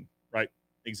education. Right.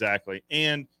 Exactly.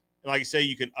 And like I say,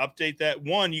 you can update that.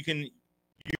 You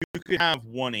could have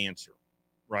one answer.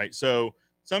 Right. So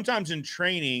sometimes in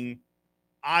training,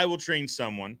 I will train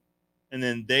someone and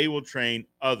then they will train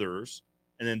others.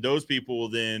 And then those people will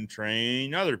then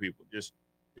train other people. Just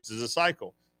this is a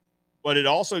cycle. But it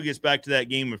also gets back to that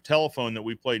game of telephone that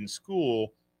we played in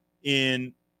school.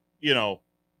 The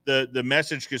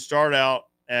message could start out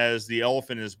as the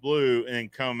elephant is blue and then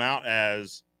come out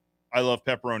as I love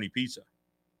pepperoni pizza.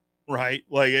 Right?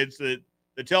 Like it's the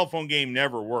telephone game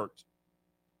never worked.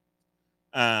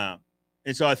 And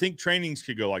so I think trainings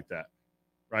could go like that.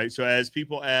 Right? So as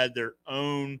people add their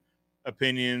own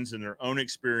opinions and their own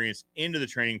experience into the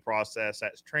training process,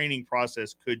 that training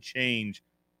process could change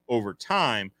over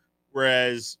time.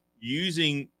 Whereas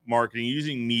using marketing,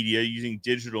 using media, using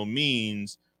digital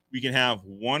means, we can have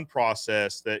one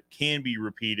process that can be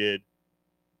repeated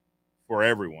for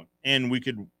everyone. And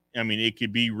it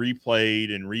could be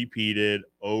replayed and repeated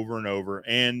over and over.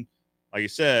 And like I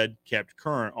said, kept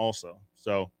current also.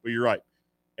 So, but you're right.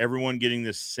 Everyone getting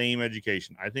the same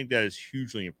education. I think that is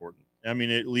hugely important. I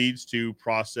mean, it leads to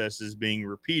processes being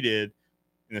repeated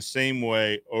in the same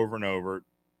way over and over,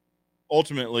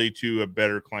 ultimately to a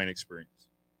better client experience.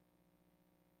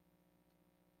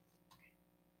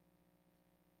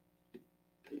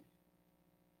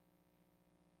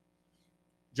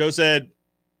 Joe said,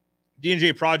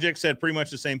 D&J Project said pretty much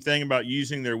the same thing about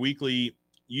using their weekly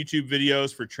YouTube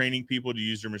videos for training people to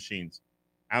use their machines.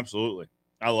 Absolutely.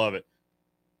 I love it.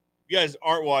 If you guys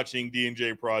aren't watching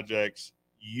D&J Projects,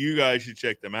 you guys should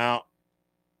check them out.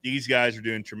 These guys are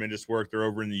doing tremendous work. They're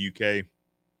over in the UK.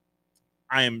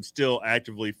 I am still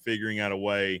actively figuring out a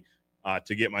way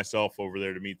to get myself over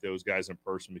there to meet those guys in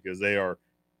person because they are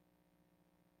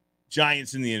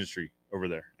giants in the industry over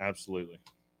there. Absolutely.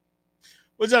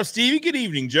 What's up, Stevie? Good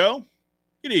evening, Joe.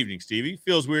 Good evening, Stevie.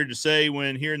 Feels weird to say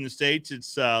when here in the States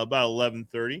it's about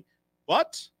 11:30,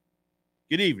 but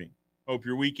good evening. Hope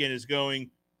your weekend is going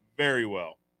very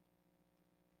well.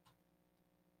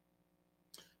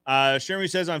 Sherry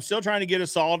says, I'm still trying to get a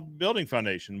solid building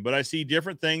foundation, but I see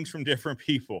different things from different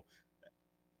people.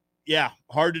 Yeah,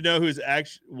 hard to know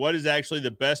what is actually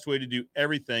the best way to do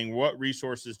everything. What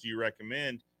resources do you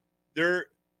recommend?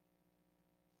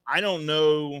 I don't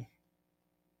know.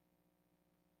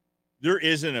 There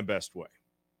isn't a best way,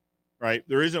 right?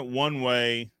 There isn't one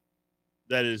way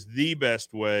that is the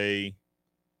best way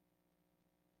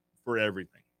for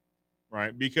everything,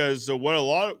 right? Because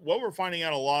what we're finding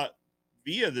out a lot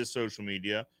via this social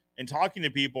media and talking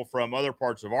to people from other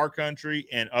parts of our country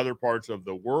and other parts of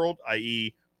the world,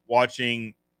 i.e.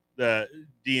 watching the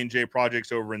D&J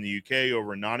projects over in the UK,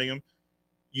 over in Nottingham,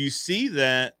 you see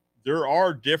that there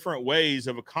are different ways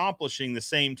of accomplishing the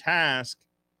same task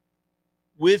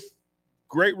with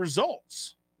great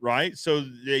results, right? So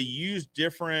they use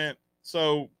different.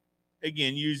 So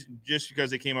again, use just because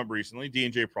they came up recently,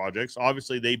 D&J Projects,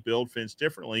 obviously they build fence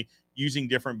differently using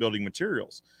different building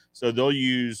materials. So they'll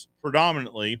use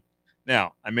predominantly.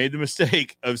 Now, I made the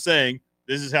mistake of saying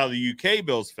this is how the UK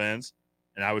builds fence,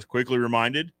 and I was quickly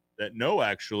reminded that no,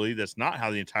 actually, that's not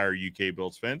how the entire UK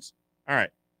builds fence. All right.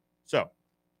 So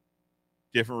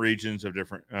different regions of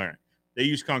different. All right. They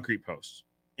use concrete posts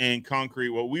and concrete,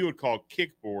 what we would call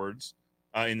kickboards.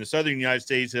 In the southern United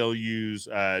States, they'll use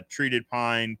treated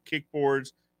pine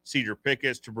kickboards, cedar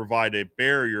pickets to provide a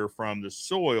barrier from the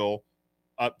soil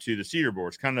up to the cedar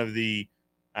boards, kind of the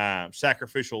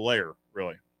sacrificial layer,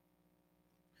 really.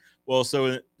 Well,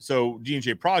 so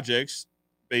D&J Projects,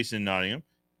 based in Nottingham,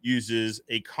 uses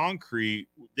a concrete.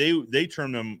 They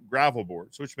term them gravel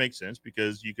boards, which makes sense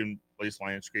because you can place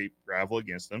landscape gravel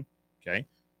against them. Okay,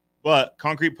 but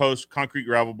concrete posts, concrete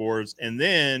gravel boards, and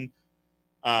then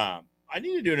I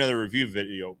need to do another review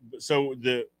video. So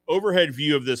the overhead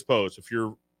view of this post, if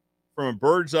you're from a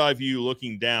bird's eye view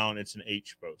looking down, it's an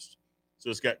H post. So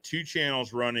it's got two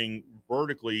channels running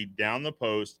vertically down the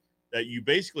post that you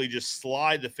basically just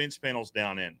slide the fence panels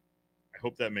down in. I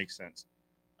hope that makes sense.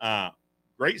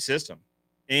 Great system.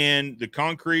 And the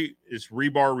concrete is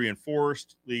rebar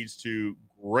reinforced, leads to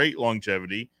great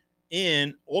longevity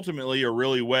in ultimately a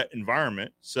really wet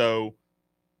environment. So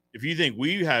if you think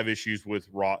we have issues with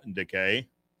rot and decay,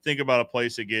 think about a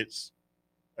place that gets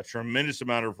a tremendous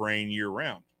amount of rain year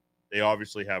round. They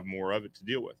obviously have more of it to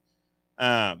deal with.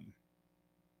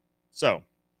 So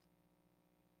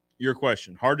your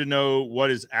question, hard to know what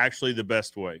is actually the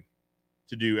best way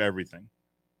to do everything.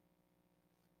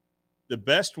 The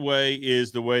best way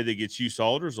is the way that gets you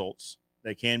solid results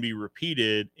that can be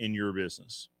repeated in your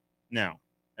business. Now,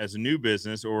 as a new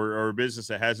business or a business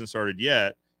that hasn't started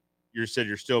yet, you said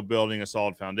you're still building a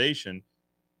solid foundation.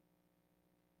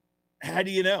 How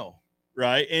do you know?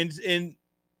 Right. And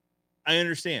I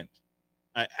understand.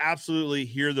 I absolutely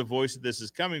hear the voice that this is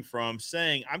coming from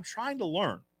saying, I'm trying to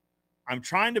learn. I'm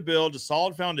trying to build a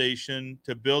solid foundation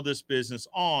to build this business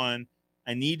on.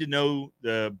 I need to know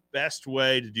the best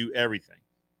way to do everything.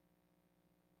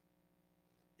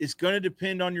 It's going to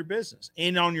depend on your business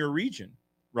and on your region,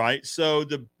 right? So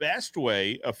the best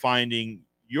way of finding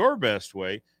your best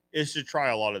way is to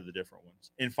try a lot of the different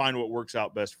ones and find what works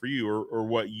out best for you, or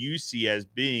what you see as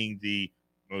being the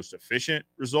most efficient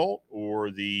result, or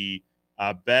the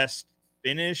best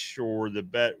finish, or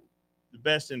the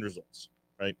best end results,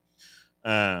 right?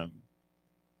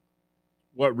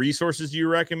 What resources do you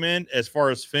recommend? As far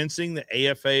as fencing, the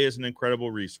AFA is an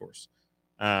incredible resource.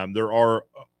 There are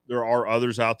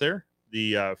others out there.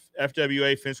 The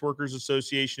FWA Fence Workers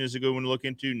Association is a good one to look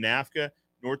into. NAFCA,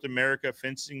 North America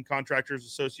Fencing Contractors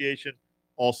Association,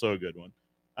 also a good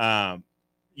one.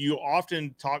 You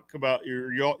often talk about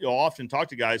you'll often talk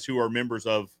to guys who are members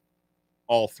of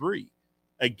all three.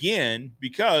 Again,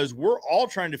 because we're all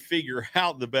trying to figure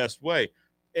out the best way.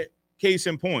 Case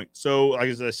in point. So,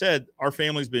 as I said, our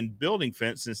family's been building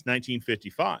fence since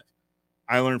 1955.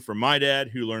 I learned from my dad,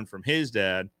 who learned from his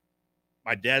dad.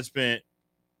 My dad spent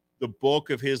the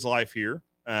bulk of his life here.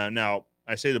 Now,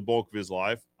 I say the bulk of his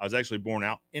life. I was actually born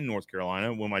out in North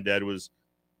Carolina when my dad was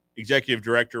executive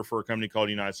director for a company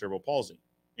called United Cerebral Palsy.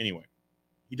 Anyway,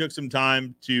 he took some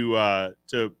time to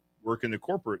work in the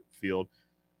corporate field.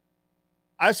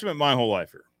 I spent my whole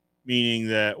life here, meaning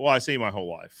that, well, I say my whole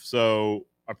life. So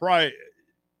I probably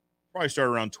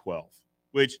started around 12,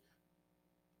 which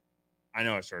I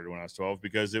know I started when I was 12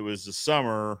 because it was the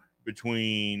summer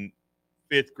between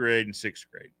 5th grade and 6th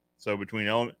grade. So between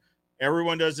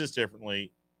everyone does this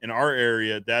differently. In our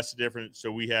area, that's the difference.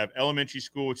 So we have elementary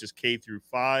school, which is K through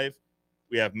 5.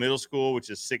 We have middle school, which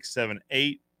is 6, 7,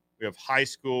 8. We have high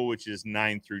school, which is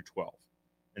 9 through 12.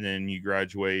 And then you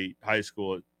graduate high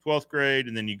school at 12th grade,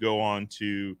 and then you go on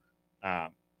to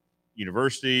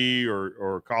university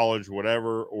or college,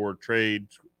 whatever, or trade.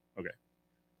 Okay.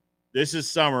 This is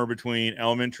summer between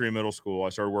elementary and middle school. I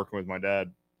started working with my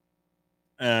dad.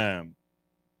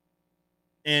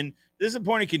 And this is a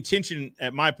point of contention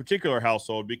at my particular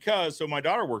household because, so my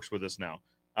daughter works with us now.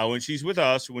 When she's with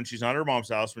us, when she's not at her mom's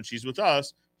house, when she's with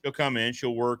us, she'll come in,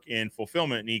 she'll work in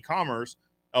fulfillment and e-commerce,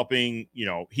 helping,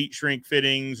 heat shrink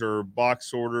fittings or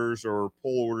box orders or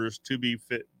pull orders to be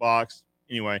fit box.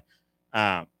 Anyway,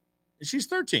 she's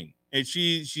 13 and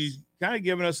she's kind of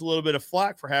giving us a little bit of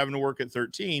flack for having to work at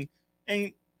 13.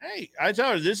 And hey, I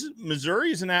tell her,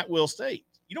 Missouri is an at-will state.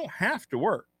 You don't have to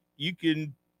work. You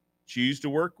can choose to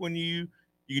work when you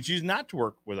can choose not to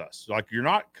work with us. Like, you're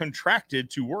not contracted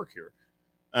to work here.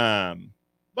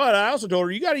 But I also told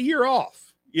her, you got a year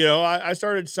off. I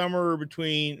started summer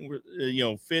between,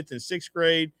 5th and 6th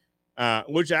grade,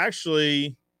 which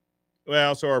actually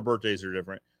Well, so our birthdays are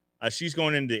different. She's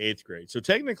going into 8th grade. So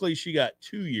technically she got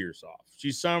 2 years off.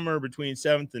 She's somewhere between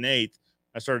 7th and 8th.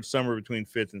 I started somewhere between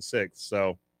 5th and 6th.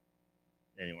 So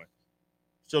anyway,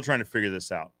 still trying to figure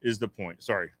this out is the point.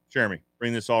 Sorry, Jeremy,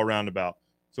 bring this all roundabout.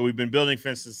 So we've been building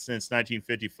fences since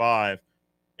 1955,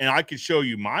 and I could show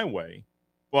you my way,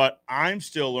 but I'm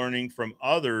still learning from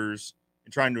others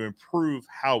and trying to improve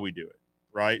how we do it,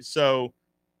 right? So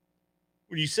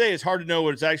when you say it's hard to know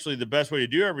what's actually the best way to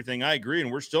do everything, I agree.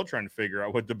 And we're still trying to figure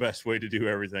out what the best way to do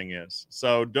everything is.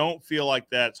 So don't feel like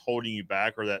that's holding you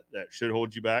back or that should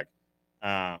hold you back.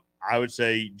 I would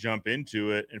say jump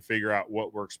into it and figure out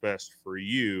what works best for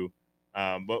you.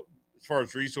 But as far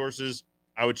as resources,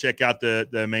 I would check out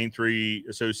the main 3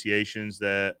 associations,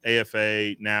 the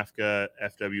AFA, NAFCA,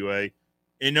 FWA,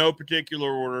 in no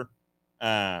particular order.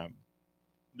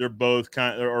 They're both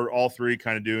or all 3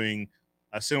 kind of doing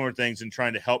similar things and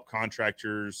trying to help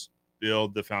contractors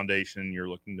build the foundation you're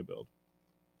looking to build.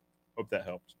 Hope that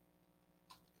helps.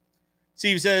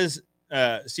 Steve says,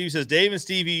 Dave and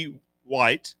Stevie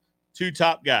White, 2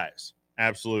 top guys.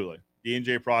 Absolutely.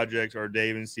 D&J Projects are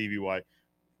Dave and Stevie White.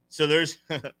 So there's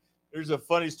a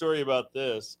funny story about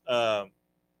this.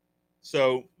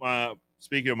 So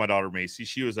speaking of my daughter Macy,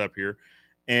 she was up here,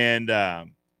 and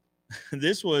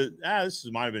this might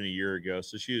have been a year ago,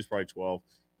 so she was probably 12.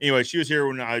 Anyway, she was here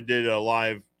when I did a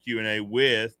live Q&A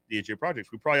with D&J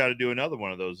Projects. We probably ought to do another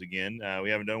one of those again. We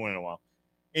haven't done one in a while.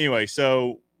 Anyway,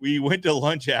 so we went to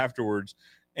lunch afterwards,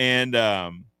 and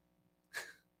I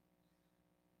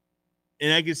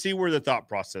could see where the thought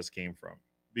process came from,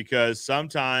 because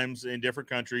sometimes in different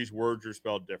countries, words are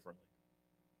spelled differently.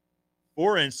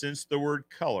 For instance, the word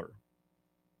color.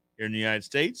 Here in the United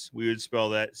States, we would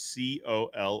spell that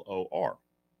COLOR.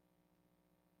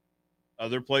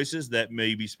 Other places that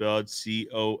may be spelled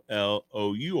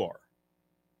COLOUR.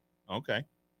 Okay.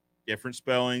 Different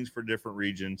spellings for different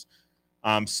regions.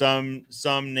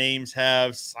 Some names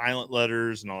have silent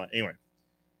letters and all that. Anyway,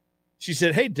 she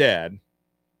said, "Hey, Dad,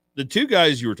 the 2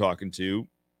 guys you were talking to,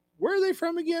 where are they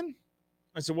from again?"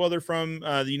 I said, "Well, they're from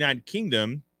the United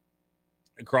Kingdom,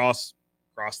 across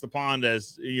the pond,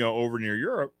 as you know, over near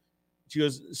Europe." She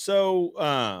goes,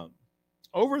 "So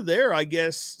over there, I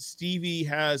guess Stevie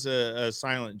has a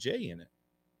silent J in it."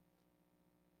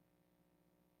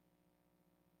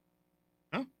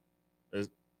 Huh?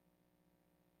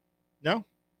 No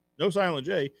silent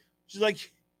J. She's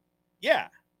like, "Yeah,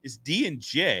 it's D and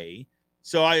J.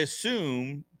 So I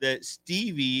assume that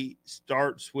Stevie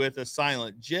starts with a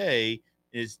silent J.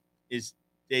 Is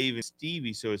Dave and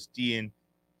Stevie, so it's D and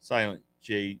silent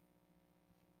J."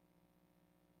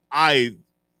 I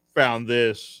found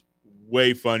this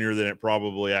way funnier than it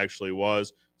probably actually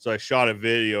was. So I shot a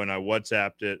video and I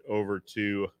WhatsApped it over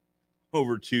to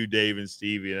Dave and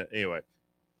Stevie. And anyway,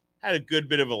 had a good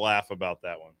bit of a laugh about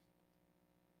that one.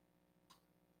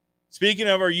 Speaking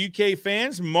of our UK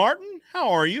fans, Martin, how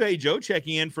are you? Hey, Joe,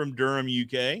 checking in from Durham,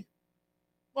 UK.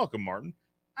 Welcome, Martin.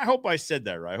 I hope I said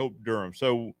that right. I hope Durham.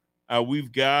 So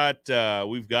we've got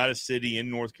a city in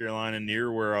North Carolina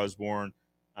near where I was born,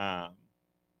 called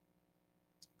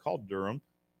Durham.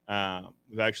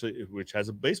 Which has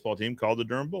a baseball team called the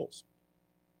Durham Bulls.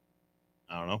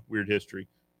 I don't know, weird history.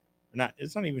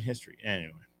 It's not even history.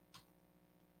 Anyway,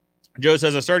 Joe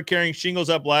says, "I started carrying shingles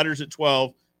up ladders at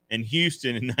 12 in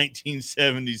Houston in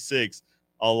 1976,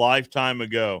 a lifetime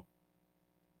ago."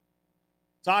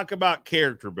 Talk about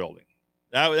character building.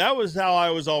 That was how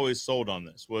I was always sold on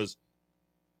this, was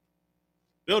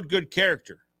build good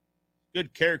character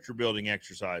building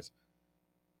exercise.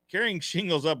 Carrying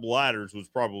shingles up ladders was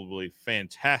probably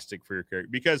fantastic for your character,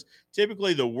 because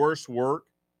typically the worst work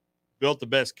built the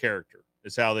best character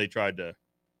is how they tried to,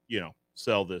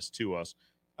 sell this to us.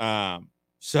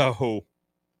 So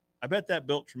I bet that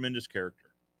built tremendous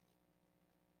character.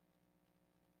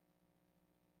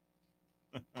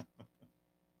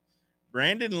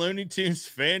 Brandon Looney Tunes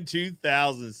Fan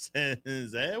 2000 says,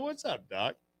 "Hey, what's up,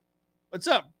 Doc? What's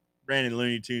up, Brandon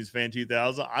Looney Tunes Fan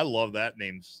 2000? I love that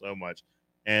name so much.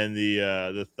 And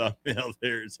the thumbnail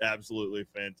there is absolutely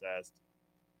fantastic."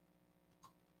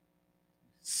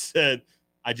 Said,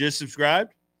 "I just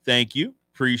subscribed. Thank you.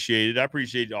 Appreciate it. I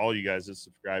appreciate all you guys that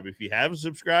subscribe. If you haven't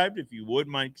subscribed, if you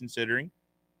wouldn't mind considering,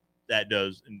 that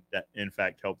does, in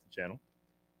fact, help the channel."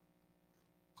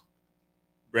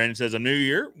 Brandon says, "I'm new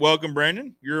here." Welcome,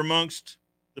 Brandon. You're amongst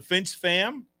the Fence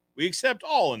fam. We accept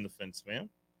all in the Fence fam.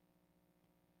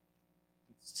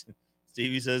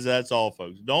 Stevie says, "That's all,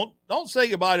 folks. Don't say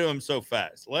goodbye to him so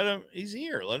fast. He's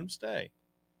here. Let him stay."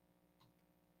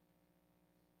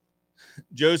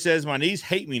 Joe says, "My knees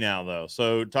hate me now, though."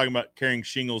 So talking about carrying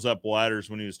shingles up ladders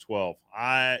when he was 12.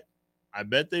 I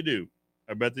bet they do.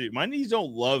 I bet they do. My knees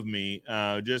don't love me.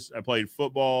 I played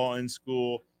football in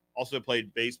school. Also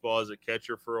played baseball as a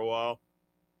catcher for a while.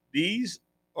 These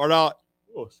are not.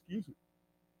 Oh, excuse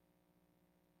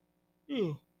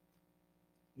me.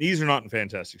 Knees are not in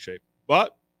fantastic shape,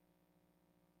 but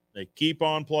they keep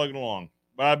on plugging along.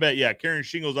 But I bet, yeah, carrying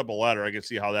shingles up a ladder, I can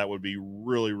see how that would be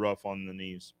really rough on the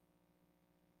knees.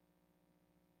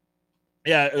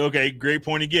 Yeah, okay, great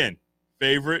point again.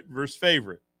 Favorite versus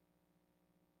favorite.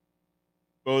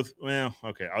 Both, well,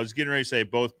 okay. I was getting ready to say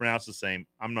both pronounced the same.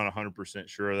 I'm not 100%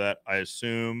 sure of that. I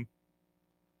assume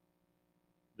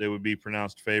they would be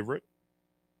pronounced favorite.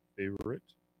 Favorite.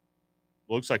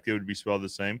 Looks like they would be spelled the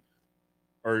same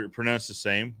or pronounced the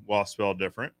same while spelled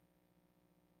different.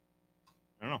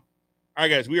 I don't know. All right,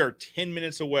 guys, we are 10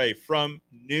 minutes away from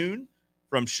noon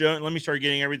from showing. Let me start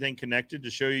getting everything connected to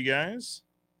show you guys.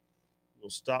 We'll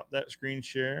stop that screen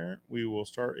share. We will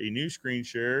start a new screen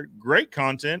share. Great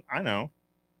content. I know.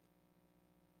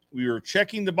 We are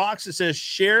checking the box that says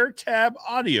share tab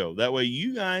audio. That way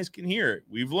you guys can hear it.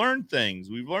 We've learned things.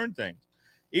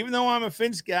 Even though I'm a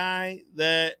fence guy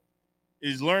that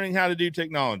is learning how to do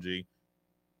technology,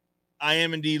 I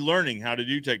am indeed learning how to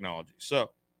do technology.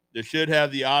 So this should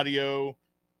have the audio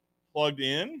plugged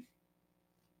in.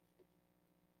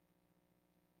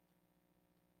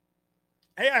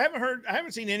 Hey, I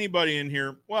haven't seen anybody in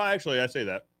here. Well, actually, I say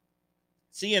that.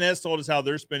 CNS told us how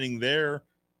they're spending their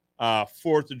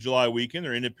 4th of July weekend,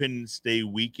 their Independence Day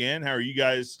weekend. How are you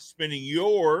guys spending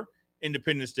your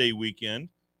Independence Day weekend?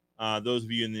 Those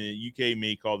of you in the UK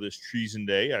may call this Treason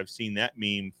Day. I've seen that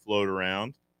meme float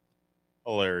around.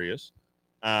 Hilarious.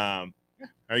 How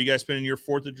are you guys spending your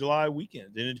 4th of July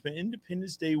weekend,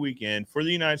 Independence Day weekend for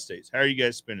the United States? How are you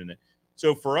guys spending it?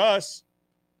 So for us,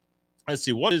 let's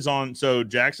see what is on. So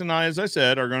Jackson and I, as I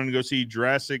said, are going to go see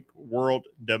Jurassic World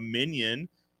Dominion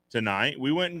tonight.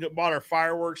 We went and bought our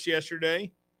fireworks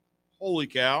yesterday. Holy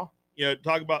cow.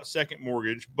 Talk about second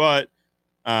mortgage. But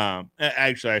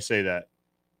actually, I say that.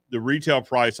 The retail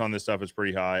price on this stuff is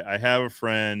pretty high. I have a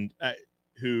friend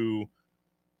who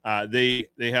they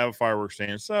have a fireworks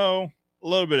stand. So a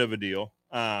little bit of a deal.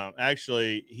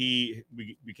 Actually,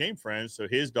 we became friends. So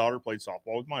his daughter played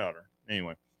softball with my daughter.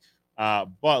 Anyway.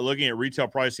 But looking at retail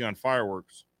pricing on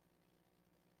fireworks,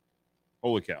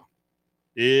 holy cow.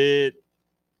 They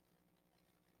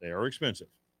are expensive.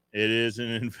 It is an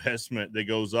investment that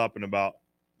goes up in about,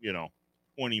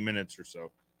 20 minutes or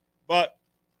so. But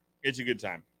it's a good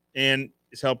time. And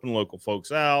it's helping local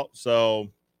folks out. So,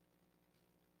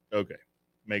 okay.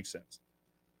 Makes sense.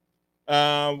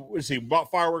 Let's see. Bought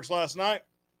fireworks last night.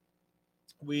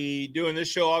 We doing this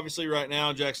show, obviously, right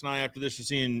now. Jackson and I, after this, we're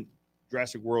seeing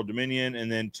Jurassic World Dominion.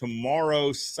 And then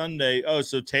tomorrow, Sunday. Oh,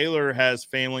 so Taylor has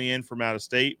family in from out of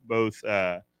state, both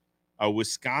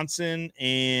Wisconsin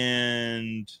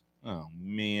and, oh,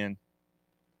 man.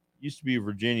 Used to be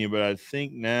Virginia, but I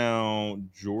think now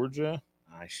Georgia.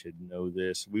 I should know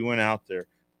this. We went out there.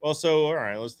 Well, so, all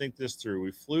right, let's think this through.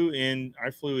 I flew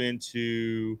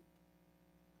into,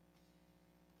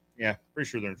 yeah, pretty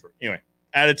sure they're in Georgia. Anyway,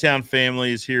 out-of-town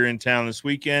family is here in town this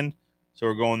weekend. So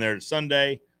we're going there to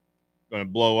Sunday. Going to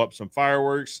blow up some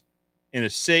fireworks in a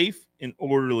safe and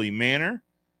orderly manner.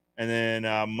 And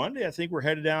then Monday, I think we're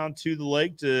headed down to the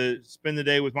lake to spend the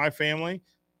day with my family.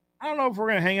 I don't know if we're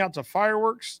going to hang out to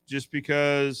fireworks just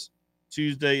because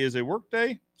Tuesday is a work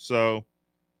day. So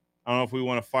I don't know if we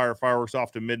want to fire fireworks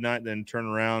off to midnight, then turn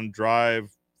around,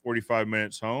 drive 45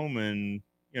 minutes home and,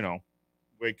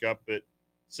 wake up at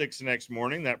 6 the next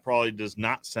morning. That probably does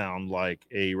not sound like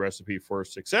a recipe for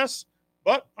success,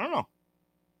 but I don't know.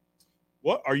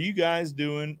 What are you guys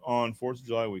doing on 4th of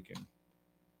July weekend?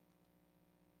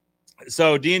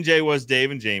 So D&J was Dave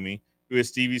and Jamie, who is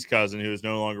Stevie's cousin, who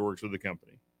no longer works with the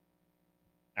company.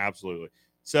 Absolutely.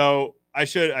 So I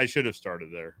should have started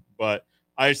there, but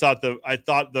I thought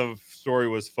the story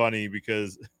was funny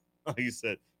because, like you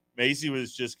said, Macy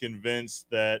was just convinced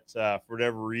that for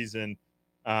whatever reason,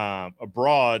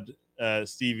 abroad,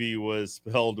 Stevie was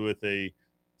spelled with a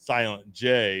silent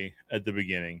J at the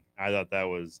beginning. I thought that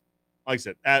was, like I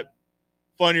said,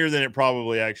 funnier than it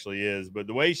probably actually is. But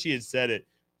the way she had said it,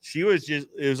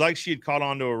 it was like she had caught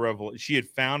on to a revelation. She had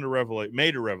found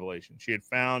made a revelation. She had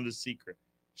found a secret.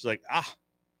 She's like,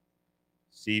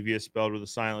 Stevie is spelled with a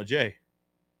silent J.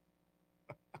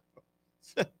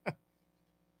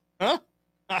 Huh?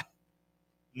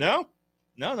 No,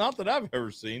 not that I've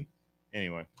ever seen.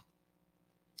 Anyway.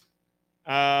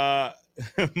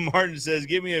 Martin says,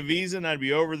 give me a visa and I'd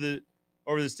be over the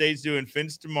States doing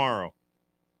fence tomorrow.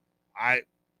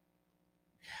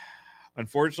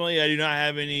 Unfortunately, I do not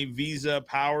have any visa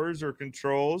powers or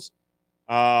controls.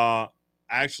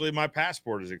 Actually, my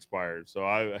passport is expired, so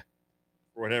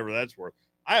for whatever that's worth,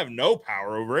 I have no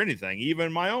power over anything,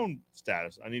 even my own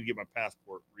status. I need to get my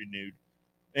passport renewed.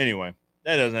 Anyway,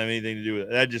 that doesn't have anything to do with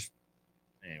it. That just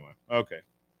anyway. Okay.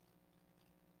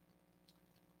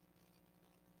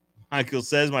 Michael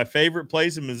says my favorite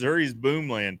place in Missouri is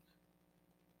Boomland.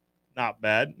 Not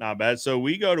bad, not bad. So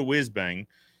we go to Whiz Bang.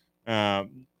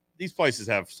 These places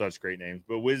have such great names,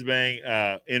 but Whiz Bang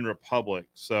in Republic.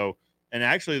 So, and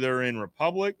actually, they're in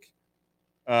Republic,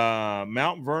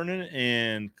 Mount Vernon,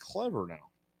 and Clever now.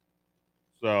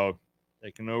 So,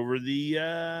 taking over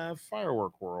the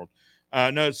firework world.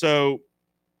 No, so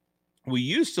we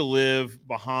used to live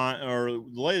behind, or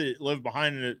the lady that lived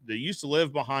behind it, that used to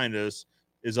live behind us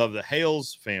is of the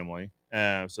Hales family.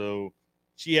 So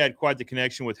she had quite the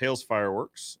connection with Hales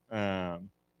Fireworks. Yeah.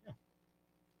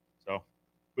 So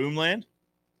Boomland,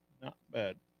 not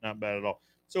bad, not bad at all.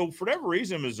 So for whatever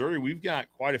reason, in Missouri, we've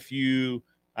got quite a few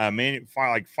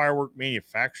firework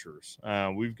manufacturers.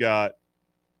 We've got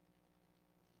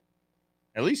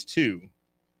at least two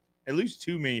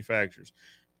manufacturers.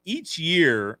 Each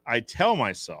year, I tell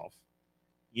myself,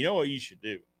 you know what you should do?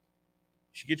 You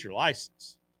should get your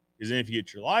license. Because then if you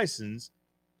get your license,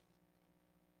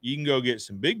 you can go get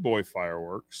some big boy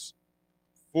fireworks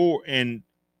and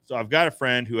so I've got a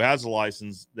friend who has a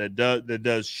license that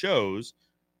does shows,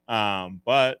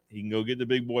 but he can go get the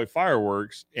big boy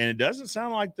fireworks, and it doesn't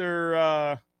sound like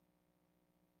they're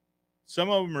some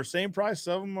of them are same price,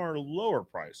 some of them are lower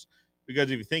price.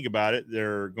 Because if you think about it,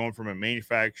 they're going from a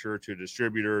manufacturer to a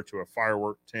distributor to a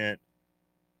firework tent.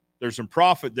 There's some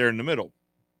profit there in the middle.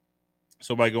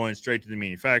 So by going straight to the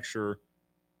manufacturer,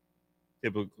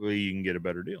 typically you can get a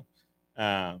better deal.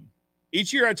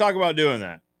 Each year I talk about doing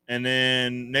that. And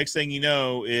then next thing you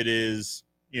know, it is,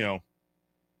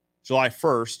 July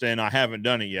 1st, and I haven't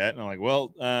done it yet. And I'm like,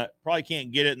 well, probably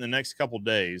can't get it in the next couple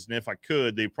days. And if I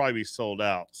could, they'd probably be sold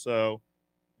out. So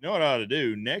you know what I ought to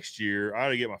do? Next year, I ought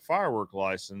to get my firework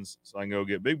license so I can go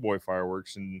get big boy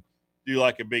fireworks and do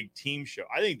like a big team show.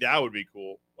 I think that would be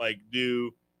cool.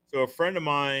 So a friend of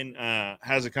mine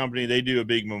has a company. They do a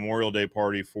big Memorial Day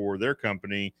party for their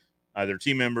company. Their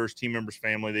team members,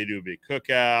 family. They do a big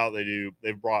cookout.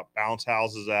 They've brought bounce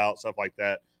houses out, stuff like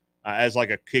that, as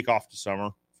like a kickoff to summer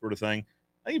sort of thing.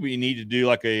 I think we need to do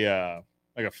like a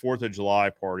 4th of July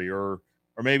party or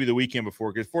maybe the weekend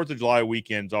before, because 4th of July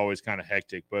weekend's always kind of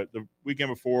hectic. But the weekend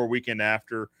before, weekend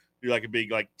after, do like a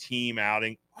big like team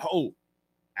outing. Oh,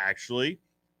 actually,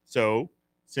 so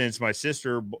since my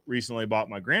sister recently bought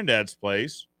my granddad's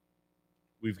place,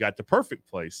 we've got the perfect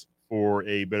place for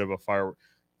a bit of a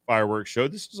fireworks show.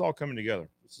 This is all coming together.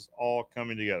 So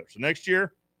next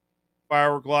year,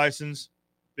 firework license,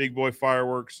 big boy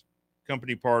fireworks,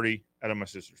 company party out of my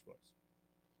sister's place.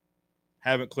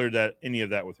 Haven't cleared any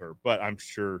of that with her, but I'm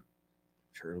sure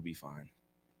it'll be fine.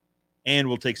 And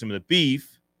we'll take some of the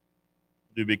beef,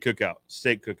 do a big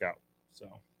steak cookout. So,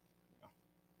 yeah.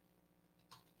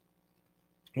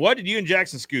 What did you and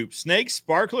Jackson scoop? Snakes,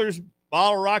 sparklers,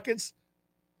 bottle rockets?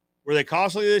 Were they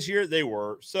costly this year? They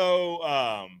were. So,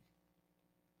 all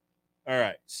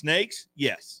right. Snakes,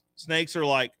 yes. Snakes are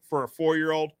like, for a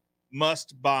 4-year-old,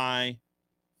 must buy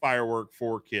firework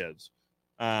for kids.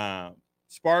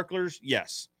 Sparklers,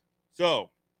 yes.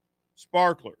 So,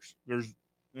 sparklers. There's,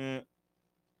 I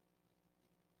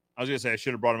was going to say I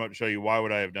should have brought them up to show you. Why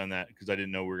would I have done that? Because I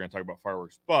didn't know we were going to talk about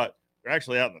fireworks. But they're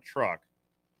actually out in the truck.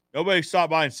 Nobody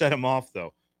stopped by and set them off,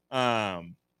 though.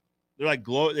 They're like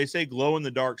they say glow in the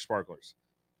dark sparklers.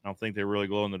 I don't think they really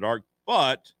glow in the dark.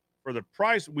 But for the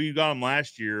price we got them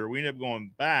last year, we ended up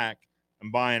going back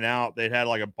and buying out. They'd had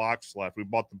like a box left. We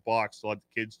bought the box to let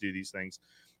the kids do these things.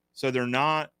 So they're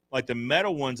not like the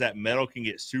metal ones. That metal can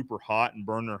get super hot and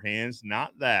burn their hands.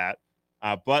 Not that,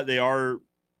 but they are,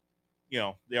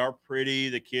 they are pretty.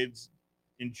 The kids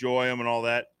enjoy them and all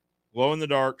that. Glow in the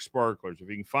dark sparklers. If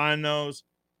you can find those,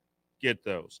 get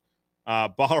those.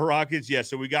 Bottle rockets, yeah.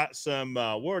 So we got some.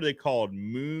 What are they called?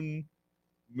 Moon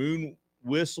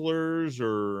whistlers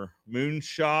or moon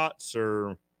shots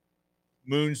or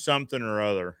moon something or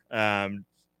other.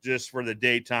 Just for the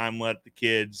daytime, let the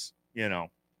kids,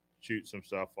 shoot some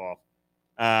stuff off.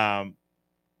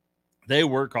 They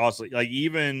were costly. Like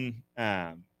even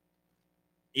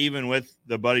with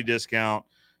the buddy discount,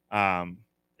 I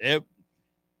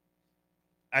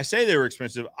say they were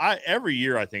expensive. Every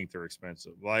year I think they're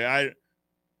expensive. Like I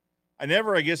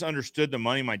never, I guess, understood the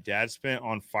money my dad spent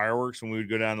on fireworks when we would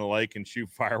go down the lake and shoot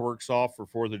fireworks off for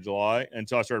 4th of July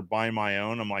until I started buying my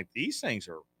own. I'm like, these things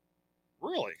are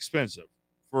really expensive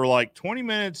for like 20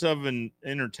 minutes of an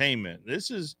entertainment. This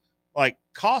is like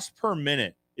cost per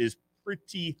minute is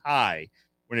pretty high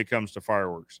when it comes to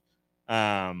fireworks.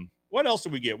 What else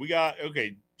did we get? We got,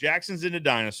 okay, Jackson's into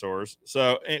dinosaurs.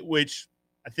 So, which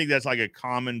I think that's like a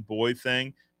common boy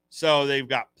thing. So they've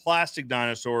got plastic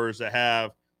dinosaurs that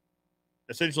have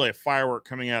essentially a firework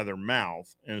coming out of their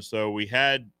mouth. And so we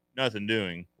had nothing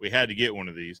doing. We had to get one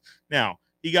of these. Now,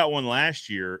 he got one last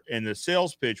year, and the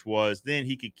sales pitch was then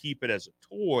he could keep it as a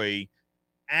toy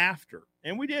after.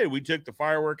 And we did. We took the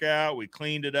firework out, we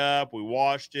cleaned it up, we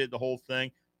washed it, the whole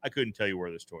thing. I couldn't tell you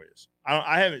where this toy is.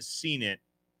 I haven't seen it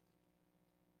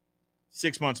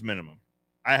 6 months minimum.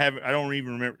 I don't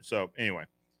even remember. So anyway,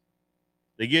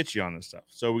 they get you on this stuff.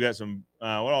 So we got some,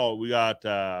 we got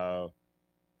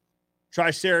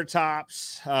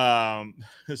Triceratops.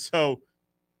 So,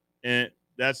 and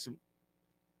that's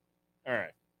all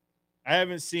right. I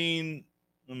haven't seen,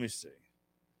 let me see.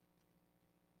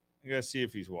 I gotta see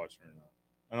if he's watching or not.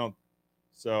 I don't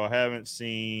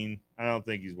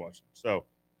think he's watching. So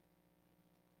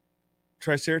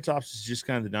Triceratops is just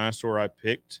kind of the dinosaur I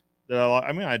picked that I like.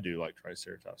 I mean, I do like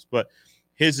Triceratops, but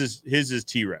his is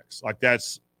T-Rex. Like,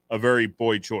 that's a very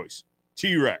boy choice.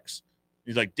 T-Rex.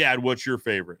 He's like, Dad, what's your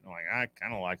favorite? I'm like, I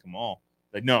kind of like them all.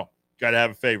 Like, no, got to have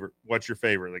a favorite. What's your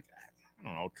favorite? Like, I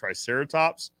don't know,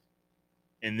 Triceratops.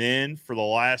 And then for the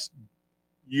last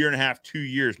year and a half, 2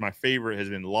 years, my favorite has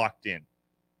been locked in.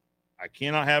 I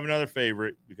cannot have another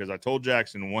favorite because I told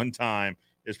Jackson one time,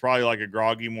 it's probably like a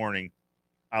groggy morning,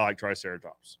 I like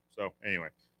Triceratops. So anyway,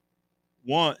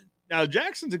 now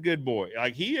Jackson's a good boy.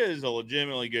 Like, he is a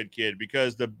legitimately good kid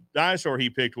because the dinosaur he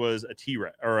picked was a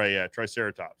T-Rex or a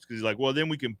Triceratops. Because he's like, well, then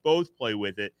we can both play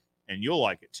with it and you'll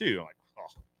like it too. I'm like, oh.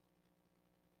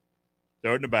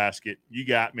 Throw it in the basket. You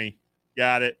got me.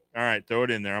 Got it. All right, throw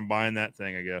it in there. I'm buying that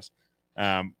thing, I guess.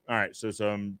 All right, so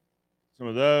some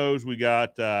of those we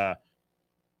got.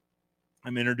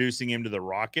 I'm introducing him to the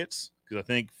Rockets because I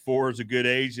think 4 is a good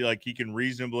age. Like, I can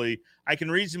reasonably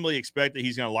expect that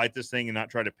he's going to light this thing and not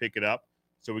try to pick it up.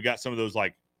 So we got some of those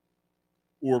like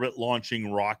orbit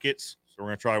launching rockets. So we're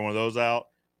going to try one of those out.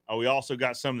 We also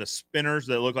got some of the spinners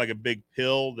that look like a big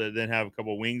pill that then have a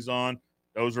couple of wings on.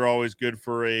 Those are always good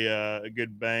for a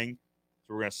good bang.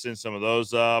 So we're going to send some of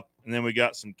those up. And then we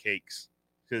got some cakes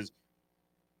because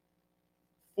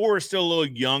 4 is still a little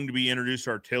young to be introduced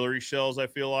to artillery shells, I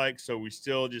feel like. So we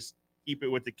still just keep it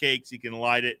with the cakes. You can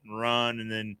light it and run,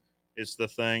 and then it's the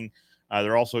thing.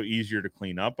 They're also easier to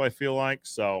clean up, I feel like.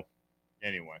 So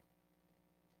anyway,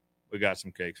 we got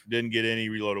some cakes. We didn't get any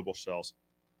reloadable shells.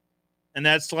 And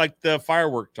that's like the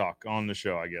firework talk on the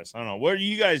show, I guess. I don't know. What are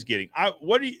you guys getting? I'd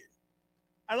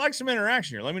like some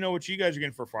interaction here. Let me know what you guys are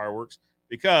getting for fireworks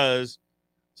because,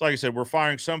 so like I said, we're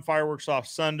firing some fireworks off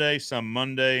Sunday, some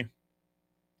Monday.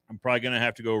 I'm probably going to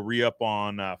have to go re-up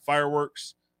on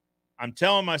fireworks. I'm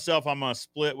telling myself I'm going to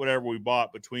split whatever we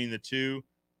bought between the two.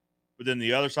 But then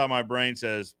the other side of my brain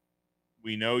says,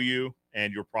 we know you,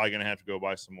 and you're probably going to have to go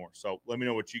buy some more. So let me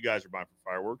know what you guys are buying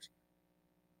for fireworks.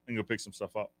 I can go pick some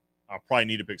stuff up. I'll probably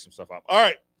need to pick some stuff up. All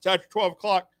right. It's after 12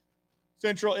 o'clock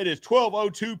Central. It is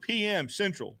 12:02 p.m.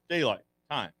 Central Daylight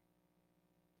Time.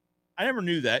 I never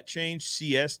knew that changed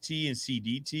CST and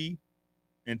CDT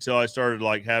until I started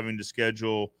like having to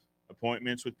schedule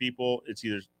appointments with people. It's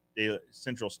either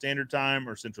Central Standard Time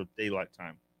or Central Daylight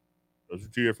Time. Those are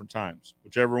two different times.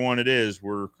 Whichever one it is,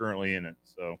 we're currently in it.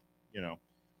 So, you know.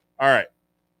 All right.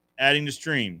 Adding to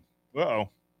stream. Uh-oh.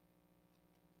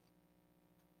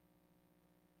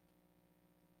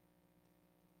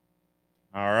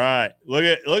 All right. Look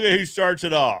at who starts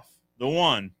it off. The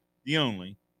one, the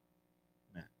only.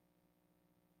 Matt.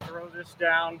 Throw this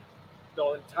down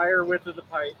the entire width of the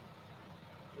pipe.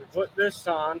 We put this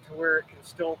on to where it can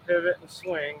still pivot and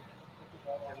swing.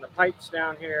 And the pipe's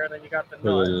down here, then you got the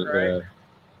nut, right?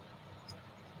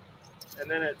 And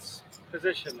then it's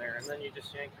positioned there, and then you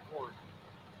just yank the cord.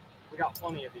 We got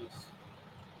plenty of these.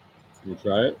 You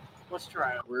try it? Let's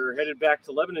try it. We're headed back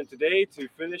to Lebanon today to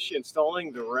finish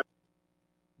installing the rest.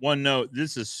 One note,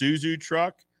 this is a Suzu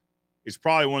truck. It's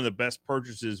probably one of the best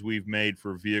purchases we've made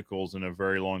for vehicles in a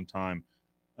very long time.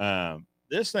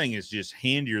 This thing is just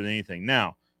handier than anything.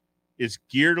 Now, it's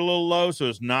geared a little low, so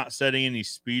it's not setting any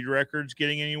speed records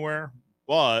getting anywhere,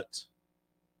 but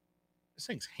this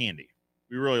thing's handy.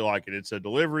 We really like it. It's a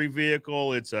delivery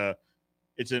vehicle. It's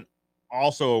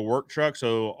also a work truck.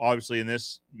 So obviously in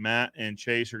this, Matt and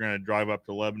Chase are going to drive up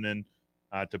to Lebanon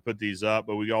to put these up,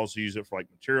 but we also use it for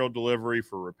like material delivery,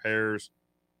 for repairs.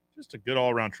 Just a good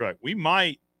all-around truck. We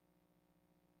might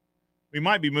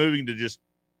be moving to just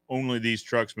only these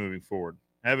trucks moving forward.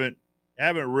 Haven't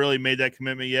really made that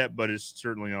commitment yet, but it's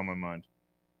certainly on my mind.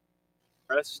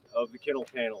 Rest of the kennel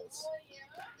panels.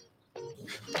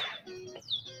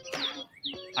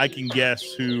 I can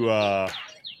guess who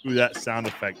that sound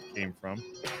effect came from.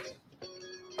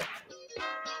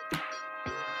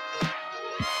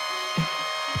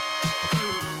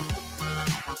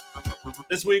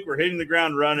 This week, we're hitting the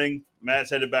ground running. Matt's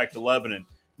headed back to Lebanon.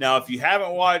 Now, if you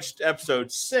haven't watched episode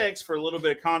 6 for a little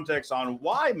bit of context on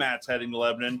why Matt's heading to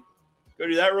Lebanon, go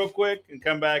do that real quick and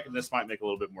come back, and this might make a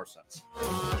little bit more sense.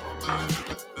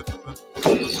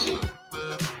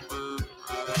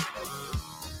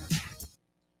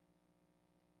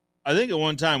 I think at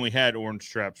one time we had orange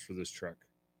straps for this truck.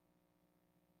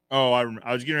 Oh, I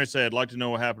was getting ready to say I'd like to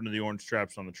know what happened to the orange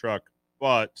straps on the truck,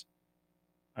 but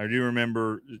I do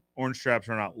remember orange straps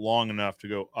are not long enough to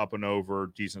go up and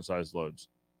over decent sized loads.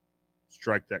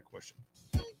 Strike that question.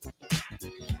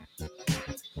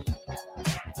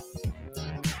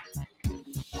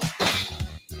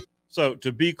 So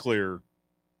to be clear,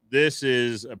 this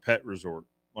is a pet resort.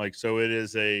 So it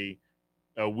is a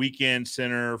weekend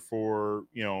center for,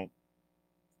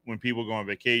 when people go on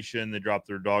vacation, they drop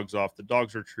their dogs off. The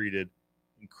dogs are treated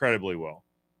incredibly well.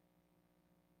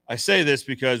 I say this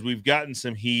because we've gotten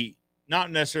some heat,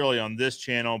 not necessarily on this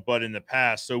channel, but in the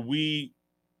past. So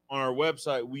on our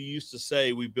website, we used to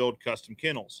say we build custom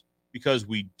kennels because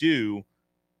we do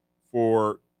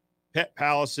for pet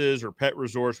palaces or pet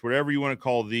resorts, whatever you want to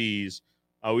call these.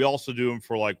 We also do them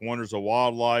for Wonders of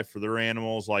Wildlife for their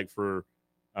animals, for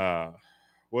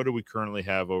what do we currently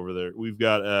have over there? We've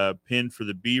got a pen for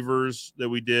the beavers that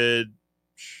we did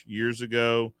years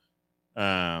ago.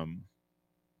 I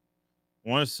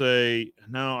want to say,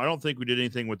 no, I don't think we did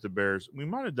anything with the bears. We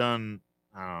might have done,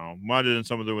 some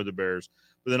of them with the bears.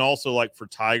 But then also, for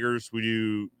tigers, we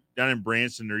do, down in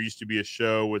Branson, there used to be a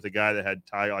show with a guy that had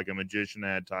a magician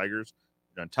that had tigers.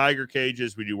 We've done tiger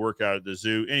cages. We do work out at the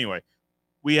zoo. Anyway,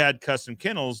 we had custom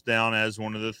kennels down as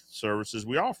one of the services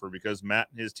we offer because Matt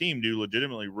and his team do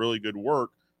legitimately really good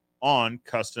work on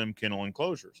custom kennel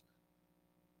enclosures.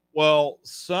 Well,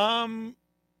 someone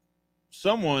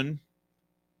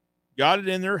got it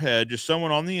in their head, just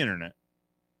someone on the internet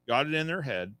got it in their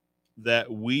head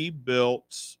that we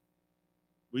built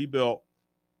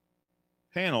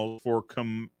panels for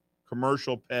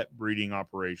commercial pet breeding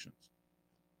operations.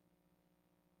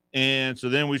 And so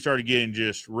then we started getting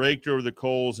just raked over the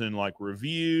coals in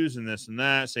reviews and this and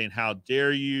that, saying, how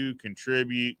dare you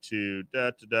contribute to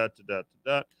da.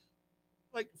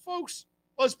 Folks,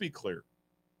 let's be clear.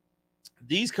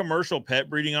 These commercial pet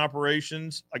breeding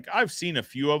operations, I've seen a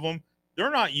few of them, they're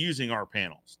not using our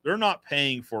panels. They're not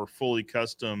paying for fully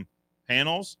custom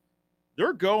panels.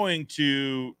 They're going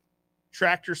to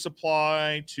Tractor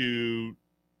Supply, to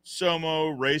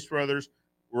Somo, Race Brothers,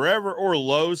 wherever, or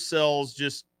Lowe's sells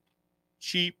just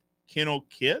cheap kennel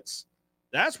kits.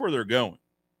 That's where they're going.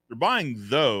 They're buying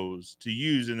those to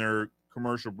use in their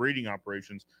commercial breeding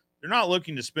operations. They're not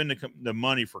looking to spend the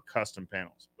money for custom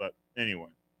panels. But anyway,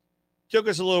 took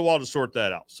us a little while to sort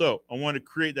that out. So I want to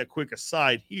create that quick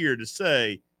aside here to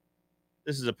say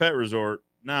this is a pet resort,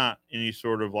 not any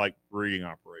sort of breeding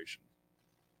operation.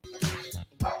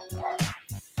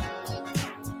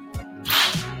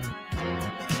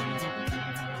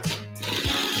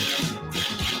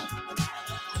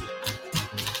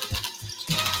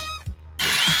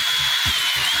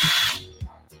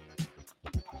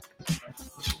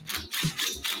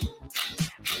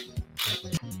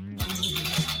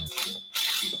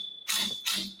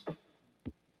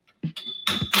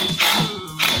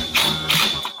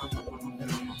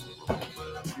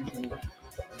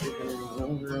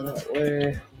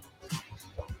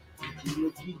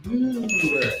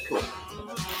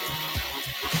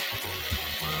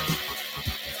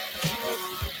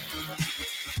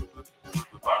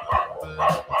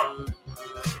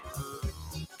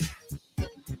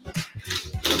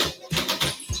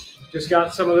 Just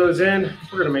got some of those in.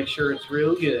 We're going to make sure it's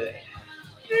real good.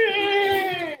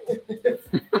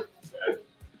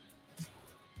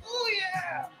 Oh,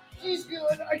 yeah. She's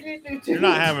good. I can't do too. You're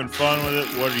not having fun with it.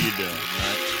 What are you doing,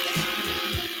 right?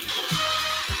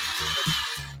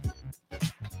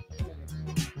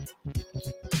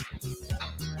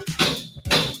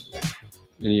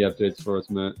 Any updates for us,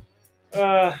 Matt?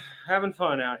 Having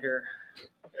fun out here.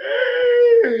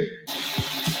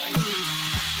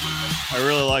 I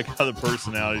really like how the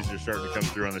personalities are starting to come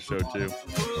through on the show, too.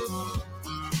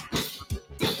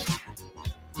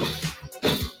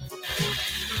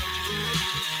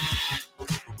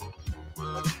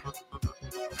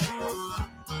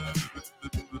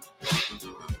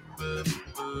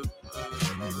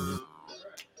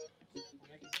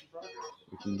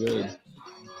 Looking good.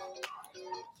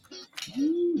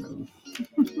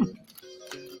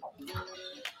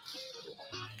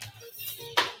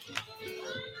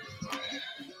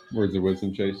 Words of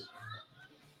wisdom, Chase.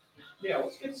 Yeah,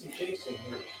 let's get some chase in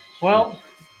here. Well,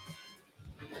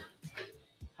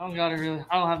 I don't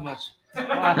have much. I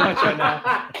don't have much right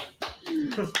now.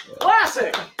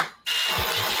 Classic!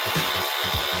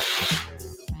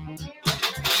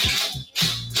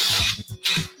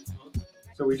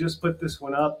 So we just put this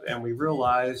one up and we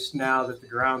realized now that the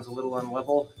ground's a little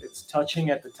unlevel. It's touching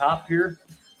at the top here.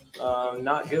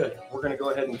 Not good. We're going to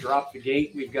go ahead and drop the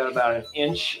gate. We've got about an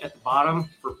inch at the bottom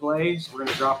for play. So we're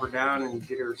going to drop her down and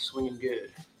get her swinging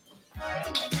good.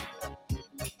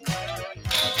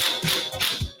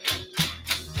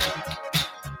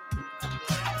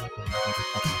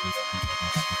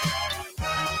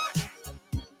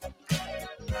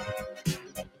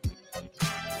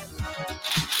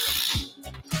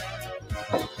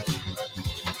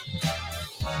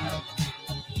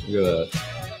 Look at that.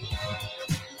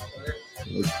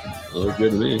 That looks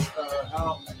good to me.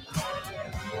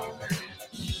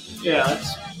 Yeah,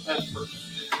 that's perfect.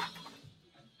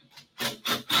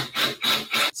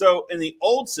 So in the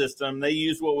old system, they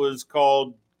used what was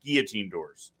called guillotine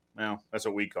doors. Well, that's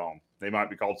what we call them. They might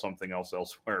be called something else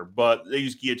elsewhere, but they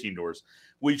use guillotine doors,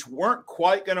 which weren't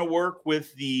quite going to work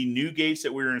with the new gates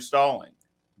that we were installing.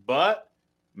 But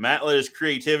Matt let his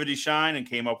creativity shine and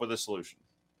came up with a solution.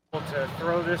 To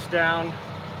throw this down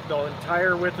the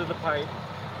entire width of the pipe,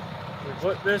 we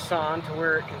put this on to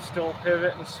where it can still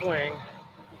pivot and swing,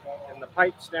 and the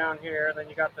pipe's down here. Then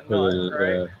you got the nut,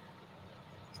 right?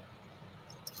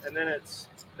 And then it's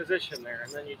positioned there,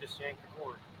 and then you just yank the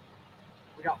cord.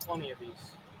 We got plenty of these.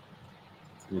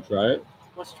 Can we try it?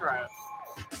 Let's try it.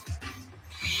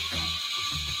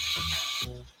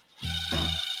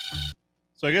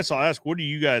 So I guess I'll ask, what do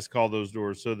you guys call those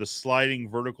doors? So the sliding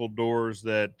vertical doors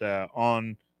that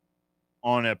on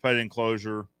a pet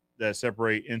enclosure that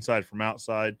separate inside from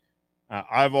outside.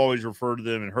 I've always referred to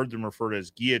them and heard them referred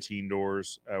as guillotine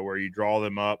doors, where you draw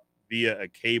them up via a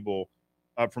cable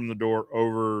up from the door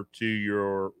over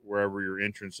to wherever your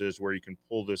entrance is, where you can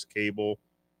pull the cable,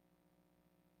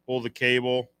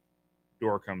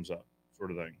 door comes up, sort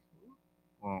of thing.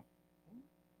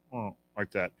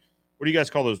 Like that. What do you guys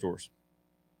call those doors?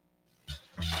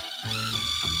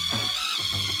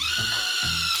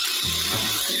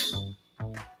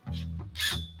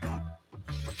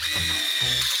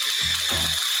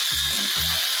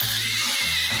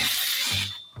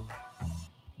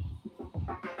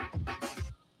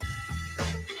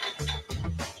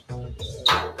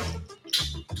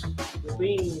 The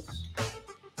beans.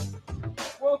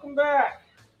 Welcome back.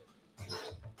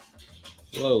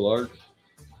 Hello, Lark.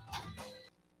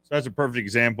 So that's a perfect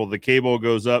example. The cable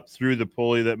goes up through the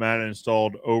pulley that Matt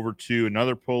installed over to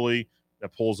another pulley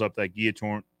that pulls up that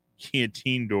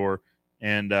guillotine door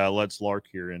and lets Lark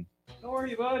here in. How are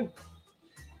you, bud?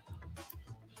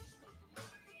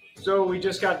 So we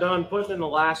just got done putting in the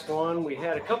last one. We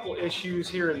had a couple issues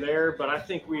here and there, but I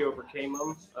think we overcame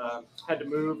them. Had to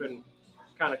move and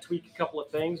kind of tweak a couple of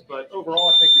things, but overall,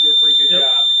 I think we did a pretty good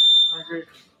job. I agree.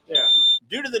 Yeah.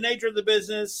 Due to the nature of the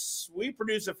business, we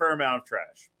produce a fair amount of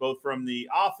trash, both from the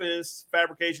office,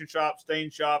 fabrication shop, stain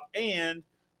shop, and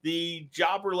the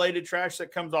job-related trash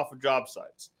that comes off of job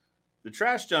sites. The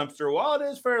trash dumpster, while it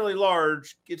is fairly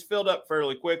large, gets filled up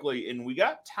fairly quickly, and we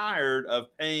got tired of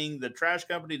paying the trash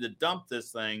company to dump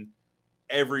this thing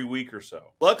every week or so.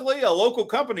 Luckily, a local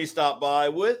company stopped by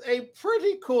with a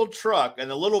pretty cool truck, and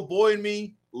the little boy and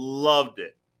me loved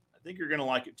it. I think you're going to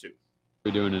like it too. What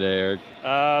are we doing today, Eric?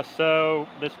 So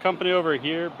this company over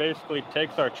here basically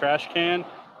takes our trash can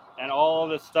and all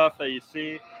this stuff that you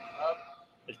see up,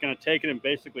 it's going to take it and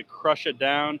basically crush it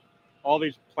down. All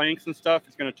these planks and stuff,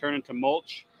 it's going to turn into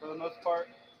mulch for the most part.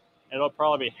 It'll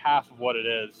probably be half of what it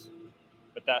is,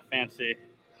 but that fancy.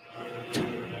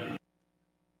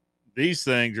 These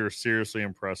things are seriously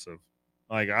impressive.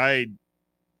 Like I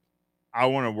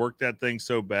want to work that thing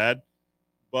so bad,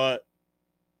 but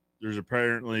there's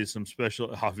apparently some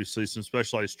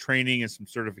specialized training and some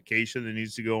certification that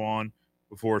needs to go on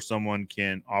before someone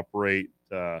can operate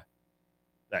that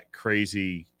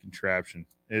crazy contraption.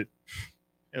 It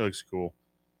looks cool.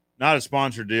 Not a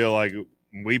sponsored deal. Like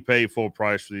we pay full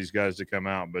price for these guys to come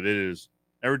out, but it is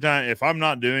every time. If I'm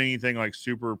not doing anything like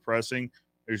super pressing,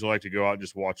 I usually like to go out and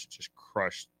just watch it just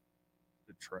crush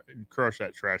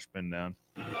that trash bin down.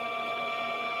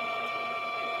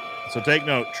 So take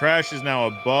note, trash is now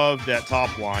above that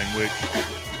top line, which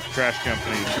trash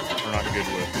companies are not good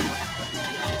with.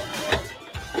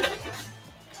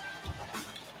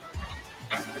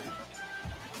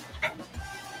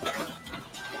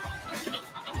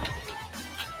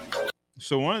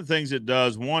 So one of the things it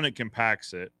does, one, it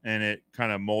compacts it and it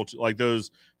kind of mulch, like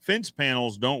those fence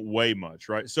panels don't weigh much,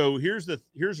 right? So here's the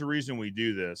reason we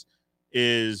do this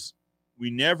is we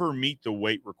never meet the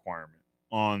weight requirement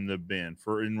on the bin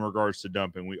for in regards to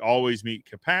dumping. We always meet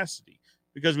capacity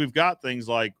because we've got things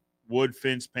like wood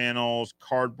fence panels,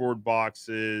 cardboard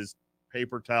boxes,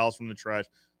 paper towels from the trash,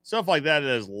 stuff like that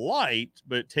is light,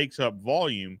 but it takes up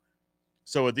volume.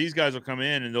 So what these guys will come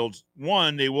in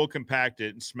and they will compact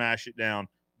it and smash it down.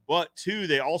 But two,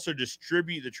 they also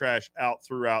distribute the trash out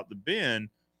throughout the bin,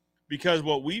 because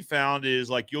what we found is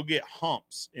like you'll get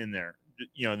humps in there.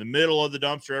 You know, in the middle of the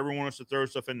dumpster, everyone wants to throw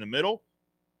stuff in the middle.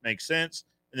 Makes sense.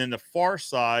 And then the far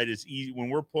side is easy. When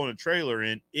we're pulling a trailer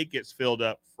in, it gets filled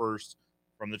up first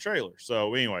from the trailer.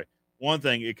 So anyway, one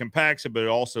thing, it compacts it, but it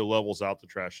also levels out the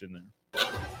trash in there.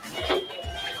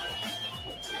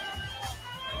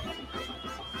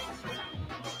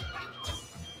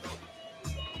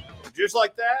 Just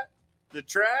like that, the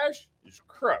trash is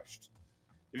crushed.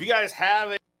 If you guys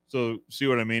have it, so see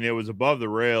what I mean? It was above the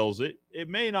rails. It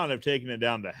may not have taken it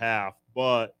down to half,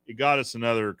 but it got us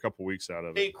another couple weeks out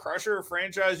of it. A crusher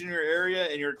franchise in your area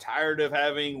and you're tired of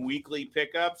having weekly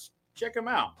pickups, check them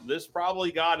out. This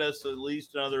probably got us at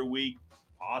least another week,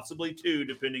 possibly two,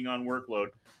 depending on workload,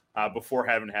 before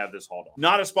having to have this hauled off.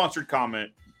 Not a sponsored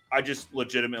comment. I just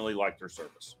legitimately like their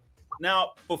service.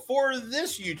 Now, before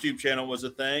this YouTube channel was a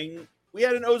thing, we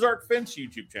had an Ozark Fence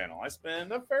YouTube channel. I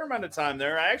spent a fair amount of time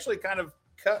there. I actually kind of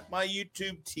cut my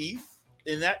YouTube teeth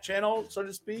in that channel, so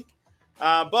to speak.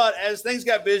 But as things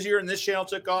got busier and this channel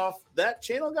took off, that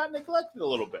channel got neglected a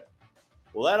little bit.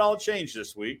 Well, that all changed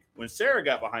this week when Sarah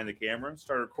got behind the camera and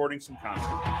started recording some content.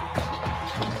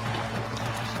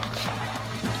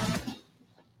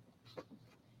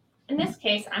 In this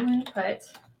case, I'm going to put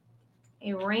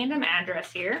a random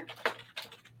address here.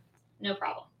 No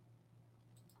problem.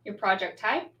 Your project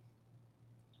type.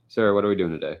 Sarah, what are we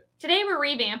doing today? Today we're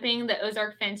revamping the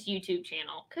Ozark Fence YouTube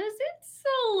channel because it's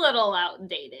a little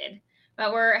outdated.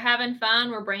 But we're having fun,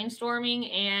 we're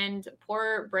brainstorming, and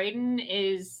poor Braden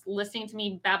is listening to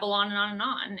me babble on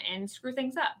and screw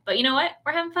things up. But you know what?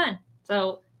 We're having fun.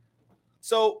 So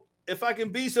if I can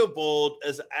be so bold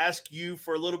as to ask you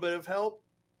for a little bit of help,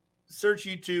 search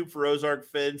YouTube for Ozark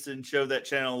Fence and show that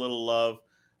channel a little love.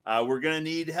 We're going to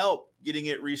need help getting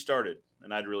it restarted,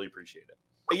 and I'd really appreciate it.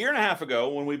 A year and a half ago,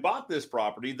 when we bought this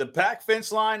property, the back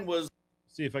fence line was...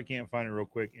 See if I can't find it real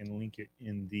quick and link it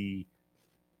in the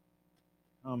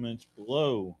comments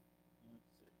below.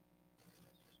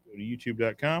 Let's go to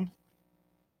youtube.com.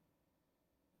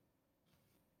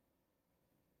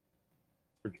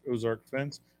 Ozark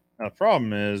Fence. Now, the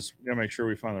problem is we got to make sure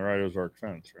we find the right Ozark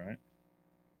Fence, right?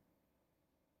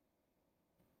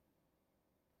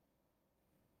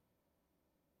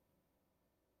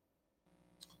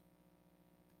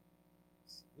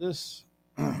 This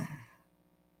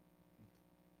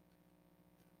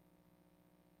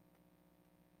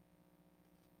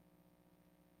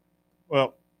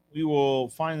well, we will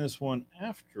find this one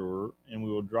after, and we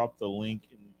will drop the link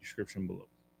in the description below.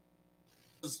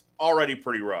 It was already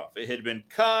pretty rough. It had been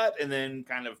cut and then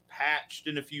kind of patched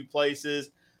in a few places.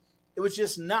 It was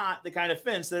just not the kind of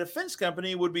fence that a fence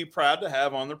company would be proud to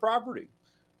have on their property.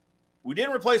 We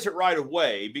didn't replace it right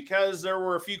away because there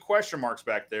were a few question marks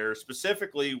back there,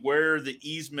 specifically where the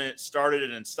easement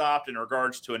started and stopped in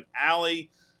regards to an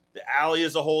alley. The alley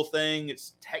is a whole thing.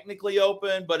 It's technically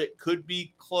open, but it could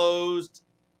be closed.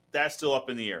 That's still up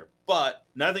in the air. But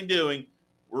nothing doing.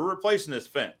 We're replacing this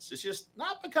fence. It's just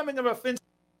not becoming of a fence.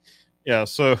 Yeah,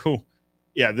 so,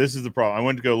 yeah, this is the problem. I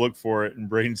went to go look for it, and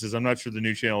Braden says, I'm not sure the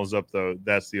new channel is up, though.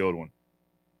 That's the old one.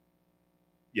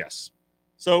 Yes.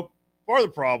 So, part of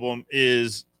the problem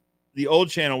is the old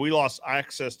channel. We lost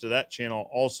access to that channel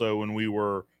also when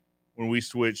we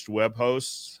switched web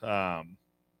hosts.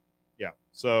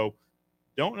 So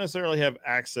don't necessarily have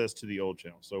access to the old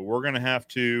channel. So we're going to have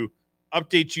to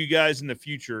update you guys in the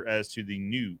future as to the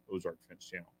new Ozark Fence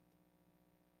channel.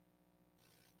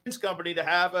 Fence company to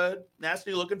have a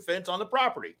nasty looking fence on the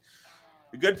property.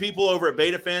 The good people over at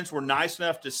Beta Fence were nice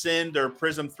enough to send their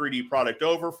Prism 3D product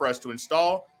over for us to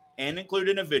install and include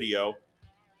in a video.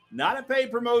 Not a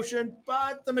paid promotion,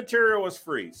 but the material was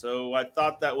free. So I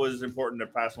thought that was important to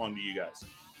pass along to you guys.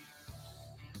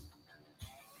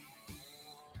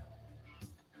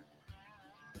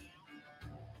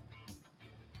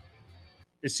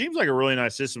 It seems like a really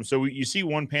nice system. So you see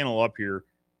one panel up here.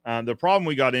 The problem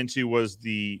we got into was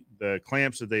the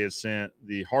clamps that they had sent,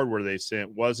 the hardware they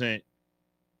sent wasn't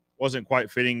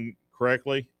quite fitting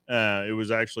correctly.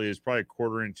 It's probably a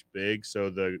 1/4 inch big.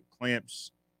 So the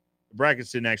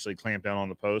brackets didn't actually clamp down on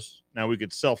the post. Now we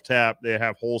could self tap. They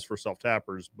have holes for self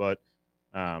tappers, but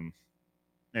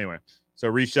anyway, So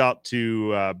reached out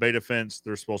to Beta Fence.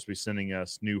 They're supposed to be sending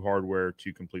us new hardware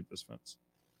to complete this fence.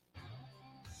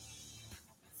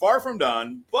 Far from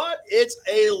done, but it's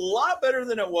a lot better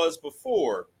than it was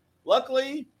before.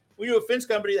 Luckily, we knew a fence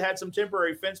company that had some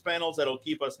temporary fence panels that'll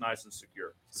keep us nice and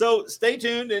secure. So stay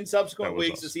tuned in subsequent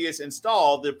weeks to see us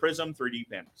install the Prism 3D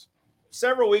panels.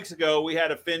 Several weeks ago, we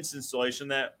had a fence installation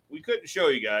that we couldn't show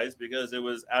you guys because it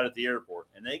was out at the airport,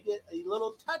 and they get a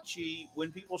little touchy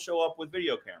when people show up with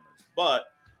video cameras. But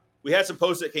we had some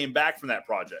posts that came back from that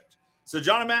project. So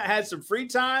John and Matt had some free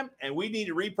time, and we need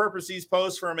to repurpose these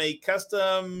posts from a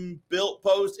custom-built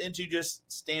post into just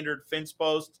standard fence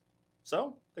post.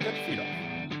 So they got the feet off.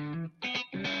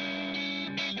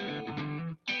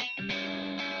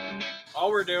 All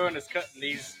we're doing is cutting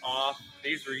these off.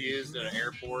 These were used at an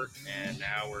airport, and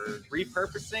now we're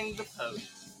repurposing the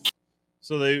posts.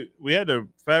 So we had to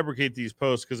fabricate these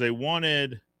posts because they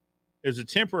wanted, it was a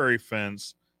temporary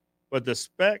fence, but the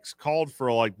specs called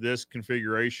for like this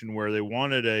configuration where they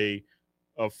wanted a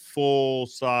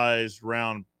full-size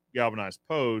round galvanized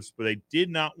post, but they did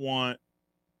not want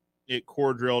it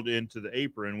core drilled into the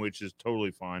apron, which is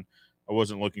totally fine. I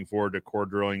wasn't looking forward to core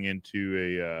drilling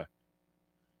into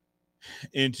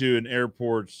an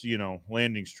airport's,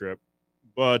 landing strip.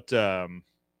 But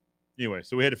anyway,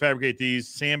 so we had to fabricate these.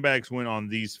 Sandbags went on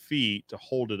these feet to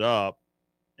hold it up,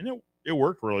 and it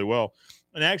worked really well.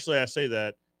 And actually, I say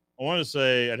that, I want to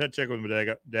say, I'd have to check with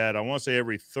my dad. I want to say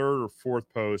every third or fourth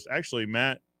post. Actually,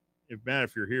 Matt,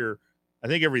 if you're here, I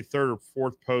think every third or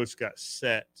fourth post got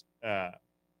set.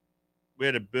 We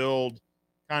had to build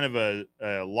kind of a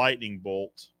lightning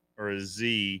bolt or a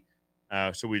Z,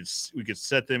 so we could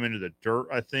set them into the dirt,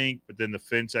 I think. But then the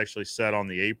fence actually set on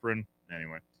the apron.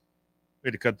 Anyway, we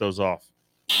had to cut those off.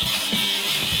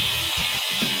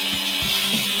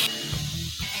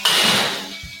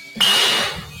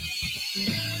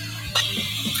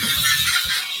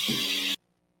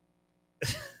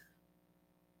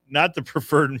 Not the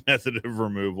preferred method of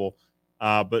removal,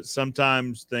 but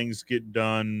sometimes things get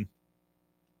done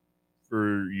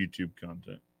for YouTube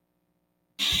content.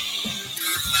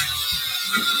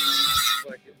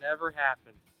 Like it never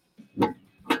happened.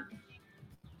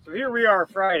 So here we are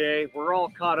Friday. We're all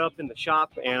caught up in the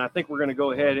shop, and I think we're going to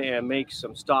go ahead and make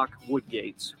some stock wood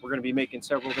gates. We're going to be making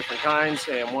several different kinds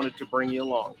and wanted to bring you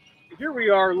along. Here we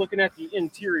are looking at the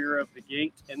interior of the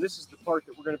gate, and this is the part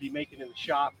that we're going to be making in the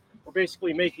shop. We're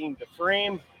basically making the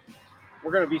frame.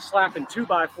 We're going to be slapping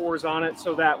 2x4s on it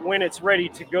so that when it's ready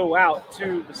to go out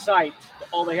to the site,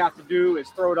 all they have to do is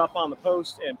throw it up on the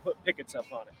post and put pickets up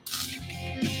on it.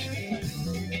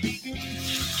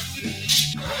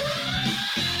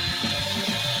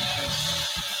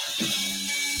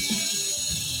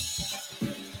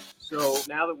 So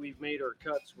now that we've made our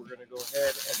cuts, we're going to go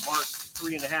ahead and mark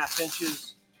 3.5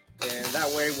 inches, and that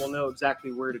way we'll know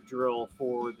exactly where to drill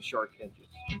for the shark hinges.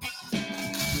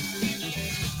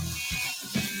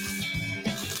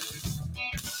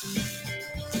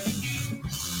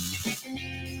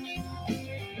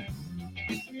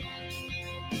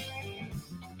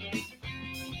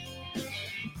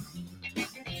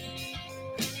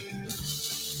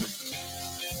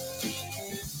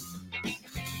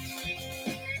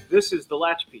 This is the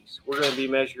latch piece. We're going to be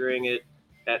measuring it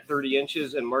at 30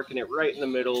 inches and marking it right in the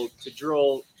middle to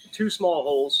drill 2 small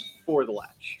holes for the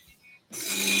latch.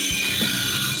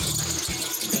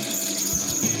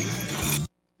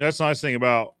 That's the nice thing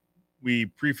about, we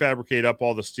prefabricate up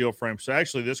all the steel frames. So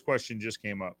actually this question just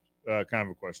came up, kind of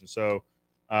a question. So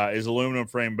is aluminum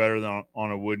frame better than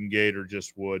on a wooden gate or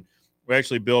just wood? We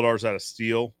actually build ours out of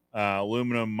steel.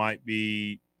 Aluminum might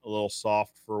be a little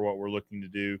soft for what we're looking to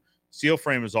do. Steel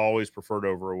frame is always preferred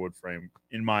over a wood frame,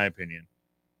 in my opinion.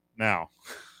 Now,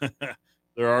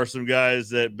 there are some guys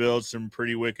that build some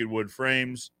pretty wicked wood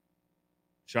frames.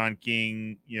 Sean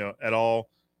King, et al.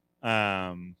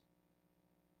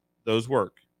 Those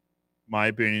work. My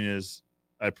opinion is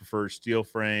I prefer steel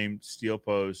frame, steel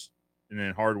post, and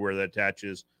then hardware that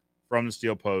attaches from the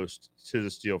steel post to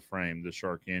the steel frame, the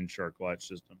shark hinge, shark latch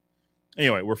system.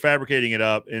 Anyway, we're fabricating it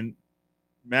up, and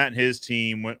Matt and his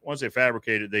team, once they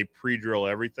fabricate it, they pre-drill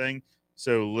everything.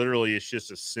 So literally it's just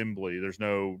assembly. There's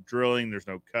no drilling, there's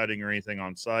no cutting or anything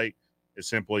on site. It's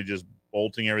simply just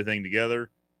bolting everything together,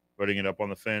 putting it up on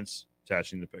the fence,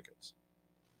 attaching the pickets.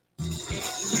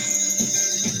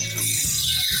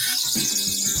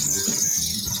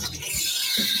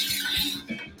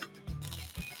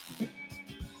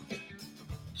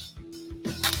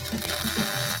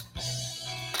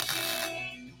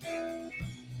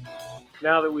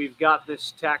 Now that we've got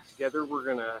this tacked together, we're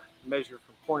going to measure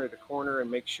from corner to corner and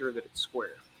make sure that it's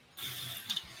square.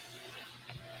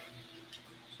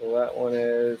 So that one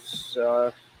is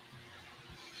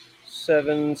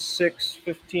 7, 6,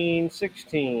 15,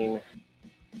 16.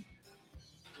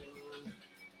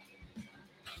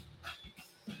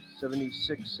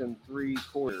 76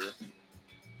 3/4.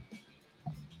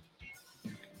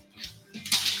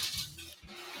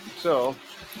 So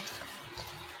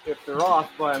if they're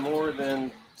off by more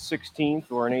than 1/16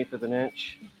 or 1/8 of an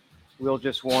inch, we'll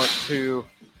just want to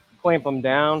clamp them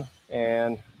down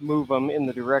and move them in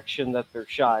the direction that they're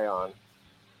shy on.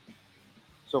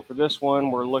 So for this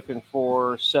one, we're looking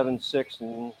for 7, 6,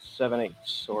 and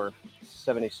 7/8, or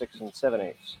 76 and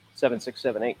 7/8, 7, 6,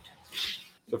 7, 8.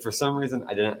 So for some reason,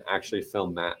 I didn't actually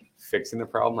film Matt fixing the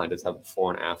problem. I just have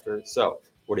before and after. So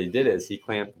what he did is he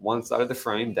clamped one side of the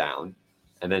frame down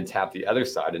and then tapped the other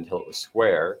side until it was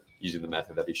square using the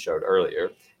method that he showed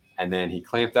earlier. And then he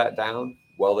clamped that down,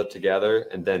 welded it together,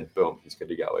 and then boom, he's good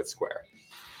to go. It's square.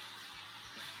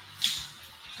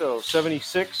 So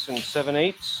 76 and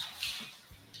 7/8.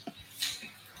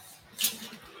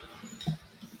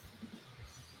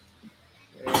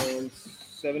 And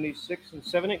 76 and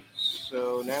 7/8.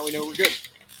 So now we know we're good.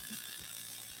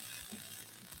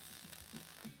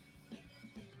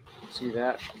 See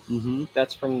that? Mm-hmm.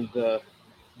 That's from the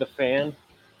fan.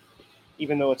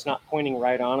 Even though it's not pointing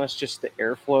right on us, just the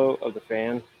airflow of the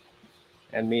fan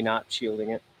and me not shielding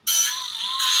it.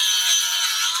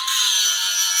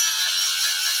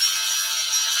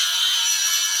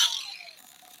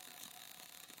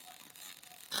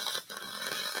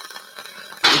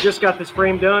 We just got this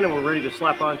frame done and we're ready to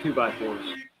slap on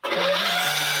 2x4s.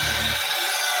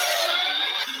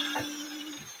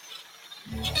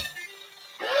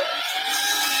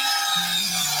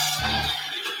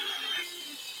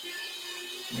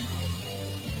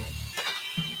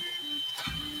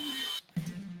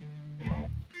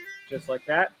 Just like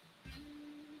that,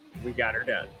 we got her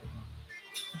done.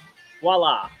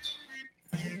 Voila.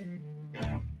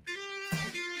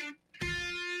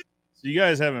 So you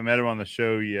guys haven't met him on the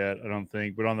show yet, I don't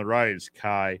think, but on the right is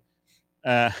Kai.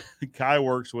 Kai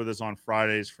works with us on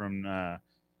Fridays from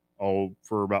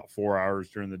for about 4 hours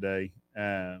during the day.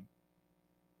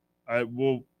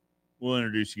 We'll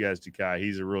introduce you guys to Kai.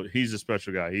 He's a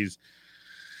special guy.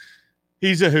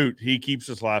 He's a hoot. He keeps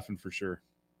us laughing for sure.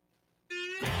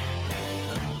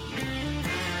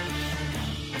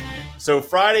 So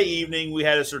Friday evening we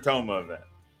had a Sertoma event.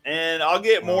 And I'll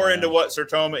get more into what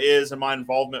Sertoma is and my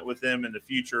involvement with them in the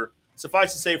future.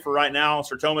 Suffice to say, for right now,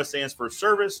 Sertoma stands for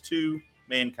Service to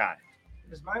Mankind.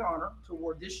 It is my honor to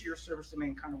award this year's Service to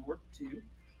Mankind Award to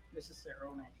Mrs. Sarah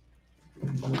O'Neill.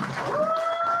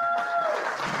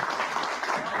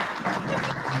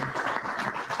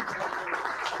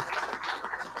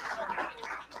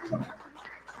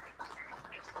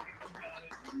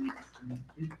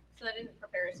 So I didn't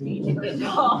prepare a speech at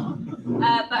all.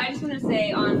 But I just want to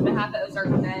say on behalf of Ozark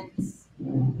Events,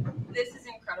 this is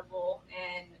incredible.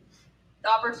 And the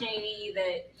opportunity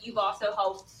that you've also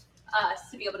helped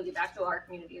us to be able to give back to our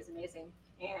community is amazing.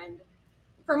 And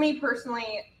for me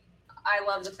personally, I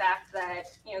love the fact that,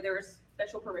 there was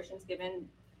special permissions given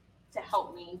to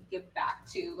help me give back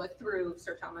to, through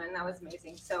Sertoma, and that was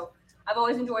amazing. So I've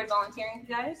always enjoyed volunteering with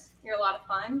you guys. You're a lot of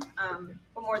fun.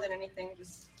 But more than anything,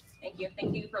 just thank you.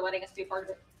 Thank you for letting us be a part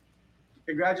of it.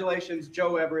 Congratulations,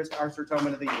 Joe Everest, our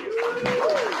Sertoma of the Year.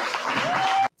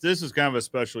 This is kind of a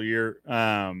special year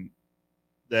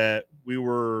that we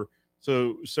were.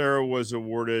 So Sarah was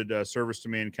awarded Service to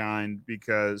Mankind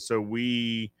because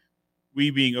we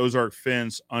being Ozark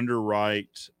Fence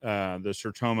underwrite the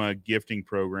Sertoma gifting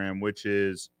program, which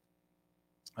is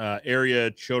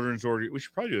area children's we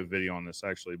should probably do a video on this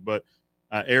actually, but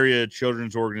area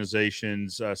children's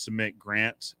organizations submit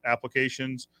grant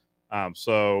applications.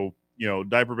 So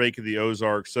Diaper Bank of the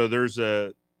Ozarks. So there's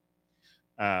a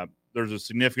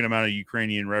significant amount of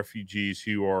Ukrainian refugees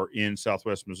who are in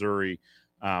Southwest Missouri,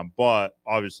 but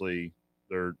obviously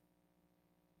they're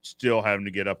still having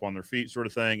to get up on their feet, sort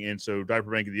of thing. And so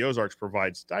Diaper Bank of the Ozarks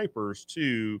provides diapers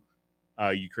to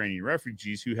Ukrainian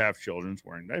refugees who have children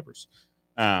wearing diapers,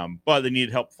 but they need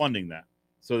help funding that.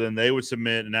 So then they would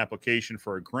submit an application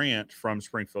for a grant from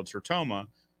Springfield Sertoma,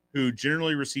 who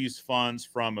generally receives funds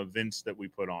from events that we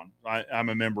put on. I'm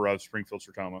a member of Springfield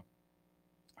Sertoma.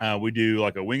 We do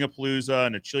like a Wingapalooza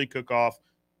and a chili cook-off,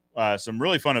 some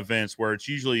really fun events where it's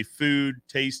usually food,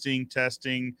 tasting,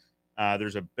 testing.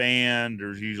 There's a band.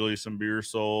 There's usually some beer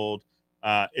sold.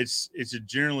 It's a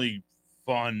generally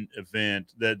fun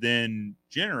event that then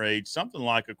generates something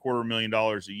like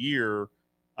 $250,000 a year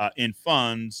in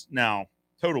funds. Now,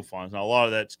 total funds. Now, a lot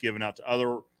of that's given out to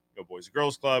other Boys and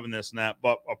Girls Club and this and that,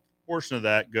 but a portion of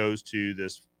that goes to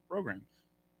this program.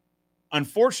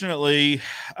 unfortunately,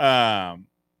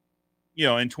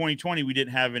 in 2020, we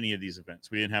didn't have any of these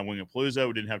events. We didn't have Wingapalooza.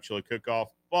 We didn't have Chili Cook-Off.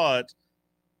 But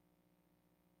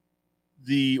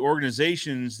the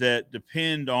organizations that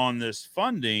depend on this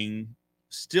funding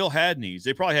still had needs.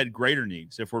 They probably had greater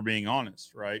needs, if we're being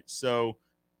honest, right? So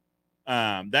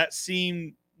that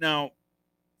seemed, now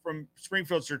from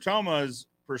Springfield Sertoma's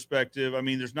perspective, I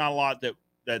mean, there's not a lot that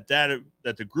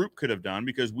the group could have done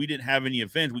because we didn't have any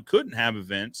events. We couldn't have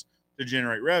events to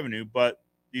generate revenue, but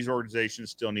these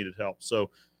organizations still needed help. So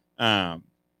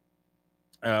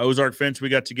Ozark Fence, we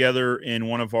got together in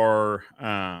one of our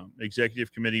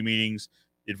executive committee meetings,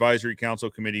 advisory council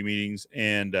committee meetings,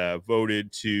 and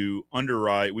voted to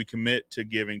underwrite. We commit to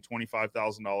giving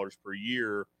 $25,000 per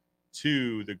year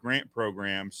to the grant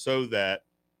program so that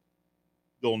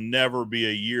there'll never be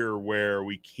a year where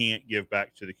we can't give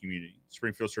back to the community.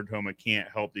 Springfield Sertoma can't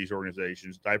help these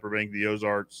organizations. Diaper Bank of the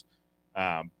Ozarks,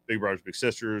 Big Brothers Big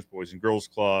Sisters, Boys and Girls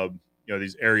Club,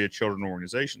 these area children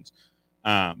organizations.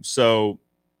 And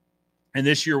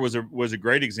this year was a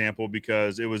great example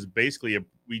because it was basically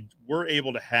we were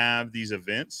able to have these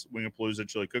events, Wingapalooza,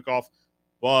 Chili Cook-Off,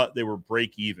 but they were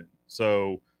break even.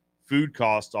 So food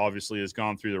cost obviously has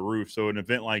gone through the roof. So an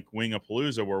event like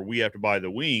Wingapalooza, where we have to buy the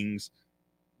wings,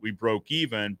 we broke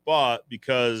even, but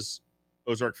because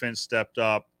Ozark Fence stepped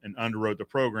up and underwrote the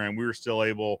program, we were still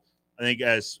able, I think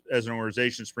as an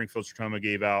organization, Springfield Sertoma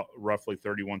gave out roughly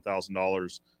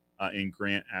 $31,000 in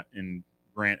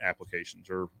grant applications,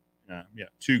 or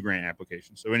 2 grant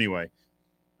applications. So anyway,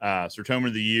 Sertoma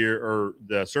of the Year, or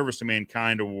the Service to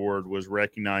Mankind Award, was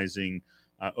recognizing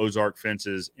Ozark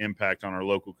Fence's impact on our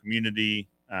local community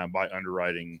by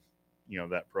underwriting,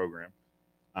 that program.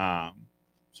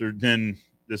 So then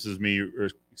this is me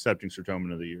accepting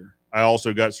Sertoma of the Year. I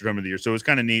also got Sertoma of the Year. So it's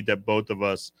kind of neat that both of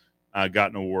us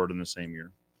got an award in the same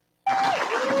year.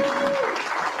 I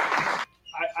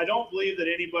don't believe that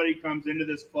anybody comes into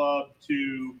this club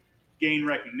to gain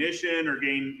recognition or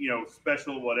gain,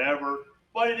 special whatever,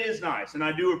 but it is nice, and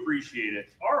I do appreciate it.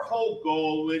 Our whole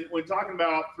goal when talking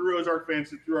about through Ozark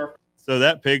Fence and through our... So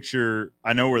that picture,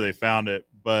 I know where they found it,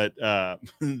 but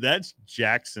that's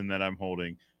Jackson that I'm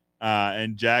holding.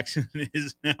 And Jackson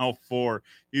is now 4.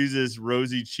 He's this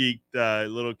rosy-cheeked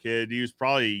little kid. He was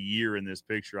probably a year in this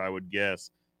picture, I would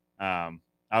guess. I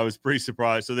was pretty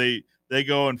surprised. So they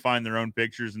go and find their own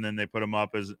pictures, and then they put them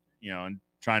up as, and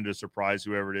trying to surprise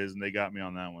whoever it is, and they got me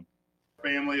on that one.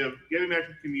 Family of giving back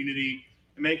to the community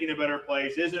and making a better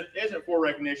place isn't for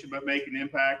recognition, but make an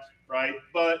impact, right?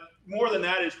 But more than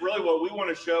that, it's really what we want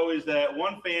to show is that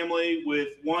one family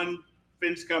with one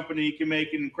fence company can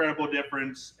make an incredible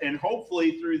difference, and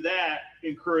hopefully through that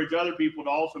encourage other people to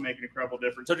also make an incredible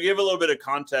difference. So to give a little bit of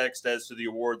context as to the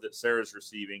award that Sarah's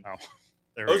receiving,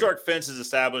 Ozark Fence has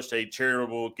established a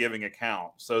charitable giving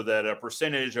account so that a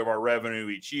percentage of our revenue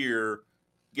each year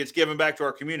gets given back to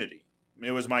our community.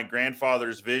 It was my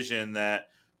grandfather's vision that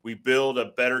we build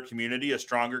a better community, a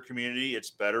stronger community.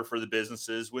 It's better for the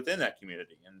businesses within that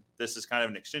community. And this is kind of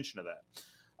an extension of that.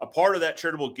 A part of that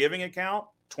charitable giving account,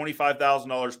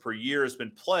 $25,000 per year, has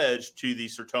been pledged to the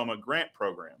Sertoma Grant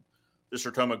Program. The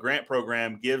Sertoma Grant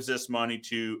Program gives this money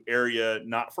to area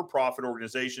not-for-profit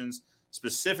organizations,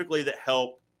 specifically that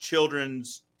help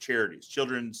children's charities,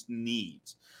 children's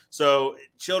needs. So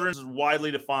children is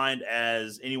widely defined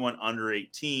as anyone under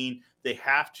 18. They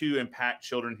have to impact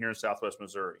children here in Southwest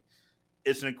Missouri.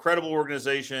 It's an incredible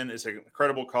organization. It's an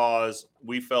incredible cause.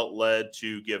 We felt led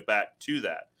to give back to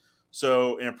that.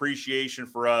 So in appreciation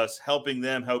for us helping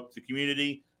them help the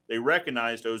community, they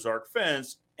recognized Ozark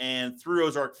Fence, and through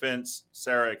Ozark Fence,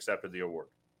 Sarah accepted the award.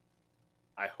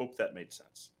 I hope that made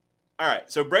sense. All right.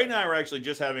 So Braden and I were actually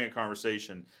just having a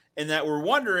conversation in that we're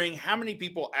wondering how many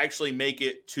people actually make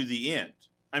it to the end.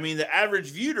 I mean, the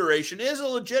average view duration is a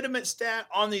legitimate stat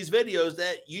on these videos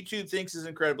that YouTube thinks is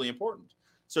incredibly important.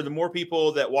 So the more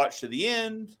people that watch to the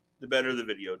end, the better the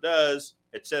video does,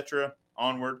 etc.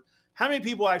 Onward. How many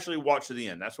people actually watch to the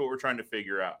end? That's what we're trying to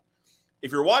figure out.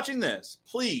 If you're watching this,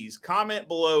 please comment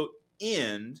below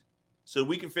end so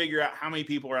we can figure out how many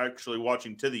people are actually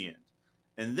watching to the end.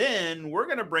 And then we're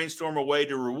going to brainstorm a way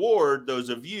to reward those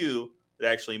of you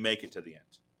that actually make it to the end.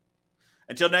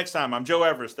 Until next time, I'm Joe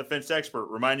Everest, the fence expert,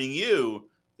 reminding you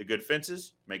that good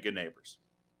fences make good neighbors.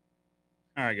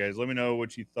 All right, guys, let me know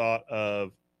what you thought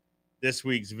of this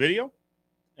week's video.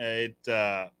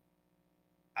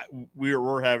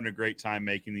 We're having a great time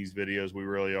making these videos. We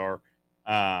really are.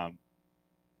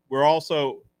 We're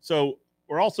also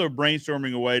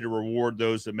brainstorming a way to reward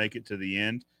those that make it to the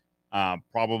end,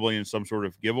 probably in some sort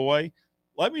of giveaway.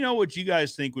 Let me know what you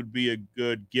guys think would be a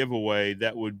good giveaway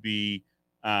that would be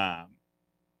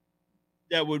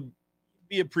that would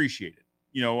be appreciated.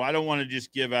 I don't want to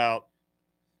just give out,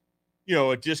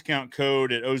 a discount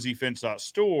code at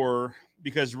ozfence.store,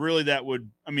 because really that would,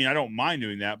 I don't mind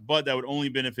doing that, but that would only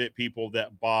benefit people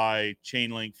that buy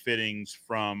chain link fittings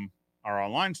from our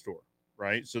online store,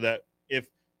 right? So that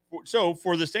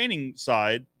for the staining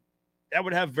side, that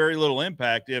would have very little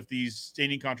impact if these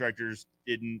staining contractors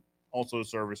didn't also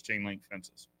service chain link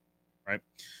fences, right?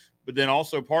 But then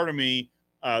also part of me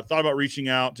thought about reaching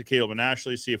out to Caleb and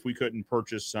Ashley, see if we couldn't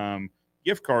purchase some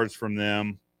gift cards from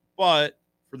them. But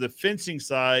for the fencing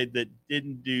side that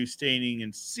didn't do staining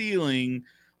and sealing,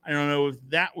 I don't know if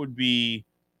that would be,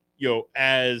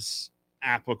 as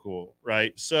applicable,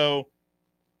 right? So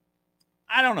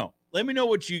I don't know. Let me know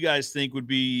what you guys think would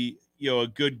be, a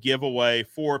good giveaway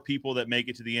for people that make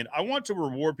it to the end. I want to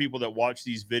reward people that watch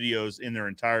these videos in their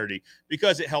entirety,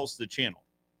 because it helps the channel,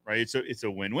 right? It's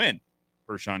a win-win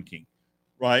for Sean King,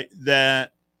 right?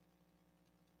 That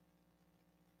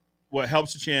what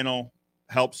helps the channel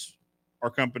helps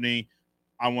our company.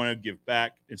 I want to give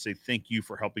back and say thank you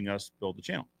for helping us build the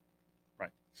channel,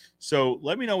 right? So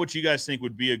let me know what you guys think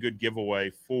would be a good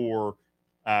giveaway for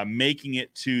making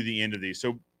it to the end of these.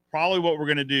 So probably what we're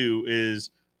going to do is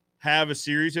have a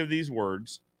series of these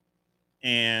words,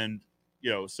 and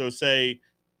so say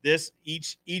this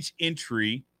each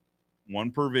entry,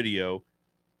 one per video,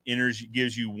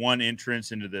 gives you one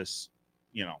entrance into this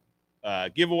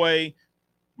giveaway.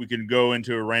 We can go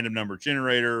into a random number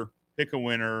generator, pick a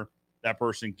winner, that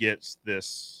person gets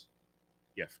this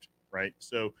gift, right?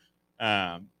 So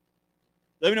let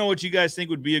me know what you guys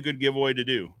think would be a good giveaway to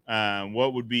do.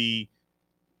 What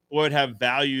would have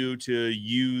value to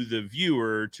you, the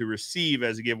viewer, to receive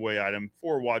as a giveaway item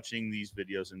for watching these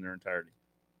videos in their entirety.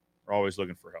 We're always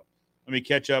looking for help. Let me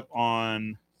catch up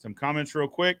on some comments real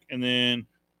quick, and then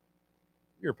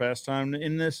your pastime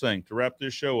in this thing to wrap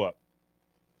this show up.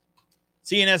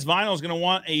 CNS Vinyl is going to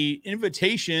want an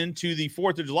invitation to the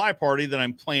 4th of July party that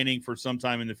I'm planning for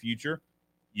sometime in the future.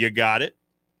 You got it.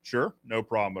 Sure. No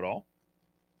problem at all.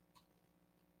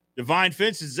 Divine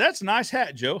Fences. That's a nice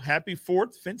hat, Joe. Happy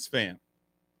 4th, Fence Fam.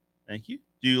 Thank you.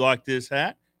 Do you like this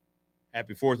hat?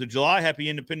 Happy 4th of July. Happy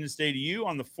Independence Day to you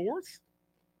on the 4th.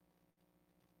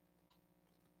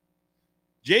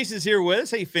 Jason's here with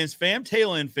us. Hey, Fence Fam.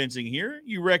 Tail End Fencing here.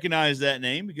 You recognize that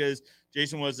name because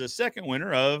Jason was the second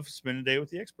winner of Spend a Day with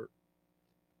the Expert.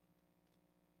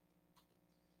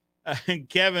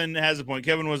 Kevin has a point.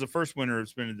 Kevin was the first winner of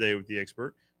Spend a Day with the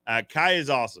Expert. Kai is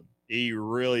awesome. He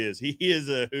really is. He is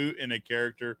a hoot and a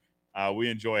character. We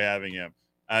enjoy having him.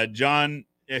 John,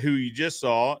 who you just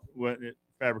saw,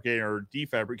 fabricating or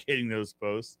defabricating those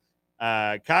posts.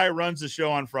 Kai runs the show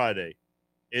on Friday.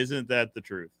 Isn't that the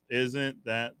truth? Isn't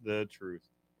that the truth?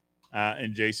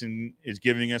 And Jason is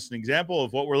giving us an example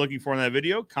of what we're looking for in that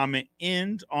video. Comment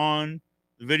end on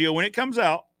the video when it comes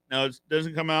out. Now, it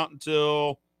doesn't come out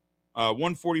until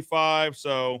 1:45,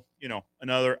 so,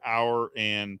 another hour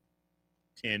and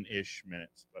 10-ish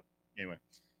minutes. But anyway,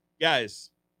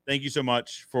 guys, thank you so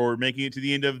much for making it to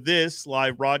the end of this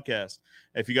live broadcast.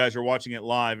 If you guys are watching it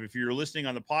live, if you're listening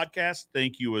on the podcast,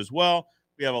 thank you as well.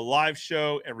 We have a live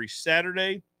show every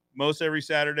Saturday, most every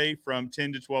Saturday from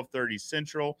 10 to 12:30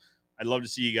 Central. I'd love to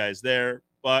see you guys there,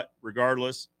 but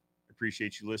regardless, I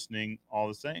appreciate you listening all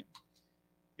the same.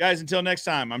 Guys, until next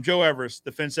time, I'm Joe Everest,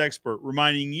 the fence expert,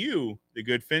 reminding you that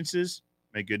good fences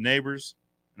make good neighbors,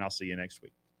 and I'll see you next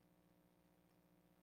week.